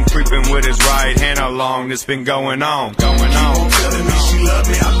song, creeping with his right hand. How long this been going on? Telling me she love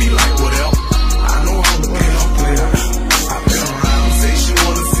me, I be like, whatever. I know I'm the player, player. I been around, say she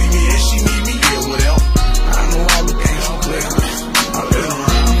wanna see me and she need me, yeah, whatever. I know I'm the player, player. I been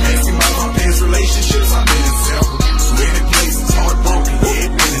around, asking about my past relationships, I've been in several. So many places, heartbroken,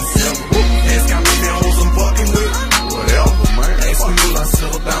 yeah, been in several. Ask how many hoes I'm fucking with, whatever, man. Ask me will I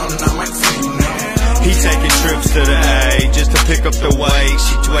settle down and I might tell you now. He taking trips to the A just to pick up the weight.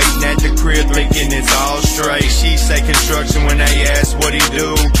 She waiting at the crib thinking it's all straight. She say construction when they ask what he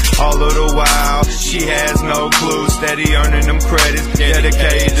do. All of the while, she has no clue. Steady earning them credits,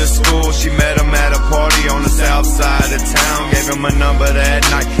 dedicated to school. She met him at a party on the south side of town. Gave him a number that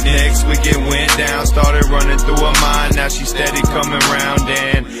night. Next week it went down. Started running through her mind. Now she steady coming round.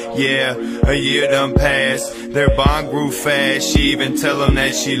 And yeah, a year done passed. Their bond grew fast. She even tell him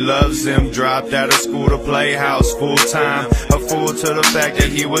that she loves him. Dropped out of school to play house full time. A fool to the fact that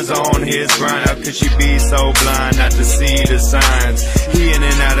he was on his grind. How could she be so blind not to see the signs? He in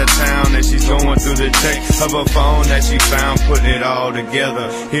and out of town and she's going through the text of a phone that she found, putting it all together.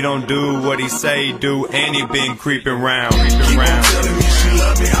 He don't do what he say he do, and he been creeping round, creeping round. Telling me she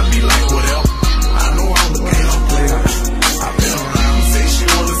love me, I be like, whatever. I know I'm the player. I been around, say she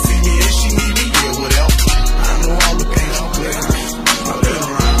wanna see me and she need me, yeah, whatever. I know I'm the player. I been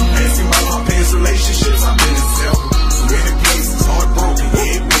around, asking about my past relationships, I've been in several. So many places, heartbroken,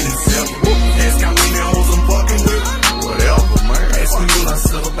 yeah, been in several. Ask how many hoes I'm fucking with, whatever, man. Ask me will I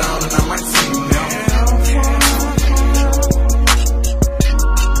settle down and I might see you now.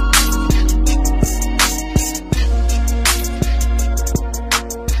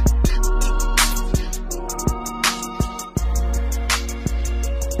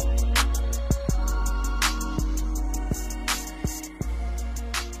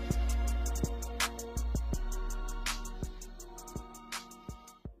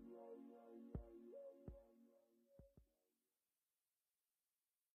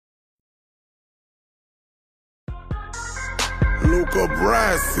 Luca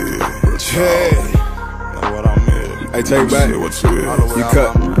Brassi. Hey. That's what I'm in. Hey, take it back. What you is. You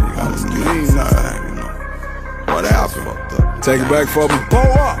cut. You gotta squeeze that, you know. What happened? Take it back for me. Pull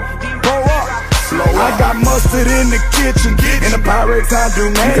up. Pull up. I got mustard in the kitchen, in the Pyrex I do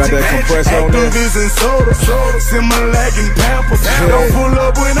magic. You got that compressor on there? Activists and soda, Similac and Pampers. Don't pull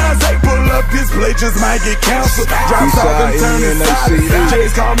up when I say pull up, this play just might get canceled. Drops off and turn it solid.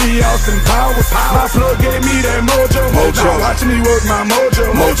 Jay's call me Austin Powers. My plug gave me that mojo. Now watch me work my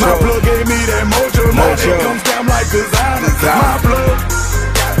mojo. My plug gave me that mojo. Now they come stamp like designers. My plug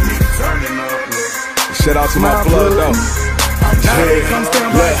got me turning up. Shout out to my plug though. Now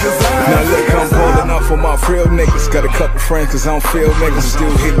look, I'm pulling up for my real niggas. Got a couple friends cause I don't feel niggas.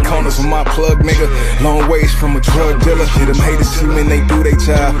 Still hitting corners with my plug nigga. Long ways from a drug dealer. Yeah, them haters see me and they do they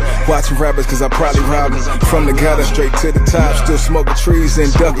job. Watching rappers cause I probably rob them. From the gutter straight to the top. Still smoking trees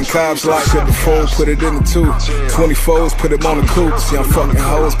and ducking cops. Like it before, put it in the tube. 24s, put it on the coupe. See I'm fucking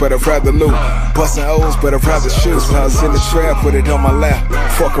hoes, but I'd rather loot. Busting O's, but I'd rather shoot. I was in the trap, put it on my lap.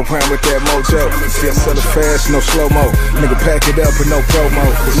 Fuck around with that mojo. See I sell it fast, no slow-mo. Nigga pack it up with no promo.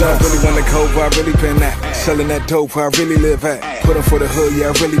 Cause I don't really wanna go where I really been at. Selling that dope where I really live at. Put up for the hood, yeah,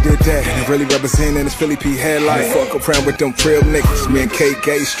 I really did that. And really representing this Philly P headline. Fuck around with them real niggas. Me and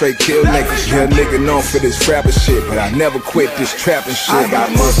KK straight kill niggas. Yeah, nigga known for this rapping shit, but I never quit this trapping shit. I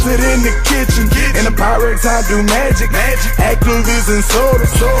got mustard in the kitchen, in the Pyrex I do magic. Activists and soda,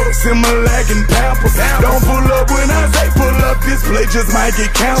 Similac and Pampers. Don't pull up when I say pull up, this play just might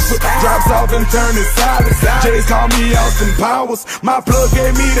get canceled. Drops off and turn it solid. Jay's call me Austin Powers. My plug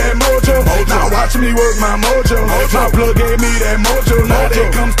gave me that mojo. Now watch me work my mojo. My plug gave me that mojo. Now they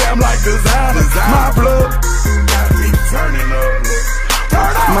come stamp like designers. My plug got me turning up.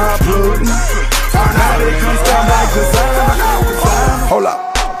 My plug. Now they come stamp like designers. Hold up.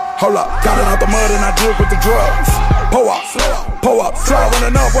 Hold up, got it out the mud and I dip with the drugs. Pull up, try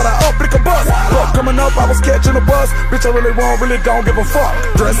running up, what I up, pick a bus. Look, coming up, I was catching a bus. Bitch, I really don't give a fuck.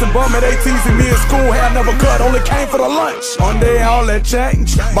 Dressing bum at 18s and me in school, hair never cut, only came for the lunch. One day all that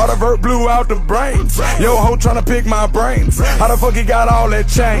changed, bought a vert, blew out the brains. Yo, ho tryna pick my brains. How the fuck he got all that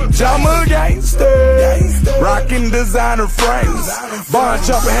change? I'm a gangster, rocking designer frames. Bond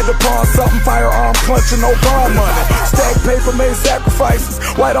chopper had to pawn something, firearm clutching, no bond money. Stack paper, made sacrifices.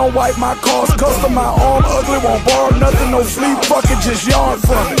 White on white, my car's custom, my arm ugly, won't borrow nothing, no sleep, fucking just yarn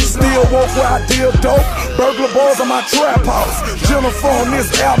from it. Still woke where I deal dope, burglar balls on my trap house. Jennifer on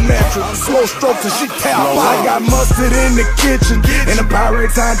this air mattress, slow strokes and she tap out. I got mustard in the kitchen, in the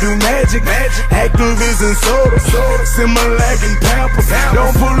Pyrex I do magic. Activists and soda, Similac and Pampers.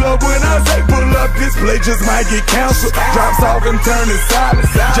 Don't pull up when I say pull up, this play just might get canceled. Drops off and turn it silent.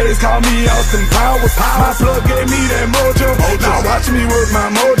 Jay's call me Austin Powers. My plug gave me that mojo. Now watch me work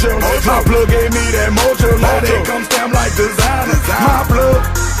my mojo. My plug gave me that mojo. Now they come stamp like designer. My plug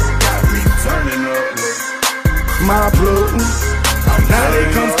got me turning up. My plug. Now they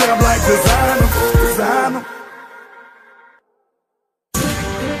come stamp like designer.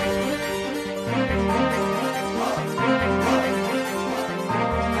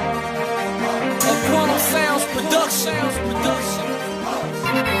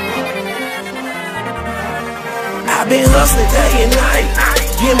 I've been hustling day and night,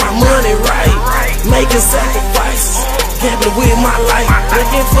 get my money right, making sacrifices, gambling with my life,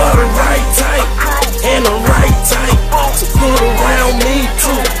 looking for the right type and the right type to put around me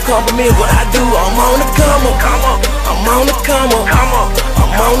too. Compliment what I do, I'm on the come up, I'm on the come up,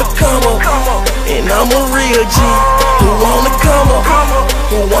 I'm on the come up, and I'm a real G who wanna come up,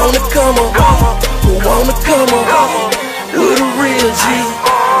 who wanna come up, who wanna come up with a real G.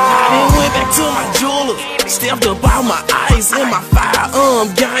 Then went back to my jeweler, stepped up all my ice in my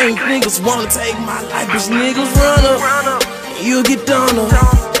firearm game. Niggas wanna take my life, bitch niggas run up, you get done up.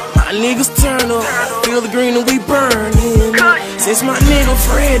 My niggas turn up, feel the green and we burnin'. Since my nigga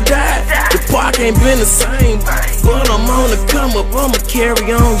Fred died, the park ain't been the same. But I'm on the come up, I'ma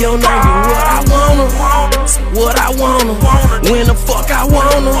carry on your name. Be what I wanna, what I wanna, when the fuck I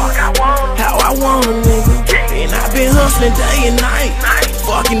wanna, how I wanna, nigga. And I been hustling day and night,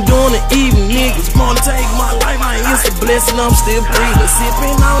 fucking doing it even. Niggas wanna take my life, man, it's a blessing, I'm still breathing.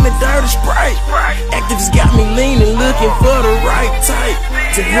 Sipping on the dirty Sprite, activists got me leaning, looking for the right type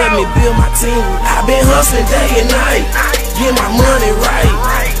to help me build my team. I've been hustling day and night, get my money right,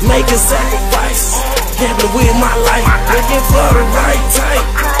 making sacrifices, gambling with my life, looking for the right type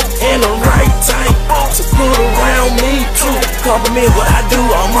and the right type to put around me too. Compliment what I do,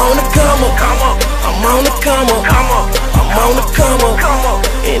 I'm on the come up, I'm on the come up, I'm on the come up,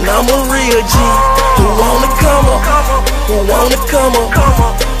 and I'm a real G who wanna come up, who wanna come up,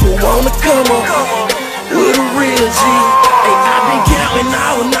 who wanna come up with a real G. Hey, I been counting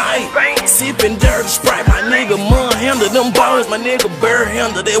all night, sipping dirty Sprite. My nigga Mud handle them balls, my nigga Bird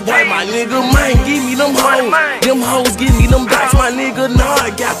handle that white. My nigga man, give me them hoes give me them backs. My nigga nah, I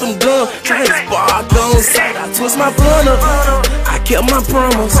got them done, trying to spark on sight. I twist my blunt up, I kept my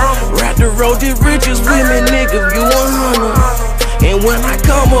promise. Rap the road, the richest women, nigga, you 100. And when I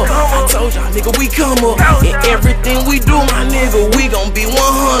come up, I told y'all, nigga, we come up. And everything we do, my nigga, we gon' be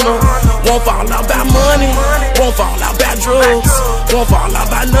 100. Won't fall out by money, won't fall out by drugs, won't fall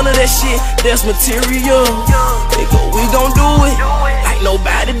out by none of that shit, that's material. Nigga, we gon' do it like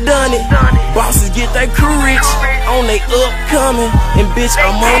nobody done it. Bosses get that crew rich, on they upcoming. And bitch,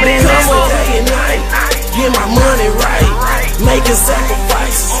 I'm on the come up day and night, get my money right, making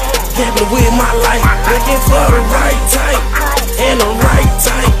sacrifices, gambling with my life, looking for the right type and the right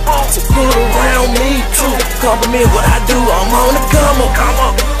type to put around me too. Compliment what I do, I'm on the come up,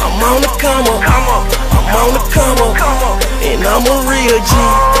 I'm on the come up, I'm on the come up, and I'm a real G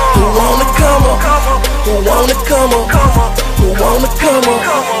who wanna come up, who wanna come up, who wanna come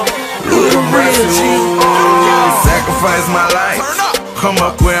up with a real G. Sacrifice my life, come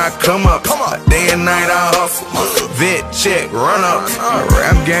up where I come up. Day and night I hustle, vet check, run up.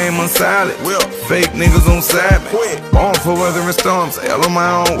 Rap game on solid, fake niggas on side. Born for weathering storms, hell on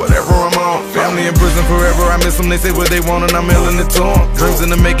my own, whatever I'm on. Family in prison forever, I miss them, they say what they want and I'm mailing it to them. Dreams in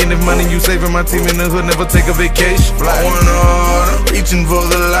the making, if money you saving, my team in the hood never take a vacation. Blowing hard, reaching for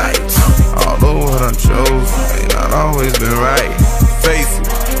the lights. Although what I chose ain't not always been right. Face it,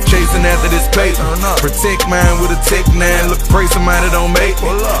 chasing after this paper. Protect mine with a tech 9. Look, pray somebody don't make me.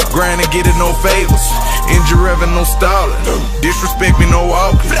 Grind and get it, no favors. Injure ever, no stalling. Disrespect me, no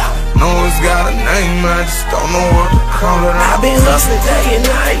walking. No, it's got a name, I just don't know what to call it. I've been hustling day and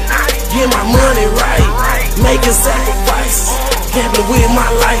night, get my money right, making sacrifices, gambling with my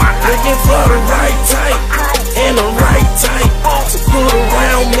life, looking for the right type and the right type to put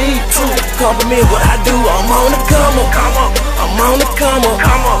around me too. Compliment what I do. I'm on the come up, I'm on the come up,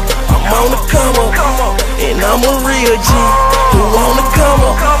 I'm on the come up, and I'm a real G. Who wanna come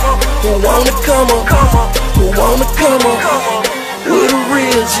up? Who wanna come up? Who wanna come up with a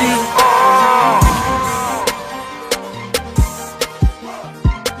real G?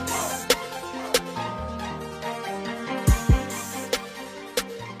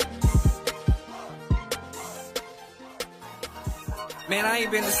 Man, I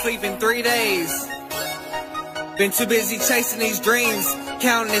ain't been to sleep in 3 days. Been too busy chasing these dreams,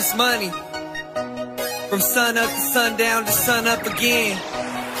 counting this money. From sun up to sundown to sun up again.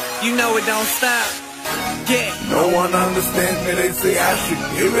 You know it don't stop. Yeah. No one understands me, they say I should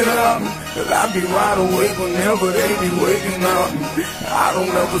give it up. Cause I be wide awake whenever they be waking up. I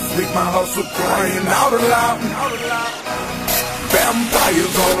don't ever sleep, my hustle crying out aloud.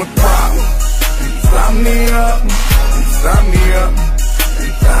 Vampires on the prowl. Insomnia, insomnia,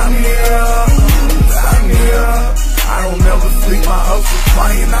 insomnia, insomnia. I don't ever sleep, my hustle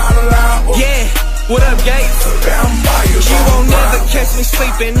crying out aloud. Yeah. What up, Gates? You won't never catch me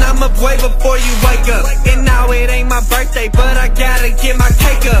sleeping. I'm up way before you wake up. And now it ain't my birthday, but I gotta get my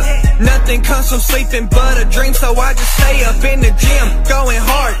cake up. Nothing comes from sleeping but a dream, so I just stay up in the gym, going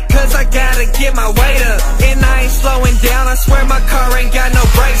hard, cause I gotta get my weight up. And I ain't slowing down, I swear my car ain't got no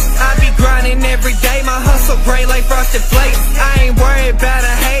brakes. I be grinding every day, my hustle great like frosted flakes. I ain't worried about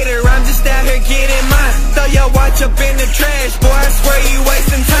a hater, I'm just out here getting mine. Throw your watch up in the trash, boy, I swear you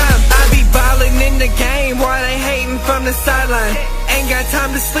wasting time. I be ballin' in the game while they hating from the sideline. Ain't got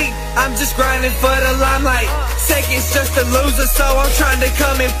time to sleep, I'm just grinding for the limelight. Second's just a loser, so I'm trying to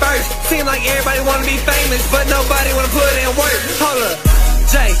come in first. Seem like everybody wanna be famous, but nobody wanna put in work. Hold up,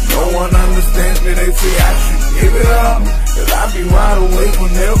 Jay. No one understands me, they say I should give it up. Cause I be wide awake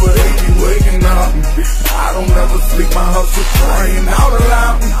whenever they be waking up. I don't ever sleep, my hustle crying out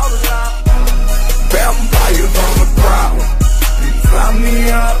aloud. Vampires on the prowl.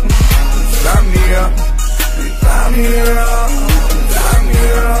 Insomnia, insomnia, insomnia,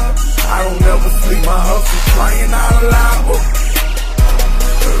 insomnia. I don't ever sleep, my hustle crying out loud.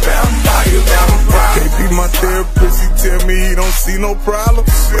 Vampires on the prowl. Can't be my therapist, he tell me he don't see no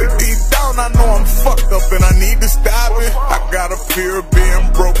problems. But deep down I know I'm fucked up and I need to stop it. I got a fear of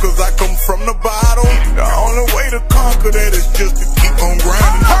being broke cause I come from the bottom. The only way to conquer that is just to keep on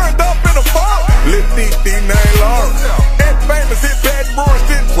grinding. Turned up in the fog, lit name Laura. And famous hit bad boys,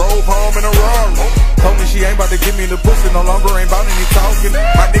 then drove home in a Rari. Told me she ain't about to give me the pussy, no longer ain't about any talking.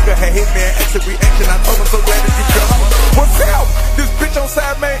 My nigga had hit me and exit reaction, I told him so glad that you come. What's up? This bitch on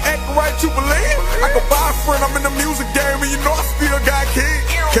side man acting right, you believe? I could buy a friend, I'm in the music game and you know I still got kids.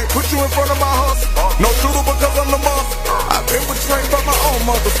 Can't put you in front of my hustle, no shooter because I'm the muscle. I've been betrayed by my own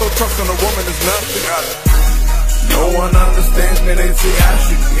mother, so trusting a woman is nothing. No one understands me, they say I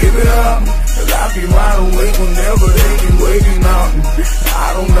should give it up. Cause I be wide awake whenever they be waking up.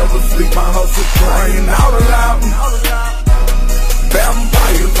 I don't ever sleep, my hustle crying out aloud.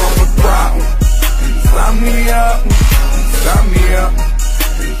 Vampires on the prowl. Insomnia, insomnia,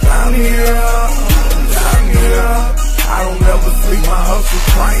 insomnia, insomnia. I don't ever sleep, my hustle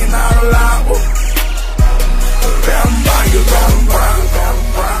crying out aloud. Vampires on the prowl.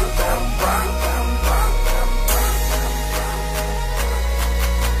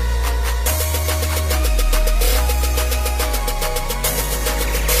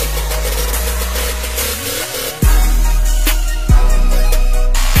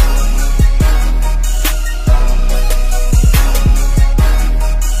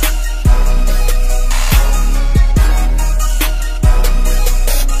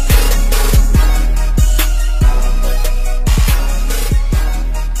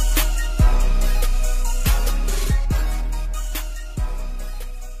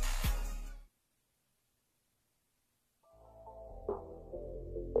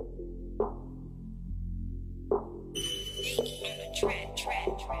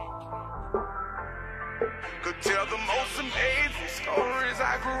 Could tell the most amazing stories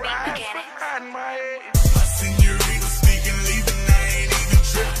I grew up behind my head. My senorita speaking, leaving, I ain't even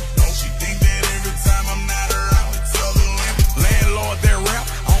tripping. Don't she think that every time I'm not around, it's other women? Landlord, that rap,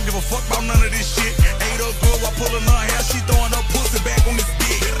 I don't give a fuck about none of this shit. Ate up good while pulling her hair, she throwing her pussy back on this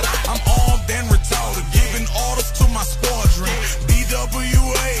dick. I'm armed and retarded, giving orders to my squadron.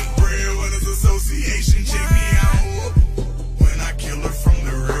 BWA, Breadwinners Association, check me out. When I kill her from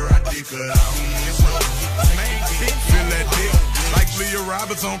the rear, I dick her out. Feel that dick, like Leah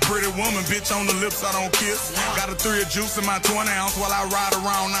Roberts on on pretty woman, bitch on the lips I don't kiss. Got a 3 of juice in my 20 ounce while I ride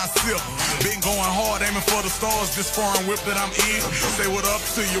around, I sip. Been going hard, aiming for the stars, this foreign whip that I'm in. Say what up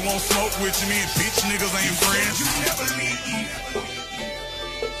to you, won't smoke with you, me and bitch niggas ain't friends. You never leave.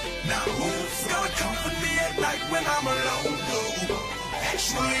 Now who's gonna comfort me at night when I'm alone?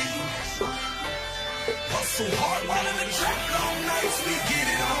 Actually, hustle hard while in the trap, long nights we get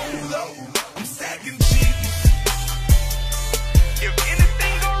it on low. I'm stacking cheap. If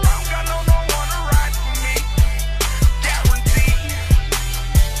anything go wrong, I know no one to ride for me. Guaranteed.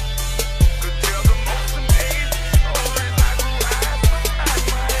 Could tell the most amazing stories I grew high.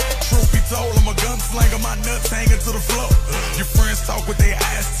 Truth be told, I'm a gunslinger, my nuts hanging to the floor. Your friends talk with their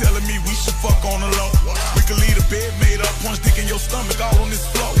eyes telling me we should fuck on the low. We could leave a bed made up, punch dick in your stomach all on this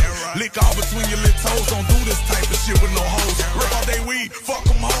floor. Lick all between your little toes, don't do this type of shit with no hoes. Rip all day weed, fuck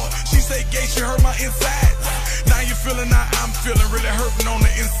them hard. She say gay, she hurt my insides. Now you feeling how I'm feeling, really hurting on the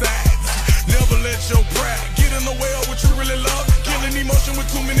inside. Never let your pride get in the way of what you really love. Killing emotion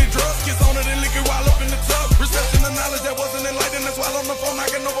with too many drugs. Kiss on it and lick it while up in the tub. Reception of knowledge that wasn't enlightened. That's why on the phone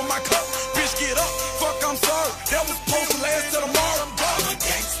knocking over my cup. Bitch, get up, fuck, I'm sorry. That was supposed to last till tomorrow. I'm gone. A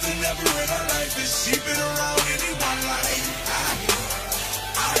gangster never in her life is sheeping around anyone like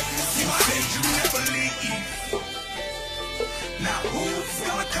you said you never leave. Now who's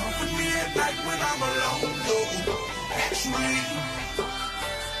gonna comfort me at night when I'm alone? Actually,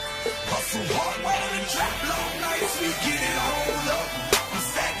 hustle hard while in the trap, long nights we get it on up. I'm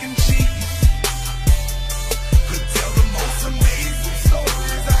stacking cheap. Could tell the most amazing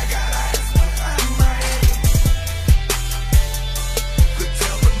stories. I got eyes behind my head. Could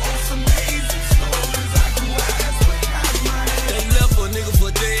tell the most amazing stories. I grew eyes behind my head. They left a nigga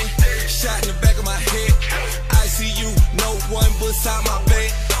for dead, shot in the back of my head. ICU, no one beside my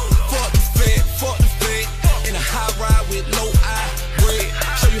bed. Fuck the fed, in a high ride with low eye bread.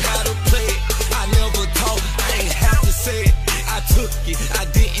 Show you how to play it. I never talk, I ain't have to say it. I took it, I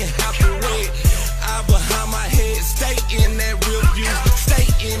didn't have to wait. I behind my head, stay in that real view, stay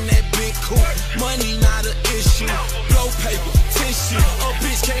in that big coupe. Money not an issue, blow paper, tissue. A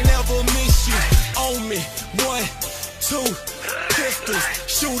bitch can't never miss you. On me, 1, 2 pistols,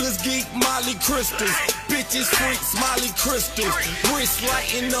 shooters geek, Molly crystals, bitches freaks, Molly crystals, wrist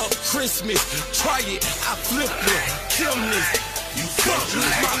lighting up Christmas. Try it, I flip it, kill this. You fuck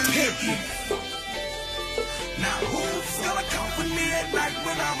with my pimpin'. Now who's gonna comfort me at night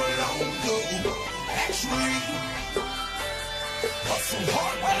when I'm alone? Actually, hustle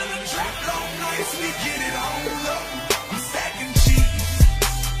hard while in the trap, long nights we get it on up. I'm stacking cheap.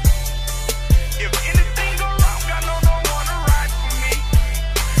 If anything go wrong, I know no one to ride for me.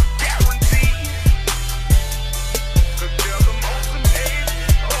 Guaranteed. Could tell the most amazing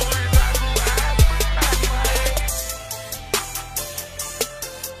stories. I grew high behind my head.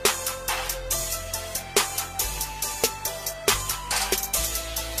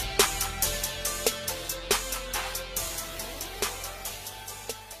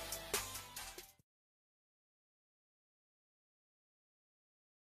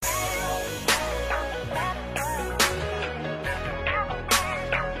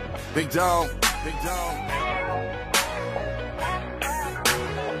 Big dog.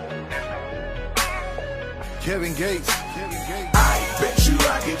 Kevin Gates. I bet you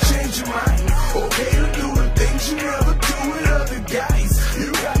I can change your mind. Okay to do the things you never do with other guys.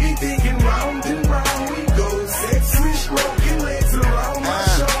 You got me thinking round and round we go. Sex switch, stroking legs around my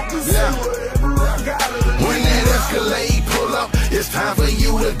shoulders. Say whatever I gotta do. When that Escalade pull up, it's time for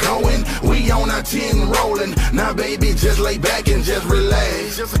you to go in. We on our 10 rolling. Now baby, just lay back and just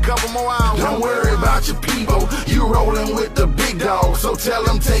relax. Just a couple more hours. Don't worry about your people. You rolling with the big dog. So tell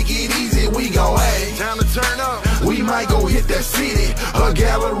them take it easy, we gon' act. Time to turn up. We might go hit that city, a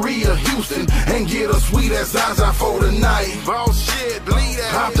Galleria, Houston, and get a sweet ass Zaza for the night. Boss shit, bleed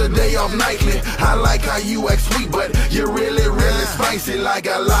that. Pop the day off nightly. I like how you act sweet, but you're really spicy like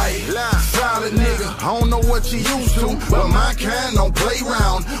I like. Solid nigga, I don't know what you used to, but my kind don't play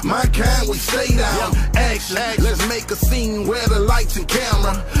round. My kind we stay down. Action, let's make a scene where the lights and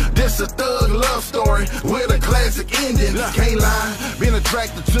camera. This a thug love story with a classic ending. Can't lie, been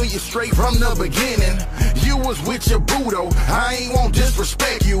attracted to you straight from the beginning. You was with your Budo, I ain't won't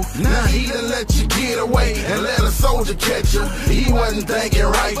disrespect you. Now he done let you get away and let a soldier catch you. He wasn't thinking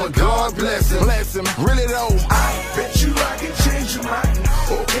right, but God bless him. Bless him, really though. I bet you I can change your mind.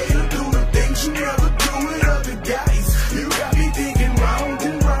 Okay to do the things you never do with other guys. You got me thinking round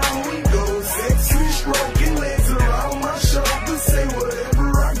and round we go. Sex switch, stroking legs around my shoulders. Say whatever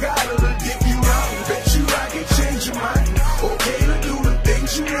I gotta to get you out. Bet you I can change your mind. Okay to do the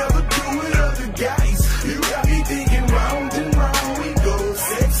things you never do with other guys. You got me thinking round and round we go.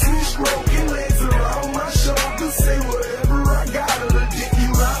 Sex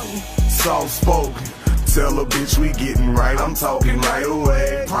soft spoken. Tell a bitch we getting right, I'm talking right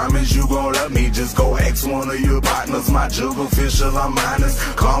away. Promise you gon' love me, just go ask one of your partners. My jug official, I'm honest.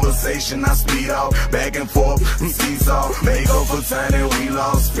 Conversation, I speed out, back and forth, seesaw. Make up for time that we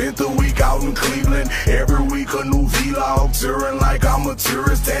lost. Spent the week out in Cleveland, every week a new vlog. Touring like I'm a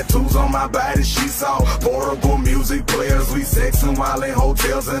tourist, tattoos on my body, she saw. Portable music players, we sexing while in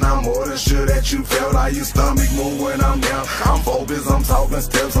hotels. And I'm more than sure that you felt how your stomach move when I'm down. I'm focused, I'm talking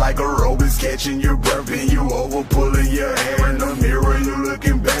steps like aerobics, catching your breath. You over pulling your hair in the mirror, you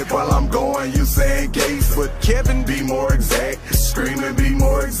looking back while I'm going, you saying gates. But Kevin, be more exact, screaming, be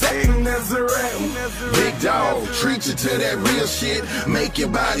more exact, and that's a rap. Big dog, treat you to that real shit, make your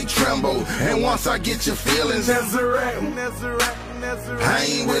body tremble, and once I get your feelings, that's a rap. I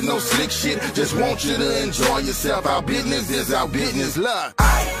ain't with no slick shit, just want you to enjoy yourself. Our business is our business, love.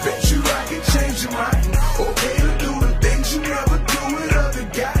 I bet you I can change your mind, okay to do the things you never do with other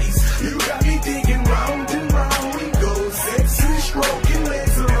guys. You got me thinking round and round we go, sexy stroking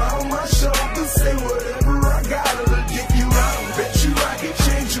legs around my shoulders. Say whatever I gotta to get you round. Bet you I can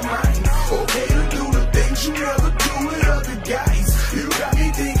change your mind, okay to do the things you never do with other guys. You got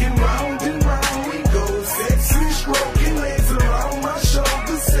me thinking round and round we go, sexy stroking legs around my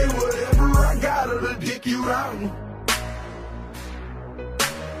shoulders. Say whatever I gotta to get you round.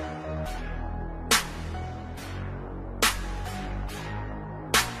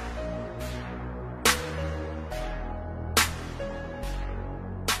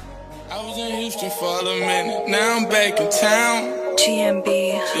 I was in Houston for a minute, now I'm back in town. GMB.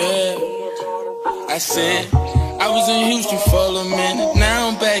 Yeah, I said I was in Houston for a minute, now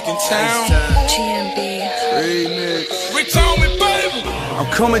I'm back in town. GMB. Rich on me, baby. I'm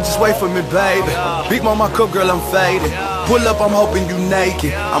coming, just wait for me, baby. Big mama cup, girl, I'm faded. Pull up, I'm hoping you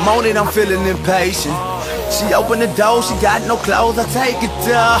naked. I'm on it, I'm feeling impatient. She opened the door, she got no clothes, I take it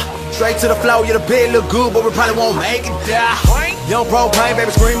straight to the floor, yeah, the bed look good, but we probably won't make it Young propane,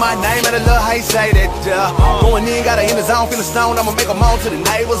 baby, scream my name, and I love how you say that going in, got her in the zone, feeling stoned, I'ma make a moan to the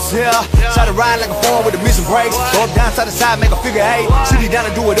neighbors, Try to ride like a phone with the mission brakes. Go up down side to side, make a figure eight. She be down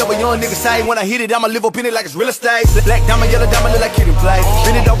to do whatever young niggas say. When I hit it, I'ma live up in it like it's real estate. Black diamond, yellow diamond, look like kid and play.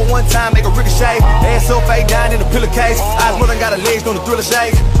 Bend it over one time, make a ricochet. Ass so fade down in the pillowcase. Eyes more than got her legs, doing the thriller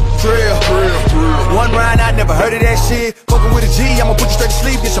shake. Drill. One round, I never heard of that shit. Fucking with a G, I'ma put you straight to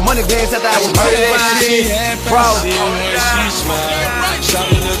sleep. Get some money dance after I was heard of that shit. Bro. Shout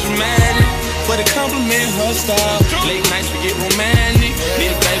it look dramatic, but it compliment her style. Late nights we get romantic. Need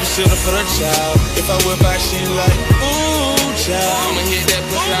a babysitter for the child. If I whip out, she like, ooh, child. I'ma hit that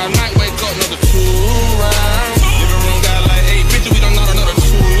pussy all night, wake up another 2 rounds. Living room got like 8 bitches, we done knocked another 2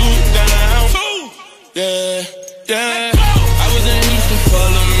 down. Yeah, yeah. I was in Houston for a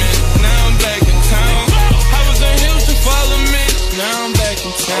minute, now I'm back in town. I was in Houston for a minute, now I'm back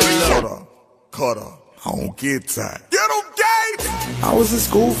in town. Cut up. I don't get tired. Get them gates! I was in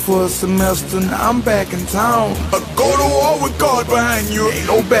school for a semester, now I'm back in town. Go to war with God behind you, ain't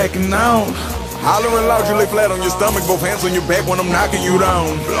no backing down. Hollering loud, you lay flat on your stomach, both hands on your back when I'm knocking you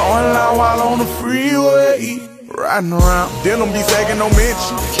down. Blowing loud while on the freeway, riding around. Then don't be sagging no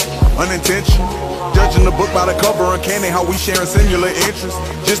mention, unintentional. Judging the book by the cover, uncanny how we sharing similar interests.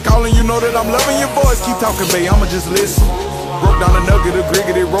 Just calling, you know that I'm loving your voice. Keep talking, babe, I'ma just listen. Broke down a nugget, a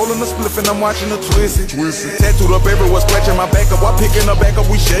griggity, rolling a spliff, and I'm watching a twist. Tattooed up everywhere, scratching my back up while picking her back up,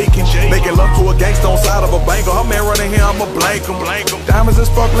 we shaking. Making love to a gangster on side of a banker. Her man running here, I'ma blank him. Diamonds and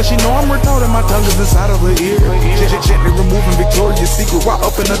sparkling, she know I'm retarded. My tongue is inside of her ear. Gently removing Victoria's Secret while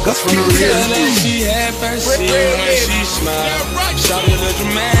up in the guts from the rear. She had first see when she smiled. Shout it look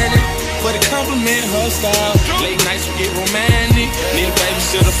dramatic, but it compliment her style. Late nights we get romantic. Need a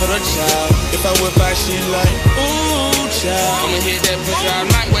babysitter for the child. If I whip out, she like, ooh, child. I'ma hit that pussy all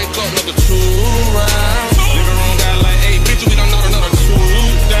night, wake up another 2 rounds. Living room got like 8 bitches, we done knocked another 2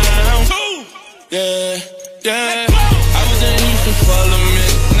 down. Yeah, yeah. I was in Houston for a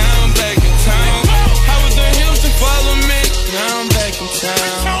minute, now I'm back in town. I was in Houston for a minute, now I'm back in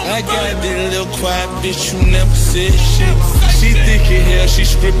town. I got this little quiet bitch who never said shit. She thick in hair, she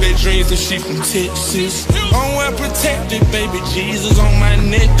scripted dreams and she from Texas. I'm well protected, baby Jesus on my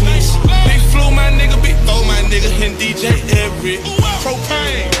necklace. Big Flu, my nigga, Big Throw, my nigga, and DJ Everett.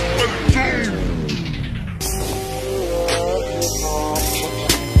 Propane.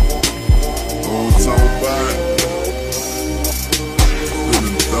 On top back.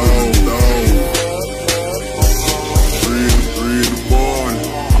 Three in the morning.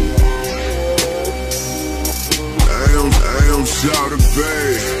 Shout it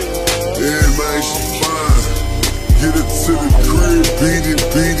back, everybody should fine. Get it to the crib,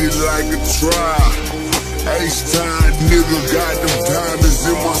 beat it like a trial. H-time nigga got them diamonds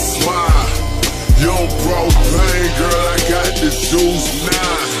in my smile. juice, nah.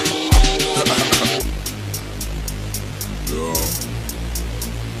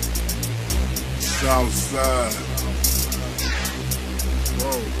 Southside.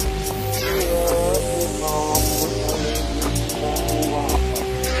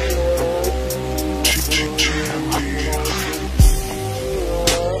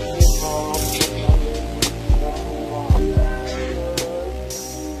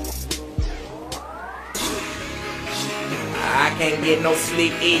 I can't get no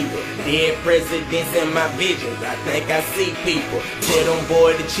sleep either. Dead presidents in my visions. I think I see people. Tell them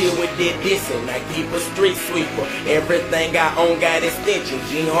boy to chill with their dissing. I keep a street sweeper. Everything I own got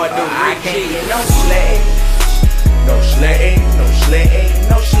extensions. You hard to reach. I can't get no slave. No slave, no slave,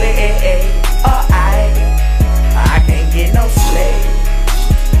 no slave. I can't get no slave.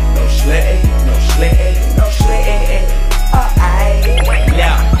 No slave, no slave, no slave.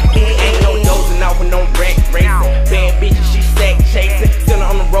 Now, ain't no dozing off with no wreck racing. Bad bitches, she sack chasing. Still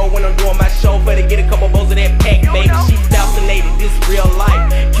on the road when I'm doing my show. Better get a couple bowls of that pack, baby. She fascinated, this real life.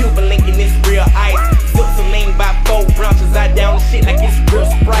 Cuban linking this real ice. Silk saline by 4 branches. I down the shit like it's real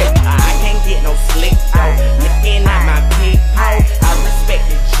Sprite. I can't get no slick though. Looking at my pig pole. I respect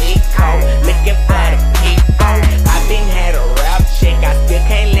the G code. Looking for the people. I been had a rap check. I still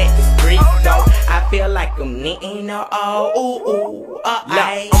can't let the streets go. I feel like I'm knitting I'm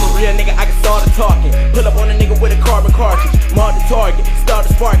a real nigga, I can start a talking. Pull up on a nigga with a carbon cartridge. Mark the target, start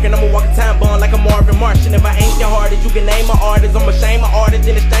a spark, and I'ma walk a time bomb like a Marvin Martian. If I ain't your hardest, you can name my artist. I'ma shame my artist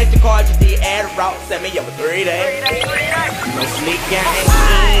in exchange the cards. You did add a route, set me up for 3 days. No sleep gang.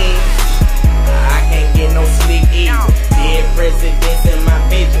 I can't get no sleep either. Dead presidents in my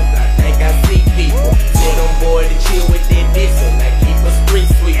visions. I think I see people. Tell them boy to chill with their dissing. I keep a street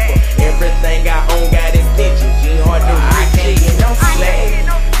sweeper. Everything I own got extensions. You hard to reach. I can't get no slave.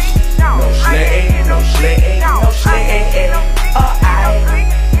 No slave, no slave, no slave. I can't get no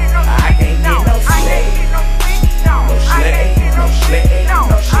slave. No slave, no slave, no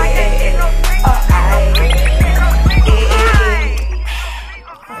slave.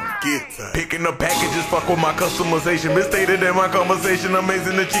 Picking up packages, fuck with my customization. Misstated in my conversation.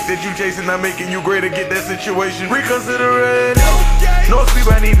 Amazing the chick that you chasing, I'm making you greater. Get that situation. Reconsider it. No sleep,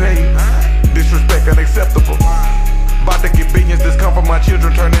 I need pay. Disrespect unacceptable. About to get billions, this come from my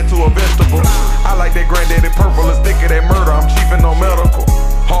children, turn into a vegetable. I like that granddaddy purple, a stick of that murder, I'm chiefin' no medical.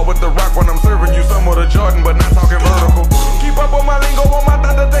 Hard with the rock when I'm serving you some of the Jordan, but not talking vertical. Keep up on my lingo, on my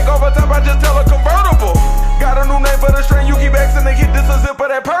thought to take over top, I just tell a convertible. Got a new name for the string, you keep asking to hit this a zip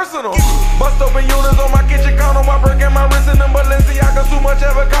of that personal. Bust open units on my kitchen counter, my brick and my wrist in them Balenciaga. Too much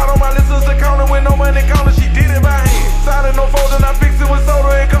avocado, my list is accounting with no money counter, she did it by hand. Signing no folding, I fix it with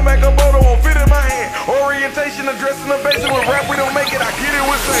soda and come back a boulder, won't fit in my hand. Orientation, addressing the basic with rap, we don't make it, I get it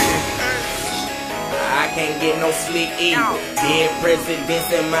with saying. I can't get no sleep either. Dead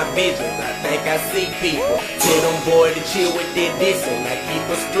presidents in my visions. I think I see people. Tell them boy to chill with their dissing. I keep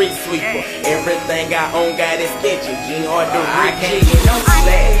a street sweeper. Everything I own got extensions. You hard to reach. I can't get no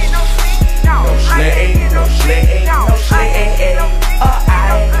slave. No slave, no slave, no slave. I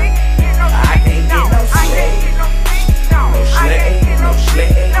can't get no slave. No slave, no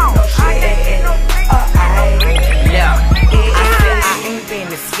slave, no slave. Yeah. I ain't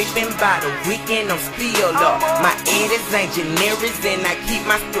been sleeping by the weekend, I'm still up. My edits ain't generis and I keep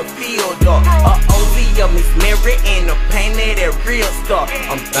my stuff filled up. A OZ of Miss Mary and a pain of that real stuff.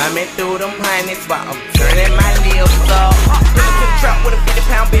 I'm thumbing through them honeys while I'm turning my lips up. Pull up to the trap with a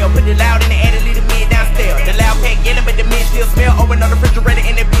 50-pound bill. Put it loud in the attic, leave the mid downstairs. The loud pack yelling but the mid still smell. Open on the refrigerator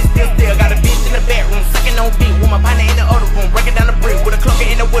and the bitch still. Got a bitch in the bedroom, sucking on beat. With my partner in the other room, breaking down the brick. With a clunker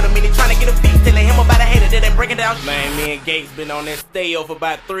in the wood, meaning trying to get a beat. Telling him about a hater that ain't breaking down. Man, me and Gates been on that stay over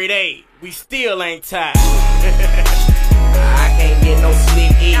about 3 days. We still ain't tired. I can't get no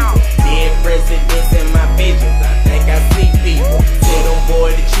sleep either. Dead presidents in my visions. I think I see people. Tell them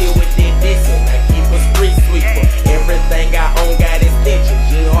boy to chill with their dissing. I keep a street sweeper. Everything I own got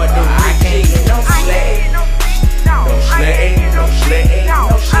extensions. You hard to reach. I can't get no slave. No slave, no slave,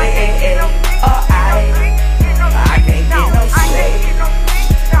 no slave. I can't get no slave.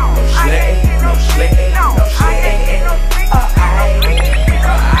 No slave, no slave, no slave.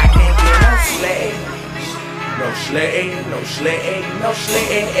 I can't get no slave. No slave, no slave, no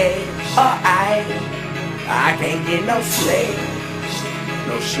slave. I can't get no slave.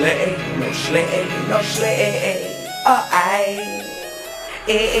 No slave, no slave, no slave.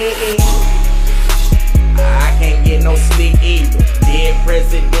 I can't get no sleep either. Dead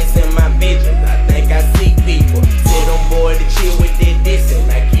presidents in my visions. I think I see people. Tell them boy to chill with their dissing.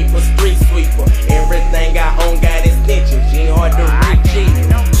 I keep a street sweeper. Everything I own got extensions. You ain't hard to reach either.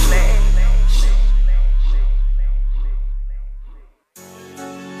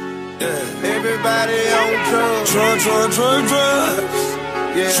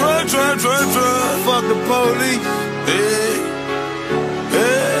 Yeah. Drugs. Fuck the police. Hey.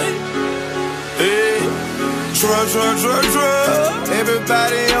 Drugs.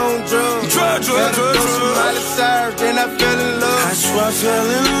 Everybody on drugs. Drugs. Somebody served, then I fell in love. I swear I fell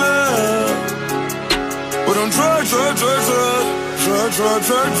in love. But I'm drugs.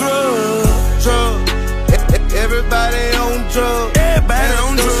 Everybody on drugs. Everybody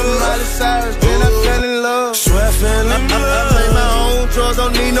on drugs. Somebody served, then I fell in love. Swear I fell in love. I play my own drugs,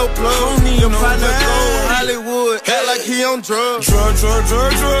 don't need no plug. Your partner go Hollywood, act like he on drugs. Drugs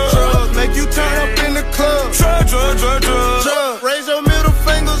make you turn up in the club. Drugs, raise your middle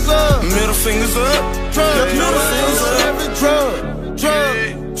fingers up. Middle fingers up. Drugs, middle fingers up. Every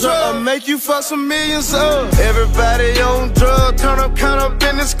drug, make you fuck some millions up. Everybody on drugs, turn up, count up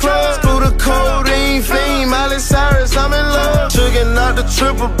in this club. Screw the codeine fiend, Miley Cyrus, I'm in love. Chugging out the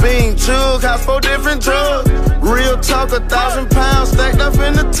triple beam, chug house 4 different drugs. Real talk, 1,000 pounds stacked up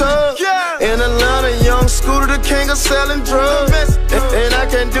in the tub. In Atlanta, young Scooter the king of selling drugs. And I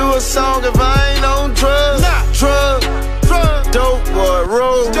can't do a song if I ain't on drugs. Dope boy,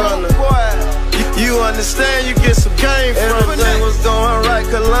 road runner. You understand, you get some game from everything was going right,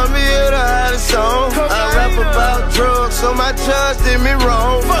 Columbia the hottest song. I rap about drugs, so my judge did me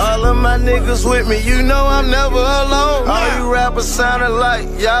wrong. All of my niggas with me, you know I'm never alone. All you rappers sounding like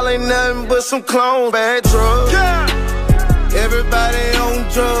y'all ain't nothing but some clones. Bad drugs. Everybody on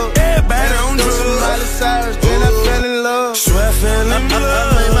drugs. Everybody on drugs. Miley Cyrus, then I fell in love. Swear I fell in love.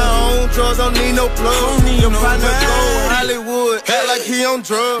 I play my own drugs, don't need no plug. Your partner go Hollywood, act like he on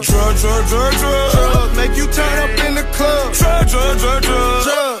drugs. Drugs make you turn up in the club. Drugs,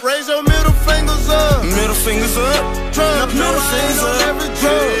 raise your middle fingers up. Middle fingers up. Drugs, middle fingers up. Every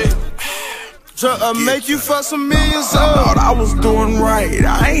drug. Make you fuck some millions up. I thought I was doing right,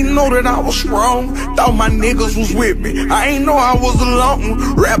 I ain't know that I was wrong. Thought my niggas was with me, I ain't know I was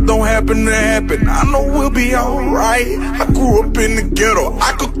alone. Rap don't happen to happen, I know we'll be alright. I grew up in the ghetto,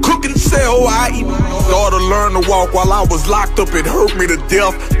 I could cook and sell. I started to learn to walk while I was locked up, it hurt me to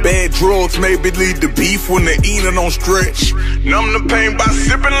death. Bad drugs maybe lead to beef when the eating don't stretch. Numb the pain by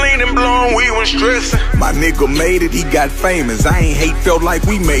sipping lean and blowing weed when stressing. My nigga made it, he got famous, I ain't hate, felt like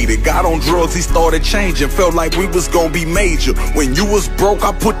we made it. Got on drugs, he started changing, felt like we was gonna be major. When you was broke,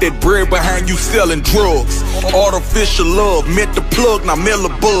 I put that bread behind you selling drugs. Artificial love, meant to plug, now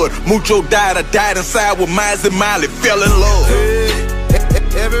Miller Bud. Mucho died, I died inside with Miles and Miley, fell in love.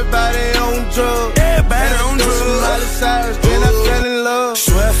 Everybody on drugs. Everybody on drugs. Miley Cyrus, then I fell in love.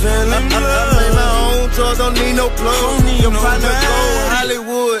 Swear I fell in love. I play my own drugs, don't need no plug. Your partner go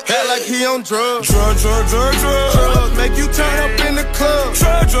Hollywood, act like he on drugs. Drugs make you turn up in the club.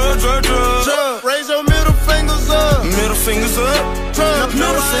 Drugs, raise your middle fingers up. Middle fingers up. Drugs,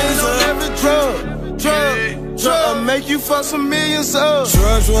 middle fingers up. Every drug, make you fuck some millions up.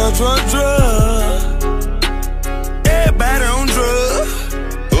 Drugs. Everybody on drugs.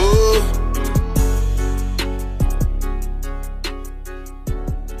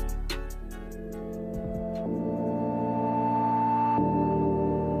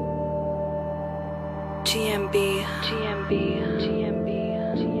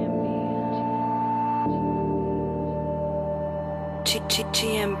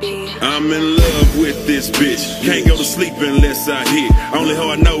 I'm in love with this bitch. Can't go to sleep unless I hit. Only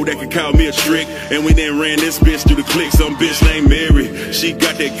hoe I know that can call me a trick. And we then ran this bitch through the clique. Some bitch named Mary, she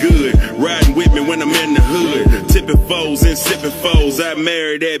got that good. Riding with me when I'm in the hood. Tipping foes and sipping foes. I'd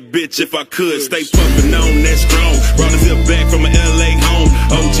marry that bitch if I could. Stay pumping on that strong. Brought a zip back from my LA home.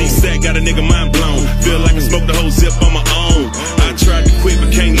 OG sack got a nigga mind blown. Feel like I smoked the whole zip on my own. I tried to quit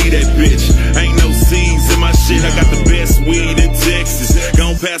but can't leave that bitch. Ain't no seeds in my shit. I got the best weed in Texas.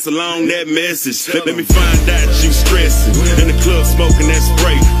 Gon' pass along that message. Let me find out you stressing. In the club smoking that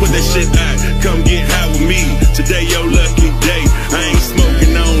spray. Put that shit out, come get high with me. Today your lucky day. I ain't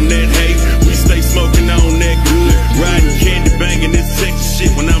smoking on that hate. We stay smoking on that good. Riding candy banging this Texas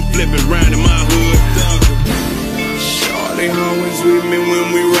shit when I'm flipping round in my hood. Shawty always with me when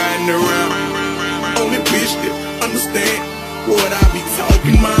we riding around. Only bitch that understand what I be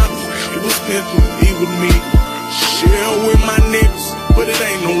talking about. It was meant to be with me. Share with my niggas, but it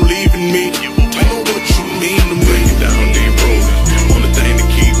ain't no leaving me. I know what you mean to me. Down there rolling, only thing to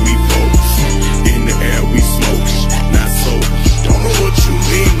keep me focused. In the air we smoke, not so. Don't know what you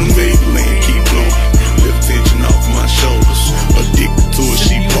mean to me. Land keep blowing, lift tension off my shoulders. Addicted to it,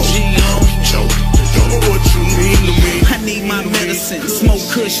 she posting, choking. Don't know what you mean to me. I need my medicine, smoke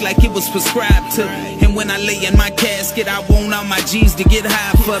kush like it was prescribed to me. And when I lay in my casket, I want all my G's to get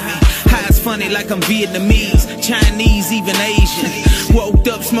high for me. High as funny like I'm Vietnamese, Chinese, even Asian. Woke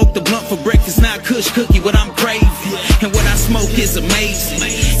up, smoked a blunt for breakfast, now Kush cookie, what I'm craving. And what I smoke is amazing.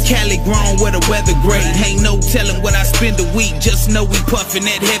 Cali grown where the weather great. Ain't no telling what I spend a week, just know we puffin'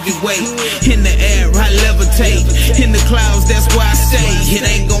 that heavyweight. In the air, I levitate. In the clouds, that's where I stay. It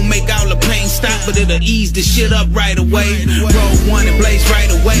ain't gon' make all the pain stop, but it'll ease the shit up right away. Roll one and blaze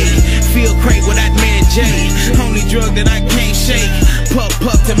right away. Feel great without Mary J. Only drug that I can't shake. Puff,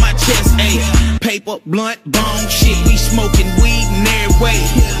 puff till my chest ache. Paper, blunt, bone, shit. We smoking weed in every way.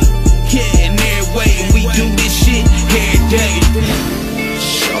 Yeah, in every way. And we do this shit every day.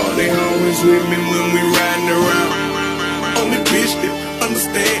 Shorty always with me when we riding around. Only bitch that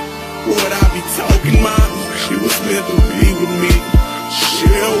understand what I be talking about. She was meant to be with me.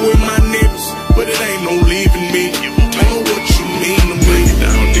 Share with my niggas, but it ain't no leaving me. Don't know what you mean to me.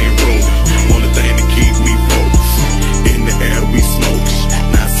 Down there rolling, only thing to keep me focused. In the air we smoke,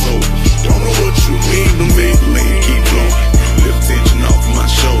 not sober. Don't know what you mean to me. Lean, keep blowing, lift tension off my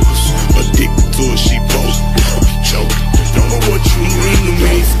shoulders. Addicted to it, she both choking. Don't know what you mean to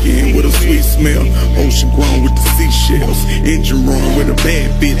me. Skin with a sweet smell, ocean grown with the seashells. Engine room with a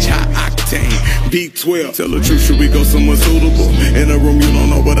bad bitch, high octane. B12, tell the truth, should we go somewhere suitable? In a room, you don't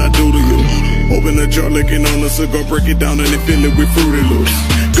know what I do to you. Open a jar, licking on a cigar, break it down and then fill it with Fruity Loops.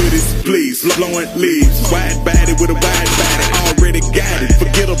 Goodies, please, blowing leaves. Wide body with a wide body, already got it.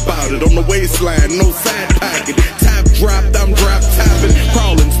 Forget about it, on the waistline, no side pocket. Top dropped, I'm drop topping.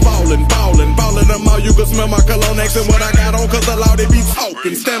 Crawling, falling, balling, balling them all. You can smell my cologne and what I got on, cause the law they be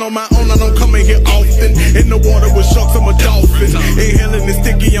talking. Stand on my own, I don't come in here often. In the water with sharks, I'm a dolphin. Inhaling is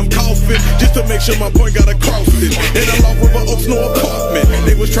sticky, I'm coughing. Just to make sure my point got across it. In a Long River Oaks, no apartment.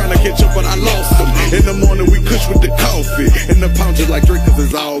 They was trying to catch up, but I lost them. In the morning, we kush with the coffee. And the pound just like drink, cause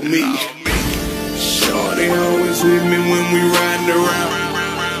it's all me. Shorty always with me when we riding around.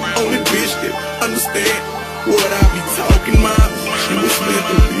 Only bitch that understand what I be talking about. She was meant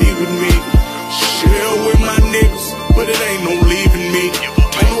to be with me. Share with my niggas, but it ain't no leaving me.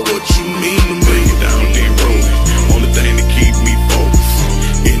 Don't know what you mean to me. Down there rolling, only thing to keep me focused.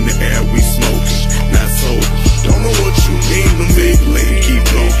 In the air we smoke, not sober. Don't know what you mean to me. Lean, keep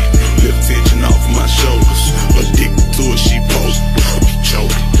blowing, lift tension off my shoulders. Addicted to it, she post,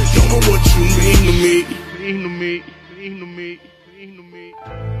 choking. Don't know what you mean to me.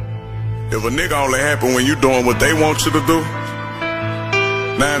 If a nigga only happen when you doing what they want you to do,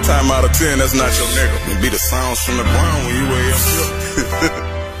 9 times out of 10, that's not your nigga. It be the sounds from the ground when you wear your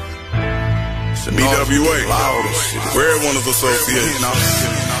BWA, where everyone is associated.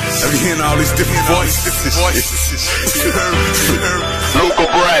 I be hearing all these different voices. Local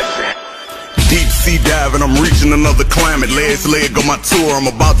Brad. Deep sea diving, I'm reaching another climate. Last leg of my tour,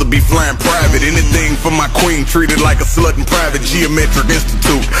 I'm about to be flying private. Anything for my queen, treated like a slut in private. Geometric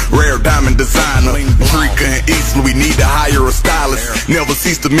Institute, rare diamond designer. Drika and Eastland, we need to hire a stylist. Never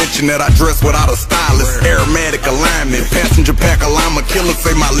cease to mention that I dress without a stylist. Aromatic alignment, passenger pack alignment. Killers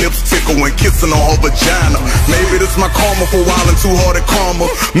say my lips tickle when kissing on her vagina. Maybe this my karma for wildin' too hard at karma.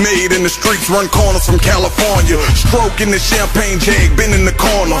 Made in the streets, run corners from California. Stroking the champagne jag, been in the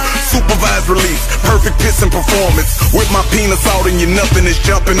corner. Supervised release, perfect pissing performance. With my penis out and you nothing is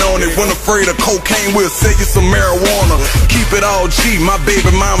jumping on it. When afraid of cocaine, we'll sell you some marijuana. Keep it all G, my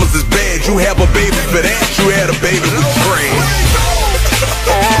baby mamas is bad. You have a baby for that, you had a baby with trash.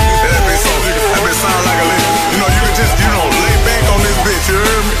 That bitch sound like a lady. You know, you can just, lay back on this bitch, you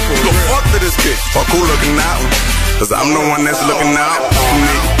heard me? Go fuck to this bitch. Fuck who looking out? Cause I'm the one that's looking out for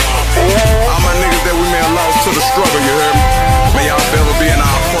me. All my niggas that we may have lost to the struggle, you heard me? May y'all ever be in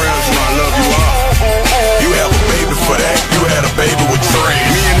our prayers, you know I love you all. You have a baby for that, you had a baby with Trey.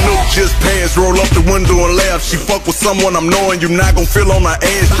 Me and Nook just passed, roll up the window and laugh. She fuck with someone I'm knowing you not gon' feel on her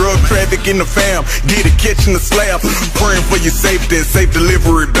ass. Drug traffic in the fam, get it, catching the slab. Praying for your safety and safe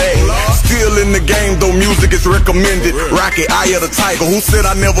delivery back. Still in the game, though music is recommended. Rocky, eye of the tiger, who said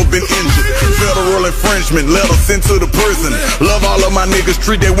I never been injured? Federal infringement, letter sent to the prison. Love all of my niggas,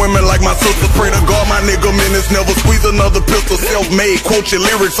 treat their women like my sister. Pray to God my nigga minutes, never squeeze another pistol. Self-made, quote your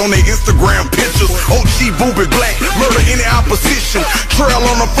lyrics on their Instagram pictures. OG booby black, murder any opposition. Trail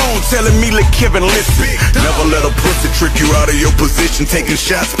on the phone telling me let Kevin listen. Never let a pussy trick you out of your position. Taking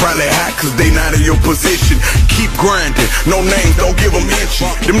shots probably hot cause they not in your position. Keep grinding, no names, don't give them inches.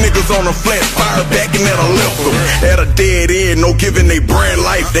 Them niggas on the flat, fire back and that'll lift them. At a dead end, no giving they brand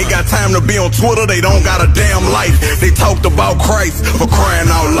life. They got time to be on Twitter, they don't got a damn life. They talked about Christ for crying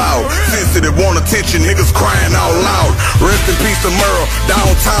out loud. Sensitive, want attention, niggas crying out loud. Rest in peace to Merle,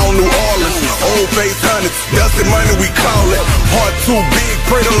 downtown New Orleans. Old face hundreds, dusty money we call it. Heart too big,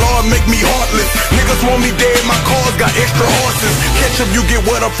 pray the Lord make me heartless. Niggas want me dead, my cars got extra horses. Ketchup, you get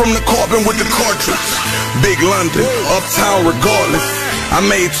wet up from the carbon with the cartridge. Big London, uptown regardless. I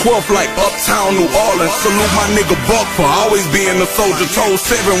made 12th like uptown New Orleans. Salute my nigga Buck for always being a soldier. Told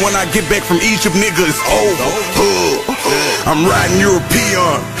 7 when I get back from Egypt, nigga, it's over. I'm riding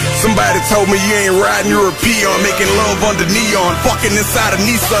European. Somebody told me you ain't riding European. Making love under neon, fucking inside a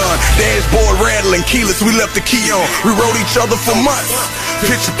Nissan. Dashboard rattling, keyless, we left the key on. We rode each other for months.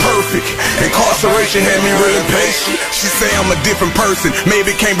 Picture perfect. Incarceration had me real impatient. She say I'm a different person,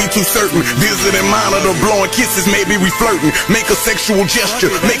 maybe can't be too certain. Visiting monitor, blowing kisses, maybe we flirting. Make a sexual gesture,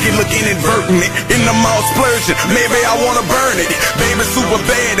 make it look inadvertent. In the mouth splurging, maybe I wanna burn it. Baby super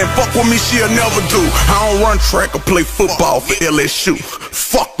bad and fuck with me, she'll never do. I don't run track or play football for LSU.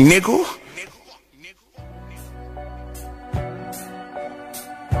 Fuck nigga.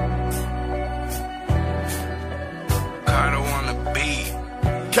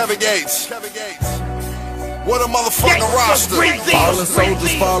 Kevin Gates. What a motherfucking roster. Fallen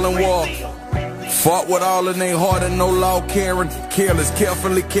soldiers, fallen war. Fought with all in their heart and no law caring. Careless,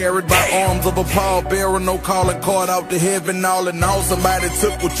 carefully carried by arms of a pallbearer. No calling card out to heaven. All in all, somebody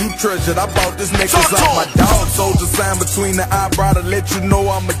took what you treasured. I bought this necklace off my dog. Soldier sign between the eyebrow to let you know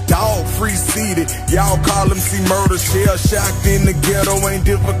I'm a dog. Free seated. Y'all call him see murder. Shell shocked in the ghetto. Ain't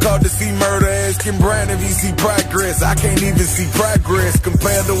difficult to see murder. Asking Brian if he see progress. I can't even see progress.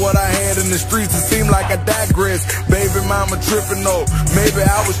 Compared to what I had in the streets, it seemed like I digress. Baby mama tripping though. Maybe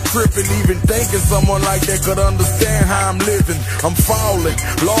I was tripping, even thinking someone like that could understand how I'm living. I'm falling.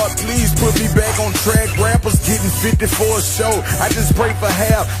 Lord, please put me back on track. Rappers getting 50 for a show. I just pray for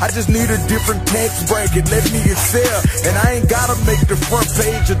half. I just need a different tax bracket. Let me excel. And I ain't gotta make the front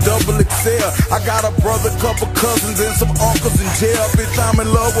page a double XL. I got a brother, couple cousins, and some uncles in jail. Bitch, I'm in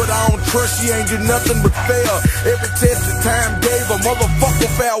love with her, I don't trust. She ain't did nothing but fail. Every test that time gave a motherfucker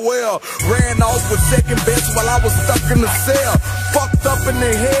farewell. Ran off with second best while I was stuck in the cell. Fucked up in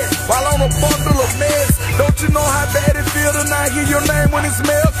the head while on a bundle of meds. Don't you know how bad it feel to not hear your name when it's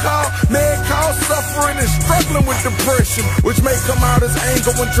mail call? Man call suffering and struggling with depression, which may come out as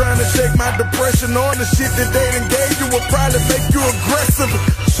anger when trying to shake my depression. On the shit that they done gave you will probably make you aggressive.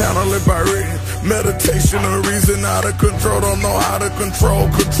 Channel it by reading, meditation, a reason out of control. Don't know how to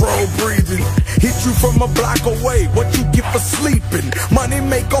control breathing. Hit you from a block away, what you get for sleeping? Money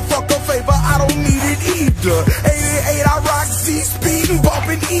make or fuck a favor, I don't need it either. 88 I rock Z, speeding,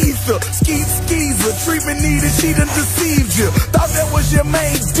 bumping ether. Skeezer, treatment needed, she done deceived you. Thought that was your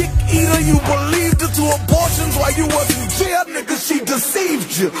main dick eater, you believed her to abortions while you was in jail, nigga, she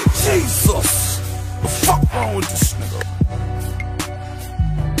deceived you. Jesus, the fuck wrong with this nigga?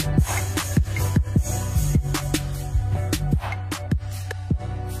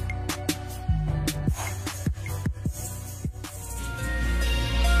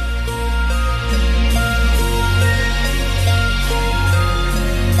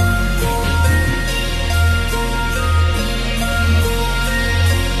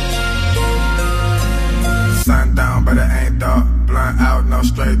 Sundown, but it ain't dark. Blunt out, no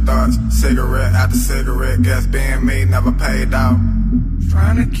straight thoughts. Cigarette after cigarette, gas being me, never paid out.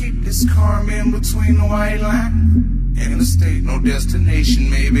 Trying to keep this calm in between the white line. Interstate, no destination,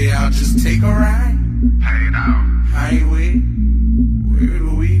 maybe I'll just take a ride. Paid out. Highway, where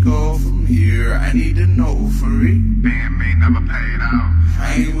do we go from here? I need to know for it. Being me, never paid out.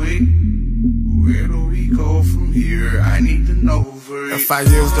 Highway, where do we go from here? I need to know for it. If I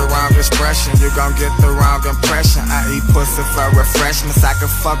use the wrong expression, you gon' get the wrong impression. I eat pussy for refreshments, I can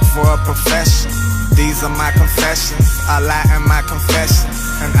fuck for a profession. These are my confessions, I lie in my confessions.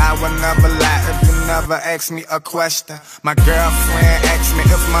 And I will never lie if you never ask me a question. My girlfriend asks me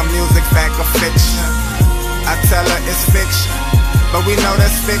if my music fact or fiction. I tell her it's fiction, but we know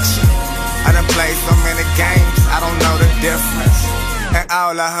that's fiction. I done played so many games, I don't know the difference. And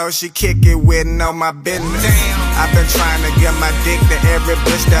all I heard she kick it with know my business. I've been trying to get my dick to every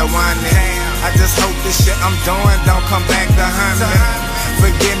bitch that want it. I just hope this shit I'm doing don't come back to hunt me.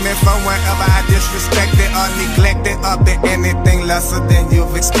 Forgive me for whenever I disrespected or neglected or been anything lesser than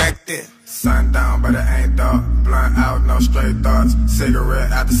you've expected. Sundown, but it ain't dark. Blunt out, no straight thoughts.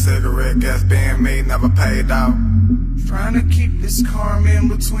 Cigarette after cigarette, gas being me, never paid out. Trying to keep this calm in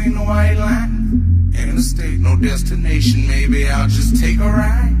between the white line. Interstate, no destination, maybe I'll just take a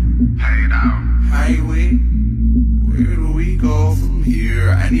ride. Paid out. Highway, where do we go from here?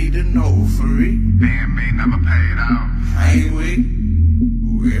 I need to know for it. Being me, never paid out. Highway,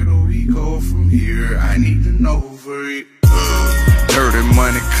 where do we go from here? I need to know for it. Dirty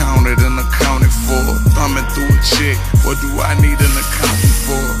money counted and accounted for. Thumbing through a check, what do I need an accountant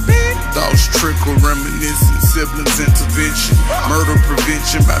for? Thoughts tripping, Biblical reminiscence, siblings intervention, murder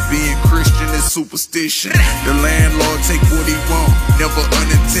prevention by being Christian is superstition. The landlord take what he want, never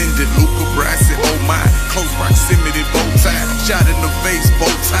unintended. Luca Brasi, oh my, close proximity, bow tie, shot in the face,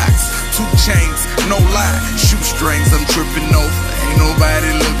 bow ties, 2 chains, no lie, shoestrings I'm tripping over. Ain't nobody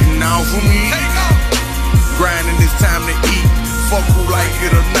looking out for me. Grinding, it's time to eat. Fuck who like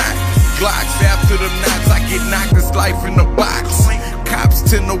it or not. Glocks after the knots, I get knocked this life in the box. Cops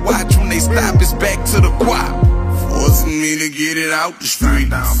tend to watch when they stop, it's back to the guap. Forcing me to get it out the street.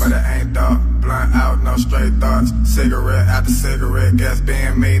 Down, but it ain't dark. Blunt out, no straight thoughts. Cigarette after cigarette, gas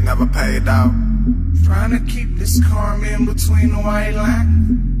being made, never paid out. Trying to keep this calm in between the white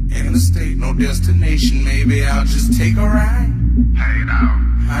line. Interstate, no destination, maybe I'll just take a ride. Paid out.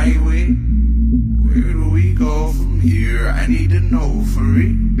 Highway, where do we go from here? I need to know for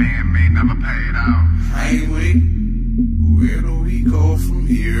it. Being made, never paid out. Highway, where do we go from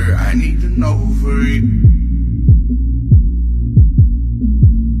here? I need to know for it.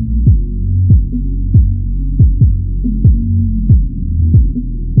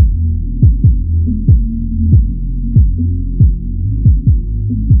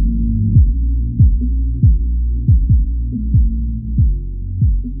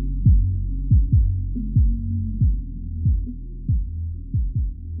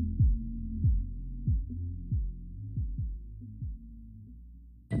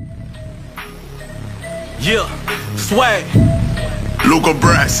 Yeah, swag. Luca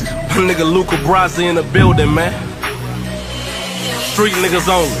Brasi. Nigga Luca Brasi in the building, man. Street niggas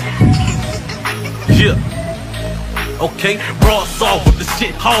only. Yeah. Okay, broad soft with the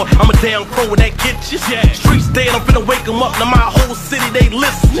shit hard. I'm a damn pro with that kitchen. Streets dead, I'm finna wake them up. Now my whole city, they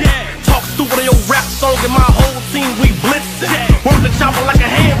listen. Talk stupid on your rap song and my whole team, we blitzing. Work the chopper like a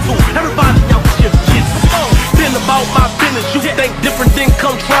hand tool. Everybody out here gets been about my business. You think different, then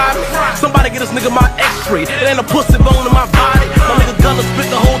come try me. Somebody get this nigga my x-ray. It ain't a pussy bone in my body. My nigga gonna spit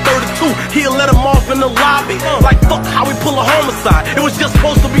the whole 32. He'll let him off in the lobby. Like fuck how we pull a homicide. It was just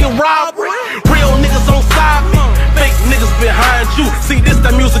supposed to be a robbery. Real niggas on side me. Fake niggas behind you. See this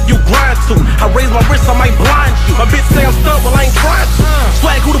that music you grind to. I raise my wrist, I might blind you. My bitch say I'm stunned, but I ain't trying to.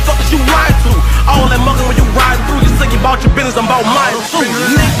 Swag, who the fuck is you lying to? All that mugging when you riding through. You say you about your business, I'm about mine too,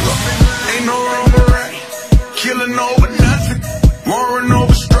 nigga. Ain't no wrong or right. Killing over nothing, warring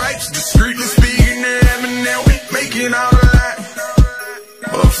over stripes. Discreetly speaking to them, and now we making out alive.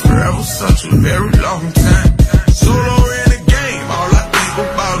 But forever, such a very long time. Solo in the game, all I think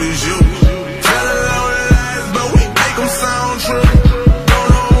about is you. Telling all the lies, but we make them sound true. Don't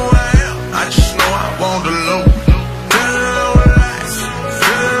know who I am, I just know I want the loot. Telling all the lies,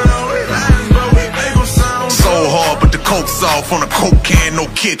 but we make them sound true. So hard, but the coke's off on a coke can, no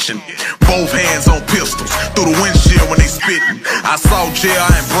kitchen. Both hands on pistols, through the windshield when they spittin'. I saw jail,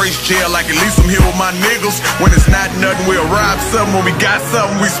 I embrace jail like at least I'm here with my niggas. When it's not nothing, we'll rob something. When we got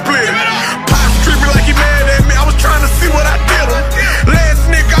something, we split. Pops treat me like he mad at me, I was trying to see what I did him. Last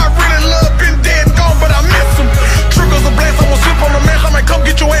nigga I really loved, been dead and gone, but I miss him. Triggers a blast, I won't slip on the man. I might come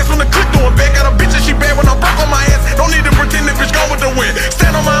get your ass when the click doing back. Got a bitch and she bad when I broke on my ass. Don't need to pretend that bitch gone with the wind.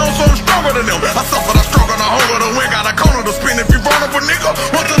 Stand on my own so I'm stronger than them. I suffer the struggle, the hunger, the win. Got a corner to spin if you vulnerable, nigga.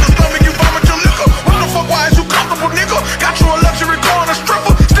 One to the stomach, you vomit your liquor. What the fuck, why is you comfortable, nigga? Got you a luxury car and a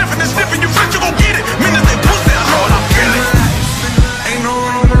stripper. Stiffin' and sniffin', you fit, you gon' get it. Minute they pussy, I know what I'm feeling. Ain't no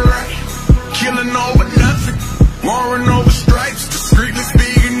wrong or right. Killing over nothing, warring over stripes. Discreetly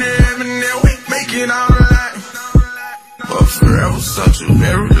speaking to them, and now we making out alive. But forever, such a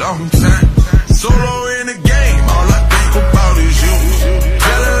very long time. Solo in the game, all I think about is you.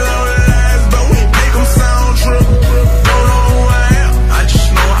 Telling all the lies, but we make them sound true. Don't know who I am, I just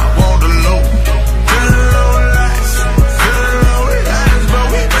know I want the loot. Telling all the lies, but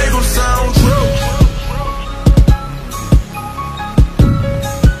we make them sound true.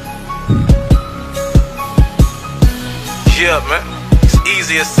 Yeah, man. It's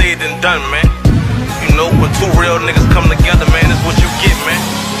easier said than done, man. You know, when two real niggas come together, man, that's what you get, man.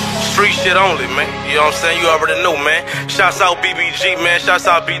 Street shit only, man. You know what I'm saying? You already know, man. Shouts out BBG, man. Shouts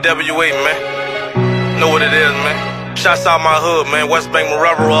out BWA, man. Know what it is, man. Shouts out my hood, man. West Bank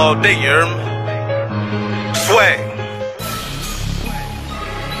Marrero all day, you heard me? Swag.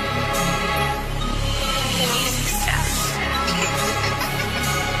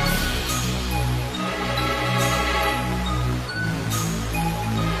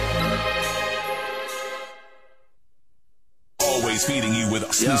 Always feeding you with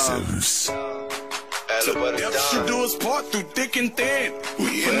exclusives. Death should do us part through thick and thin.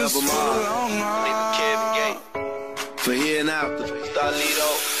 We in this for the long haul. For here and after, Starlito.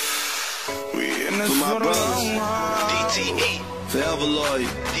 We in this for my for the brothers, long haul. DTE. forever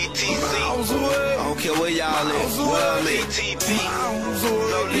loyal. DTC, I don't care where y'all at. Well, I'm at TP,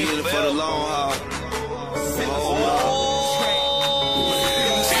 in it for the long haul.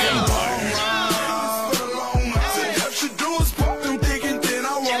 If you do is pop them dick and then I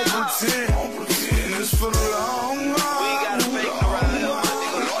won't pretend. It's for the long haul.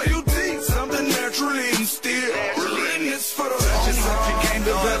 Loyalty, something naturally instilled. It's for the long haul. You can't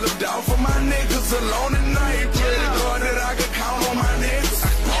develop down for my niggas alone at night. Pray to God that I could count on my niggas.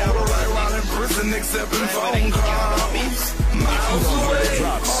 All the right while in prison, accepting phone calls. Miles away,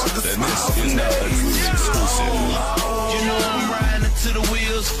 hard to smile from exclusive. You know I'm riding until the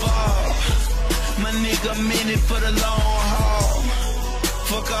wheels fall. My nigga meant it for the long haul.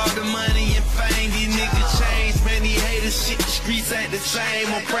 Fuck all the money and fame, these niggas change. Man, these haters shit, the streets ain't the same.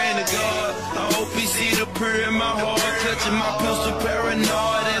 I'm praying to God, I hope he see the prayer in my heart. Clutching my pistol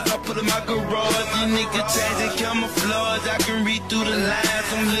paranoid as I put in my garage. These niggas changing camouflage, I can read through the lines.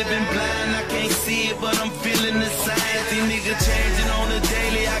 I'm living blind, I can't see it, but I'm feeling the signs. These niggas changing on the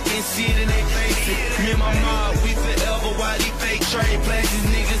daily, I can't see it in their faces. Me and my mom, we forever, why these fake trade places.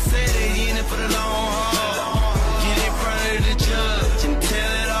 Niggas say they in it for the long haul. Get in front of the judge and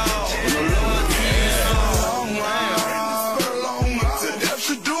tell it all. The Lord is The death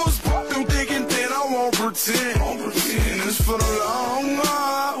should do is pop them dick and then I won't pretend. It's for the long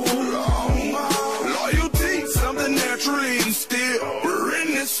haul. Loyalty, something naturally instilled. We're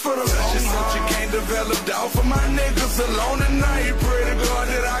in this for the long haul. You can't develop doubt for my niggas alone at night. Pray to God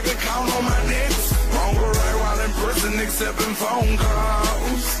that I can count on my niggas. Wrong or right while in prison, accepting phone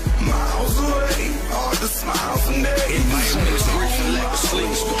calls. Miles away, hard to smile some days. Environment's brief and lack of sleep.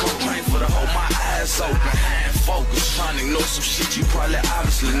 The complaint for the whole, my eyes open, hand focused. Trying to ignore some shit you probably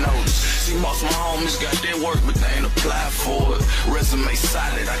obviously noticed. See, most of my homies got their work, but they ain't applied for it. Resume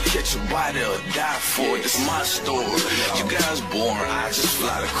solid, I catch a body or die for it. It's my story. You guys boring, I just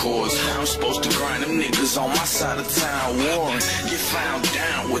fly the course. I'm supposed to grind them niggas on my side of town, warring. Get found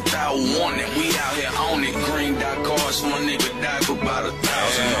down without warning. We out here on it. Green dot cars, my nigga died for about 1,000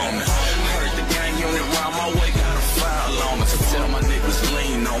 on it. Heard the gang unit round my way, got a file on me. So tell my niggas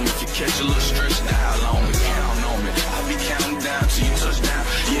lean on me. If you catch a little stretch, dial on me, count on me. I be counting down till you touch down.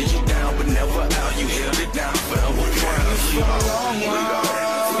 Yeah, you down, but never out. You held it down forever.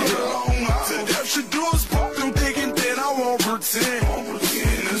 The death should do is pop them dick and then I won't pretend.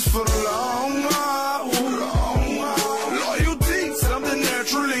 It's for the long haul. Loyalty, something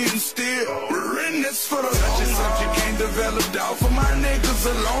naturally instilled. We're in this for the long haul. You can't develop doubt for my niggas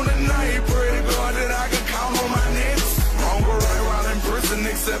alone at night. Pray to God that I can count on my niggas. Wrong or right while in prison,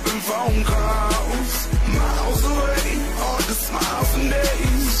 accepting phone calls. Miles away, hard to smile some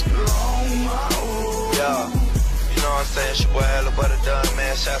days. Long haul. Yeah, you know what I'm saying? It's your boy Hella Butter Done,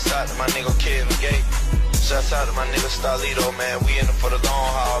 man. Shouts out to my nigga Kevin Gate. Shouts out to my nigga Starlito, man. We in it for the long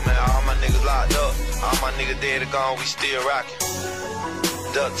haul, man. All my niggas locked up. All my niggas dead and gone, we still rockin'.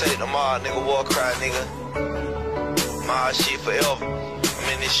 Duct tape them all, nigga. War cry, nigga. My shit forever. I'm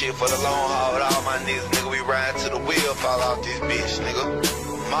in this shit for the long haul with all my niggas, nigga. We ride to the wheel, fall off this bitch, nigga.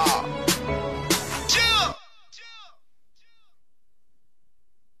 Mob. Chill!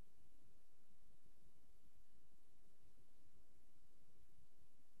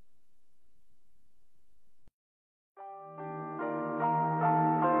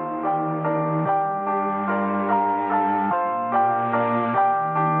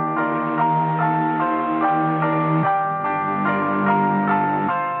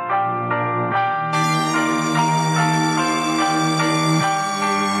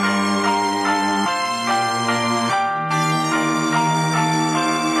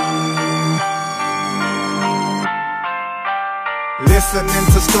 Listening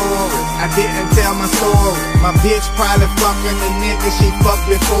to stories, I didn't tell my story. My bitch probably fucking the nigga she fucked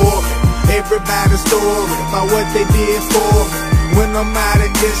before me. Everybody's story about what they did for me. When I'm out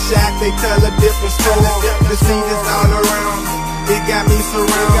of this shot, they tell a different story. The scene is all around me, it got me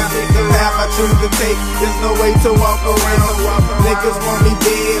surrounded. The path I choose to take, there's no way to walk around. Niggas want me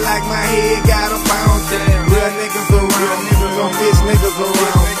dead like my head got a fountain. Real niggas around, some bitch niggas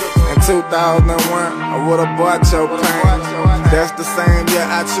around. In 2001, I would've bought your pain. That's the same year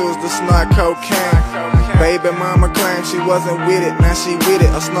I chose to snort cocaine. Baby mama claimed she wasn't with it, now she with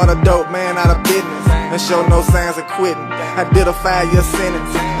it. I snort a dope man out of business and show no signs of quitting. I did a 5-year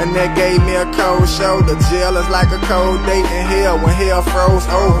sentence and they gave me a cold shoulder. Jail is like a cold date in hell when hell froze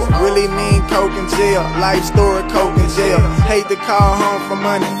over. Really mean coke in jail, life story coke in jail. Hate to call home for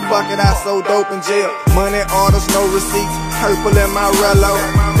money, fuck it I sold dope in jail. Money orders, no receipts, purple in my relo.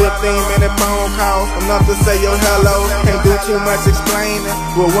 15-minute phone calls, enough to say yo hello. Can't do too much explaining,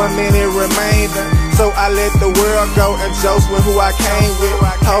 with 1 minute remaining. So I let the world go and jokes with who I came with.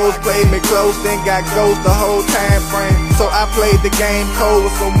 Hoes played me close, then got ghost the whole time frame. So I played the game cold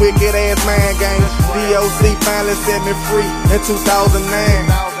with some wicked ass man games. DOC finally set me free in 2009.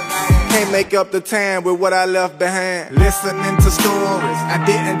 Can't make up the time with what I left behind. Listening to stories, I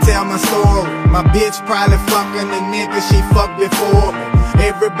didn't tell my story. My bitch probably fucking the nigga she fucked before me.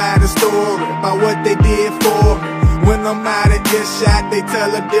 Everybody's story about what they did for me. When I'm out and get shot, they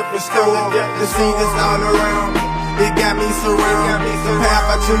tell a different story. The scene is all around me, it got me surrounded. The path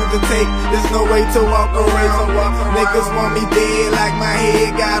I choose to take, there's no way to walk around. Niggas want me dead like my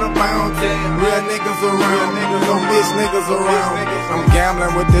head got a bounty. Real niggas around, no bitch niggas around. I'm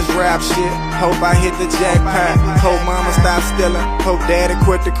gambling with this rap shit, hope I hit the jackpot. Hope mama stop stealing, hope daddy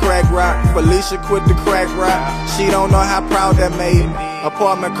quit the crack rock. Felicia quit the crack rock, she don't know how proud that made me.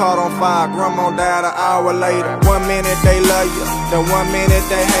 Apartment caught on fire, grandma died an hour later. 1 minute they love you, then 1 minute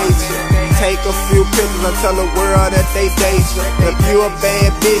they hate you. Take a few pictures and tell the world that they date you. If you a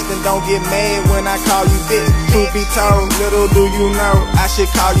bad bitch, then don't get mad when I call you bitch. Truth be told, little do you know, I should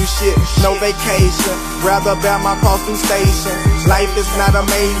call you shit. No vacation, rather bear my cross through stations. Life is not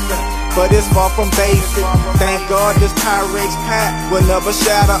amazing, but it's far from basic. Thank God this Pyrex pack will never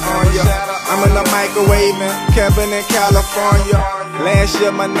shatter on you. I'm in the microwaving, cabin in California. Last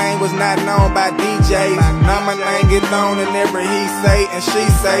year my name was not known by DJs. Now my name get known in every he say and she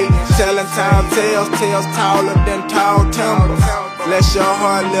say. Telling tall tales, tales taller than tall timbers. Bless your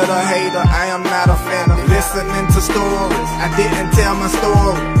heart, little hater, I am not offended. Listening to stories, I didn't tell my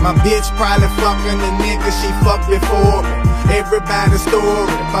story. My bitch probably fucking the nigga she fucked before me. Everybody's story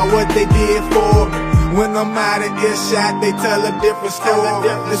about what they did for me. When I'm out and get shot, they tell a different story.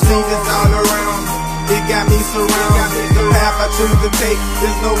 The scene is all around me, it got me surrounded. The path I choose to take,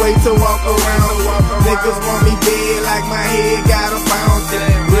 there's no way to walk around. Niggas want me dead like my head got a bounty.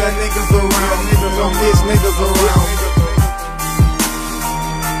 Real niggas around, no bitch niggas around.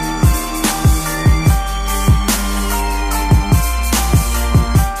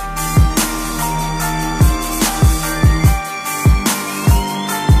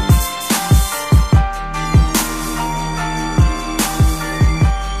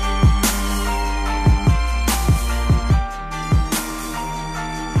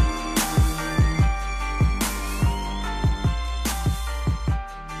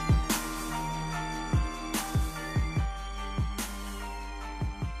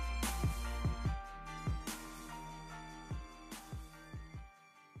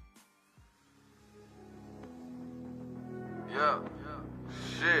 Yeah,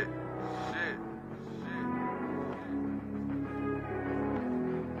 shit.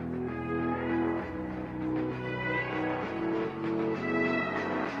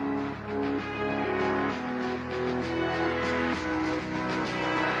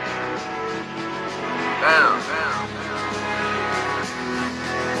 Damn.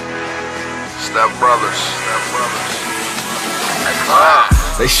 Step brothers.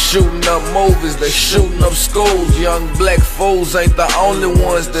 They shooting up movies, they shooting up schools. Young black fools ain't the only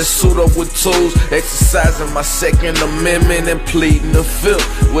ones that suit up with tools. Exercising my Second Amendment and pleading the fifth.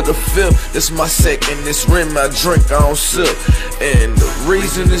 With a fifth, it's my second, this rim I drink, I don't sip. And the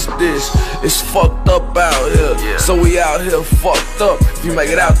reason is this, it's fucked up out here. So we out here fucked up. If you make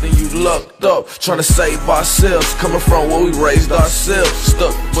it out, then you lucked up. Trying to save ourselves, coming from where we raised ourselves.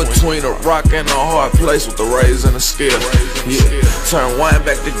 Stuck between a rock and a hard place with a razor and a scale. Yeah, turn wine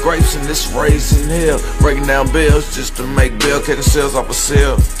back to grapes in this raising hell. Breaking down bills just to make bail, catching sales off a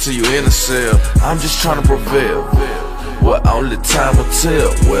cell till you in a cell. I'm just trying to prevail. What only time will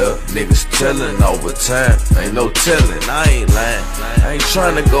tell. Well, niggas telling over time, ain't no telling, I ain't lying. I ain't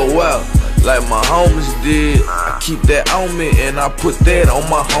trying to go out like my homies did. I keep that on me and I put that on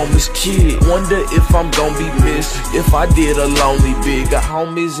my homies' kid. Wonder if I'm gon' be missed if I did a lonely bid. Got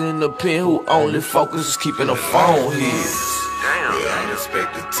homies in the pen who only focus keeping a phone hit. With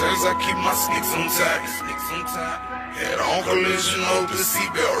unexpected turns, I keep my sneaks on tight. Head on collision, hope the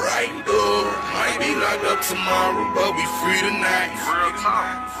seatbelt right up. Might be locked up tomorrow, but we free tonight.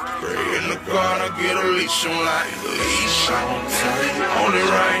 Pray in the car, I get a leash on light. Leash on tight, only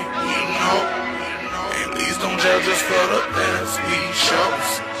right, you know. And please don't judge us for the past we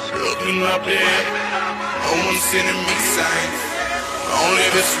shows. Looking up there, no one's sending me signs. Only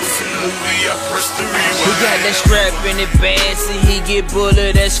this was a movie, I pressed the rewind. He got that strap in it bad, see he get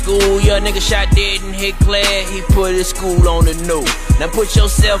bullied at school. Young nigga shot dead and hit clad, he put his school on the news. Now put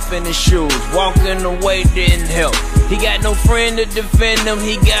yourself in his shoes, walking away didn't help. He got no friend to defend him,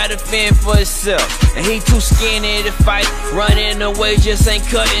 he gotta fend for himself. And he too skinny to fight, running away just ain't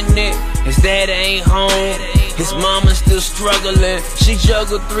cutting it. His dad ain't home, His mama still struggling. She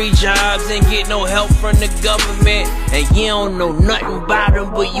juggled 3 jobs and get no help from the government. And you don't know nothing about him,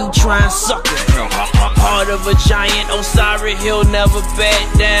 but you try and suck it. Heart of a giant, oh sorry, he'll never back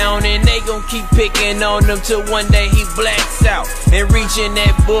down. And they gon' keep picking on him till one day he blacks out and reach in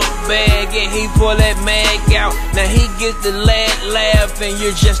that book bag and he pull that mag out. Now he get the lad laugh and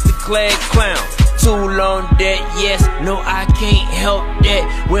you're just a clad clown. Too long debt, yes, no I can't help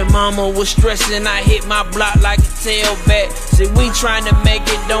that. When mama was stressing, I hit my block like a tailback. See, we trying to make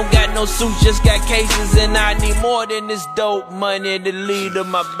it, don't got no suits, just got cases. And I need more than this dope money to lead to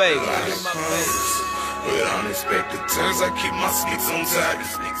my baby. With unexpected turns, I keep my sneaks on tight.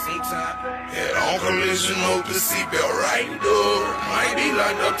 Head on collision, hope the seatbelt right door. Might be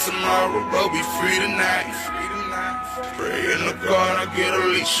locked up tomorrow, but we free tonight. Pray in the car and I get a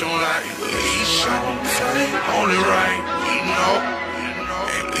leash on like leash on. Only right, we know.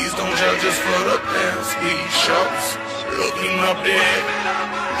 And please don't judge us for the past. We shows looking up there.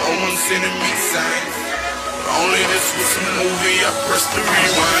 No one sending me signs. Only this was a movie, I pressed the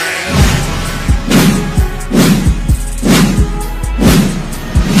rewind.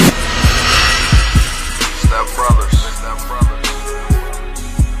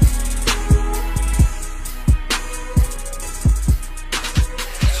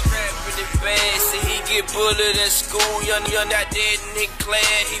 Bullet at school, young that didn't declare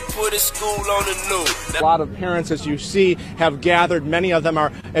he put his school on the news. A lot of parents, as you see, have gathered. Many of them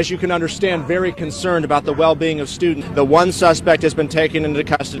are, as you can understand, very concerned about the well-being of students. The one suspect has been taken into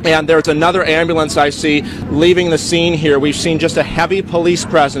custody, and there's another ambulance I see leaving the scene here. We've seen just a heavy police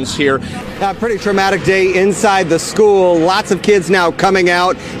presence here. A pretty traumatic day inside the school. Lots of kids now coming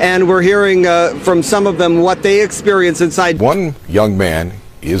out, and we're hearing from some of them what they experience inside. One young man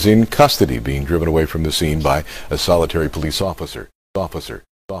is in custody, being driven away from the scene by a solitary police officer. Officer.